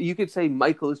 Like you could say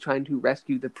Michael is trying to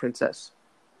rescue the princess.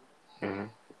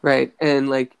 Right? And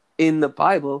like in the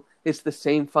Bible, it's the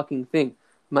same fucking thing.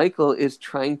 Michael is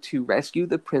trying to rescue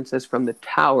the princess from the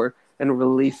tower and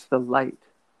release the light.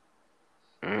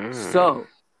 So,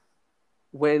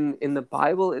 when in the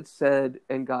Bible it said,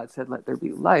 and God said, let there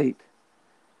be light,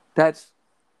 that's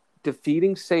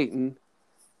defeating Satan,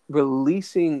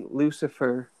 releasing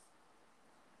Lucifer,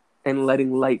 and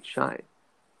letting light shine.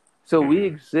 So we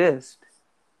exist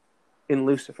in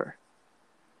Lucifer.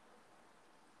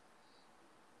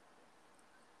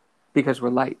 Because we're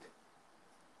light.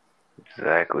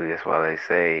 Exactly. That's why they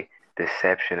say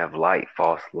deception of light,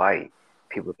 false light.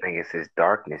 People think it's this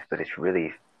darkness, but it's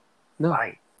really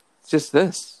light. It's just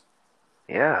this.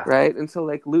 Yeah. Right? And so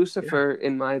like Lucifer,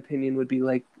 in my opinion, would be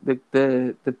like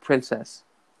the princess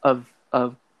of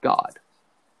God.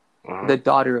 The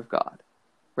daughter of God.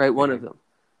 Right? One of them.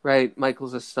 Right?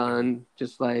 Michael's a son,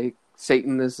 just like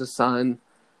Satan is a son.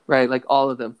 Right? Like all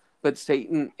of them. But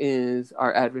Satan is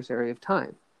our adversary of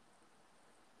time.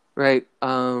 Right?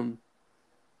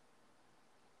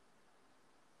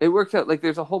 It works out, like,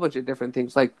 there's a whole bunch of different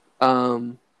things, like,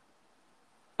 but,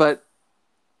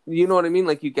 you know what I mean?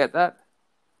 Like, you get that?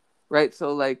 Right?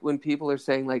 So, like, when people are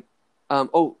saying, like, and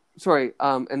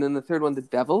then the third one, the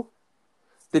devil.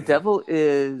 The devil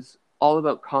is all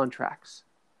about contracts.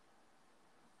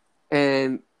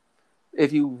 And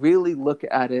if you really look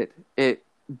at it,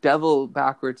 devil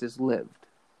backwards is lived.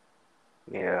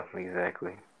 Yeah,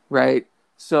 exactly. Right?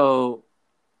 So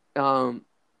the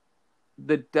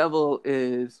devil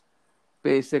is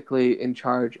basically in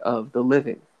charge of the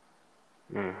living.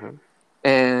 Mm-hmm.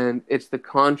 And it's the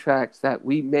contracts that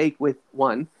we make with,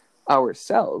 one,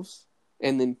 ourselves,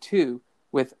 and then two,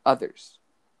 with others.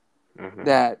 Mm-hmm.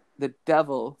 That the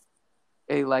devil,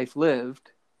 a life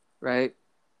lived, right,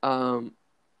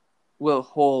 will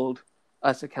hold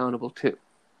us accountable to.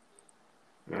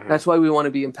 Mm-hmm. That's why we want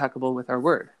to be impeccable with our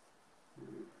word.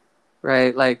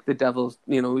 Right? Like the devil's,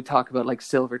 we talk about like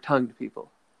silver-tongued people.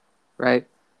 Right?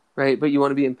 Right? But you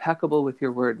want to be impeccable with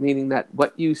your word, meaning that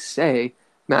what you say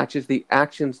matches the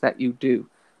actions that you do.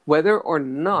 Whether or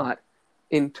not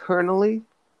internally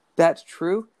that's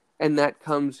true, and that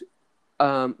comes,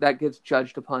 that gets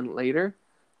judged upon later.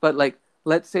 But like,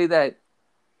 let's say that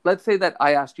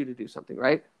I asked you to do something,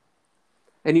 right?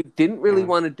 And you didn't really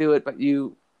Mm-hmm. want to do it, but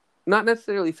you not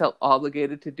necessarily felt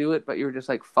obligated to do it, but you were just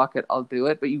like, fuck it, I'll do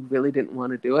it, but you really didn't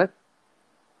want to do it.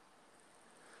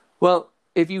 Well,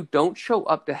 if you don't show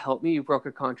up to help me, you broke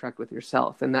a contract with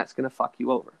yourself, and that's going to fuck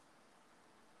you over.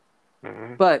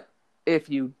 Mm-hmm. But if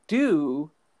you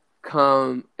do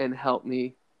come and help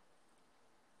me,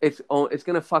 it's going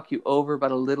to fuck you over, but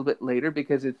a little bit later,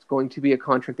 because it's going to be a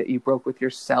contract that you broke with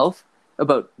yourself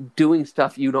about doing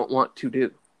stuff you don't want to do.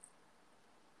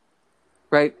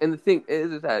 Right? And the thing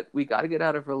is that we got to get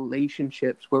out of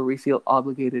relationships where we feel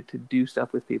obligated to do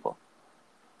stuff with people.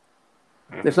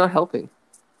 Mm-hmm. It's not helping.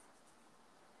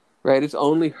 Right? It's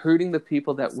only hurting the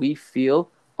people that we feel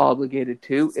obligated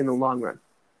to in the long run.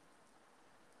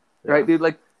 Yeah. Right, dude?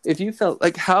 Like, if you felt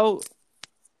like how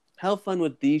fun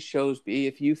would these shows be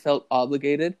if you felt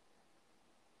obligated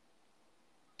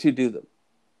to do them?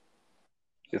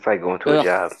 It's like going to a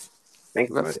job.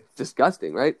 Think about That's it.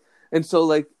 disgusting, right? And so,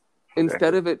 like,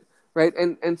 instead Exactly. of it, right?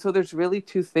 And so there's really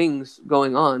two things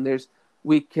going on.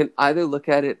 We can either look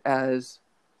at it as,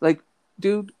 like,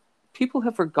 dude, people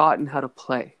have forgotten how to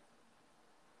play.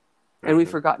 And we've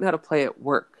forgotten how to play at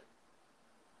work.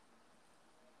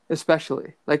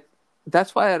 Especially. Like,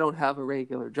 that's why I don't have a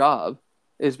regular job,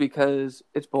 is because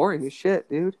it's boring as shit,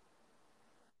 dude.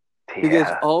 Yeah. Because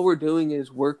all we're doing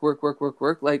is work, work, work, work,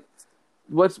 work. Like,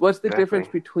 what's the Exactly. difference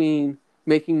between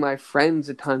making my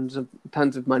friends tons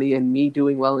of money and me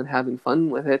doing well and having fun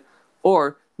with it,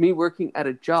 or me working at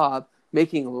a job,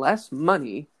 making less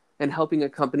money and helping a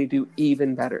company do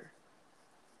even better?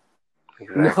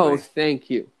 Exactly. No,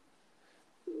 thank you.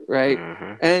 Right?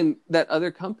 Mm-hmm. And that other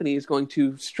company is going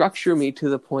to structure me to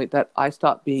the point that I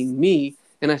stop being me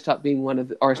and I stop being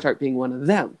or start being one of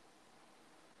them.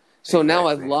 So now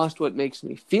I've Exactly. lost what makes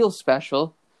me feel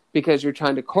special, because you're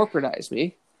trying to corporatize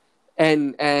me,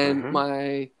 and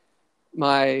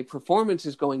my performance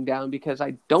is going down because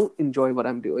I don't enjoy what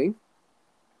I'm doing,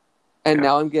 and Yeah.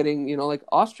 now I'm getting like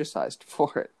ostracized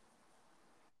for it.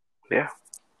 Yeah.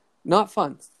 Not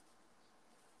fun.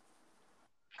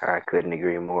 I couldn't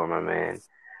agree more, my man.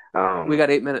 We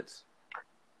got 8 minutes.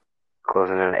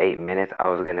 Closing in 8 minutes, I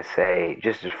was gonna say,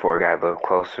 just before I got a little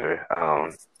closer,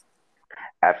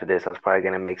 after this, I was probably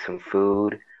gonna make some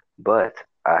food, but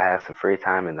I have some free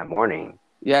time in the morning.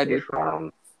 Yeah, dude. If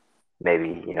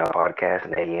maybe podcast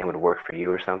and AM would work for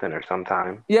you or something, or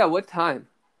sometime. Yeah, what time?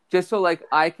 Just so like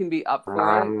I can be up for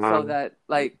it, so Um, that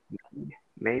like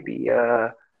maybe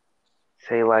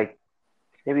say like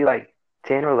maybe like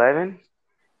 10 or 11.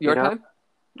 You your know, time.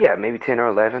 yeah, maybe 10 or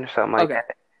 11 or something like Okay.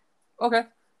 that. Okay.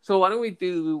 So why don't we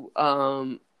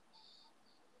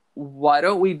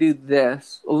do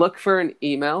this? Look for an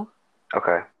email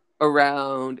Okay.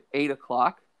 around 8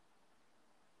 o'clock.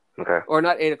 Okay. Or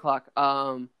not 8 o'clock.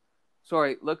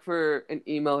 Sorry, look for an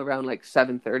email around like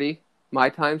 7:30 my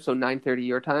time, so 9:30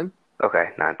 your time.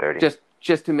 Okay. 9:30.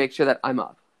 Just to make sure that I'm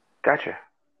up. Gotcha.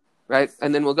 Right?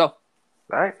 And then we'll go.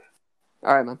 All right.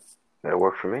 All right, man. That'll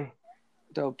work for me.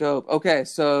 Dope. Okay,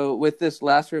 so with this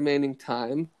last remaining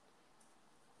time,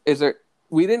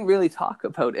 we didn't really talk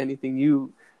about anything.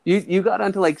 You got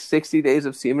onto like 60 days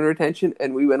of semen retention,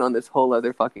 and we went on this whole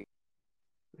other fucking.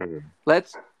 Mm-hmm.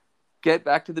 Let's get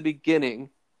back to the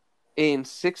beginning. In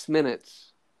 6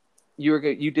 minutes,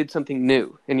 you did something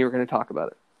new, and you were going to talk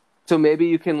about it. So maybe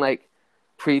you can like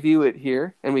preview it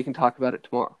here, and we can talk about it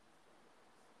tomorrow.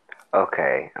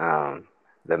 Okay.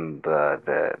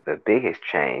 The biggest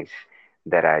change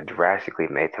that I drastically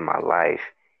made to my life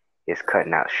is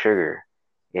cutting out sugar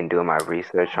and doing my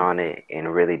research on it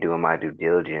and really doing my due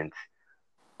diligence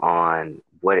on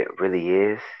what it really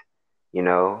is,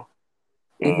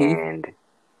 Mm-hmm. and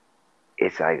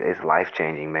it's like it's life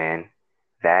changing, man.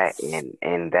 that and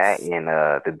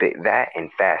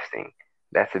fasting.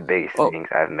 That's the biggest Oh, things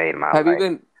I've made in my have you life.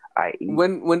 been? I eat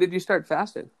When did you start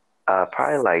fasting?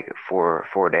 probably like 4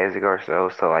 days ago or so.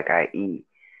 So like I eat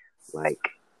like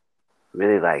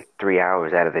really like 3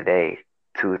 hours out of the day,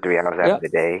 2 or 3 hours out Yeah, of the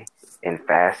day, and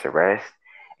fast the rest.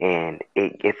 And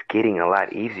it's getting a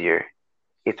lot easier.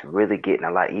 It's really getting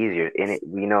a lot easier. And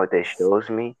you know what this shows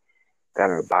me? That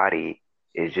our body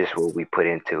is just what we put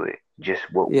into it, just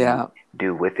what we yeah,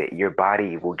 do with it. Your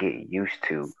body will get used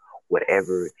to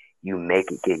whatever you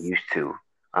make it get used to.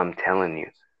 I'm telling you.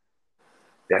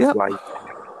 That's yep. why you have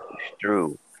to push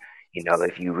through.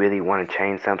 If you really want to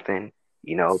change something,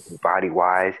 body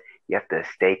wise, you have to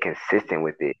stay consistent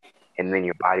with it, and then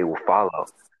your body will follow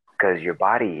because your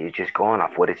body is just going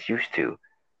off what it's used to.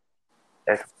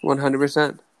 That's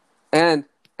 100%. And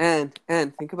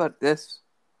think about this.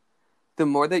 The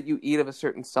more that you eat of a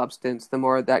certain substance, the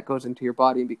more that goes into your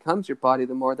body and becomes your body,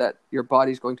 the more that your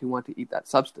body's going to want to eat that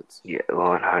substance. yeah,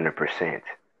 100%.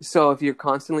 So if you're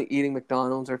constantly eating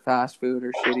McDonald's or fast food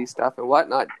or shitty stuff and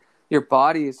whatnot, your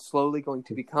body is slowly going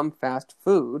to become fast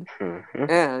food, Hmm.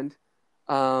 and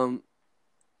um,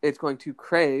 it's going to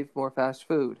crave more fast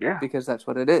food Yeah, because that's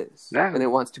what it is, and it exactly,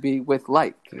 wants to be with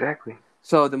like. exactly.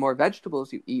 So the more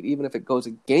vegetables you eat, even if it goes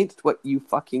against what you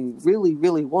fucking really,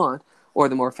 really want, or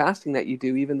the more fasting that you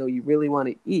do, even though you really want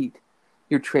to eat,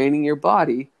 you're training your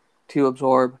body to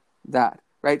absorb that,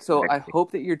 right? So I Exactly.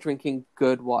 hope that you're drinking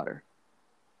good water,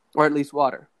 or at least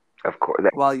water, Of course,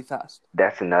 while you fast.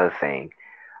 that's another thing.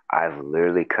 I've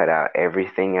literally cut out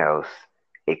everything else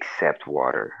except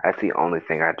water. That's the only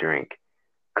thing I drink.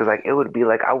 Cause like it would be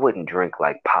like I wouldn't drink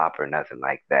like pop or nothing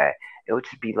like that. It would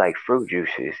just be like fruit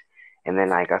juices. And then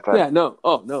like I started Yeah, no.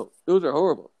 Oh, no. Those are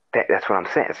horrible. that's what I'm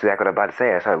saying. That's exactly what I'm about to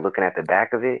say. I started looking at the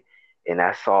back of it and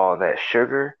I saw that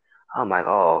sugar. I'm like,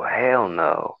 oh hell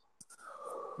no.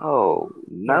 Oh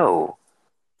no.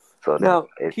 So that Now,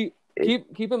 it keep it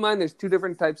keep keep in mind there's two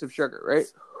different types of sugar, right?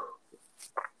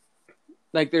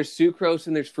 Like there's sucrose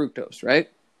and there's fructose, right?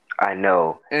 I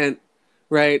know. And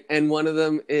right, and one of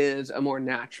them is a more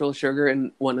natural sugar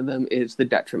and one of them is the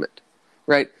detriment.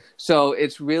 Right? So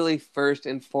it's really first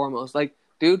and foremost like,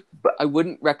 dude, But I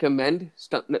wouldn't recommend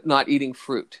not eating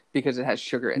fruit because it has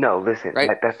sugar in it, no, listen,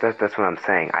 right? that's what I'm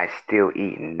saying. I still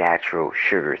eat natural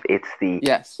sugars. It's the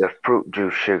Yes. the fruit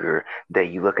juice sugar that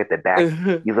you look at the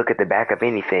back of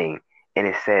anything and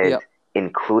it says Yep.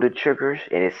 included sugars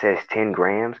and it says 10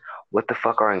 grams. What the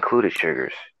fuck are included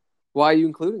sugars? Why are you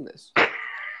including this?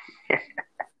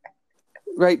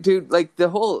 Right, dude, like the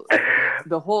whole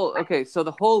okay, so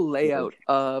the whole layout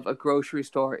of a grocery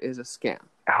store is a scam.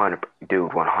 100,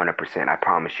 dude, 100%. I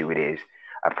promise you it is.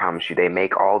 I promise you they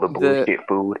make all the The bullshit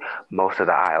food most of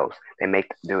the aisles.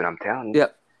 Dude, I'm telling you. Yeah,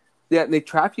 yeah, and they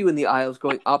trap you in the aisles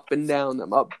going up and down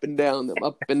them, up and down them,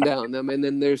 up and down them, and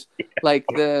then there's like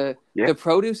the Yeah, the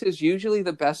produce is usually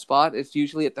the best spot. It's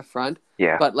usually at the front,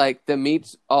 yeah, but like the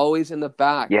meat's always in the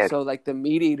back. yeah, So like the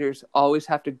meat eaters always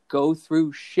have to go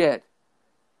through shit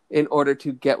in order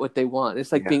to get what they want.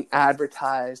 It's like yeah, being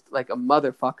advertised like a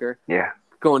motherfucker yeah,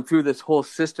 going through this whole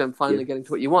system, yeah, finally getting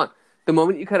to what you want. The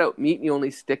moment you cut out meat and you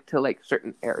only stick to like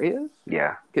certain areas,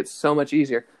 yeah, it gets so much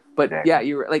easier. But yeah, exactly.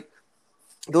 you're like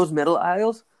those middle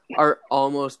aisles are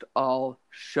almost all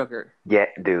sugar, Yeah,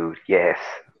 dude, yes,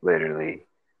 literally.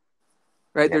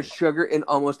 right? Yeah, There's sugar in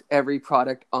almost every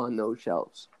product on those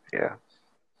shelves. yeah,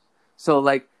 So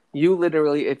like you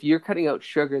literally, if you're cutting out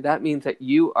sugar, that means that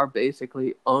you are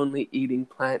basically only eating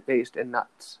plant-based and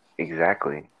nuts,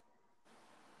 exactly.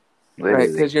 right? Literally,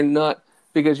 Because you're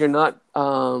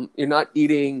not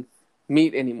eating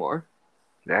meat anymore,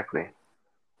 exactly.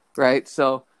 right?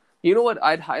 So you know what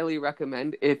I'd highly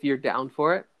recommend if you're down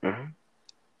for it? Hmm.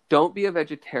 Don't be a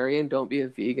vegetarian, don't be a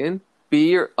vegan. Be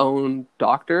your own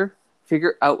doctor.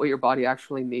 Figure out what your body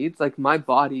actually needs. Like my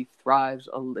body thrives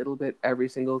a little bit every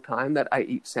single time that I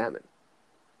eat salmon,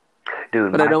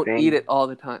 Dude, but I don't eat it all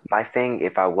the time. my thing,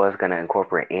 if I was gonna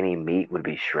incorporate any meat, would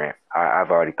be shrimp. I've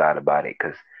already thought about it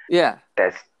because Yeah,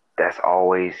 that's that's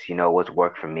always, what's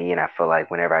worked for me. And I feel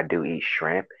like whenever I do eat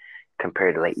shrimp,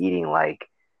 compared to like eating like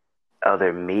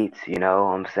other meats, what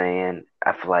I'm saying,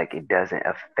 I feel like it doesn't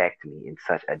affect me in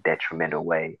such a detrimental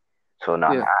way. So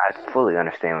no, yeah, I fully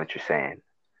understand what you're saying.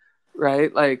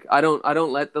 right. Like I don't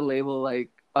let the label like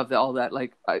of all that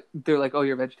like they're like, oh,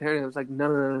 you're vegetarian. I was like, no,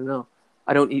 no, no, no, no.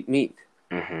 I don't eat meat.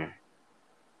 Hmm.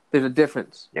 There's a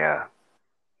difference, Yeah,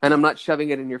 and I'm not shoving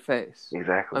it in your face.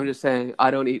 exactly, I'm just saying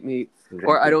I don't eat meat,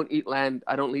 or I exactly. don't eat land.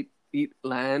 I don't eat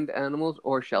land animals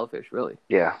or shellfish. Really,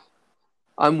 Yeah,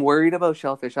 I'm worried about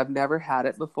shellfish. I've never had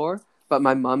it before, but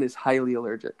my mom is highly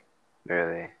allergic.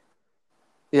 really.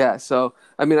 Yeah, so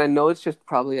I mean, I know it's just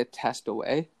probably a test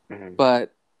away, Hmm.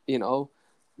 but you know,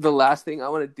 the last thing I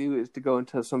want to do is to go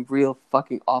into some real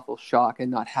fucking awful shock and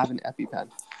not have an EpiPen.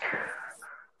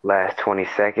 Last 20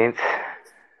 seconds.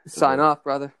 Sign off,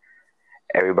 brother.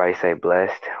 Everybody stay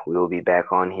blessed. We will be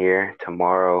back on here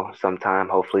tomorrow sometime,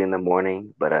 hopefully in the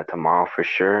morning, but tomorrow for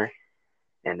sure.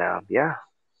 And yeah,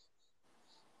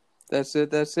 That's it.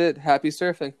 That's it. Happy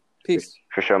surfing. for, Peace.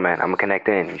 for sure, man. I'm gonna connect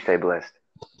in. You stay blessed.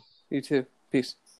 You too. Peace.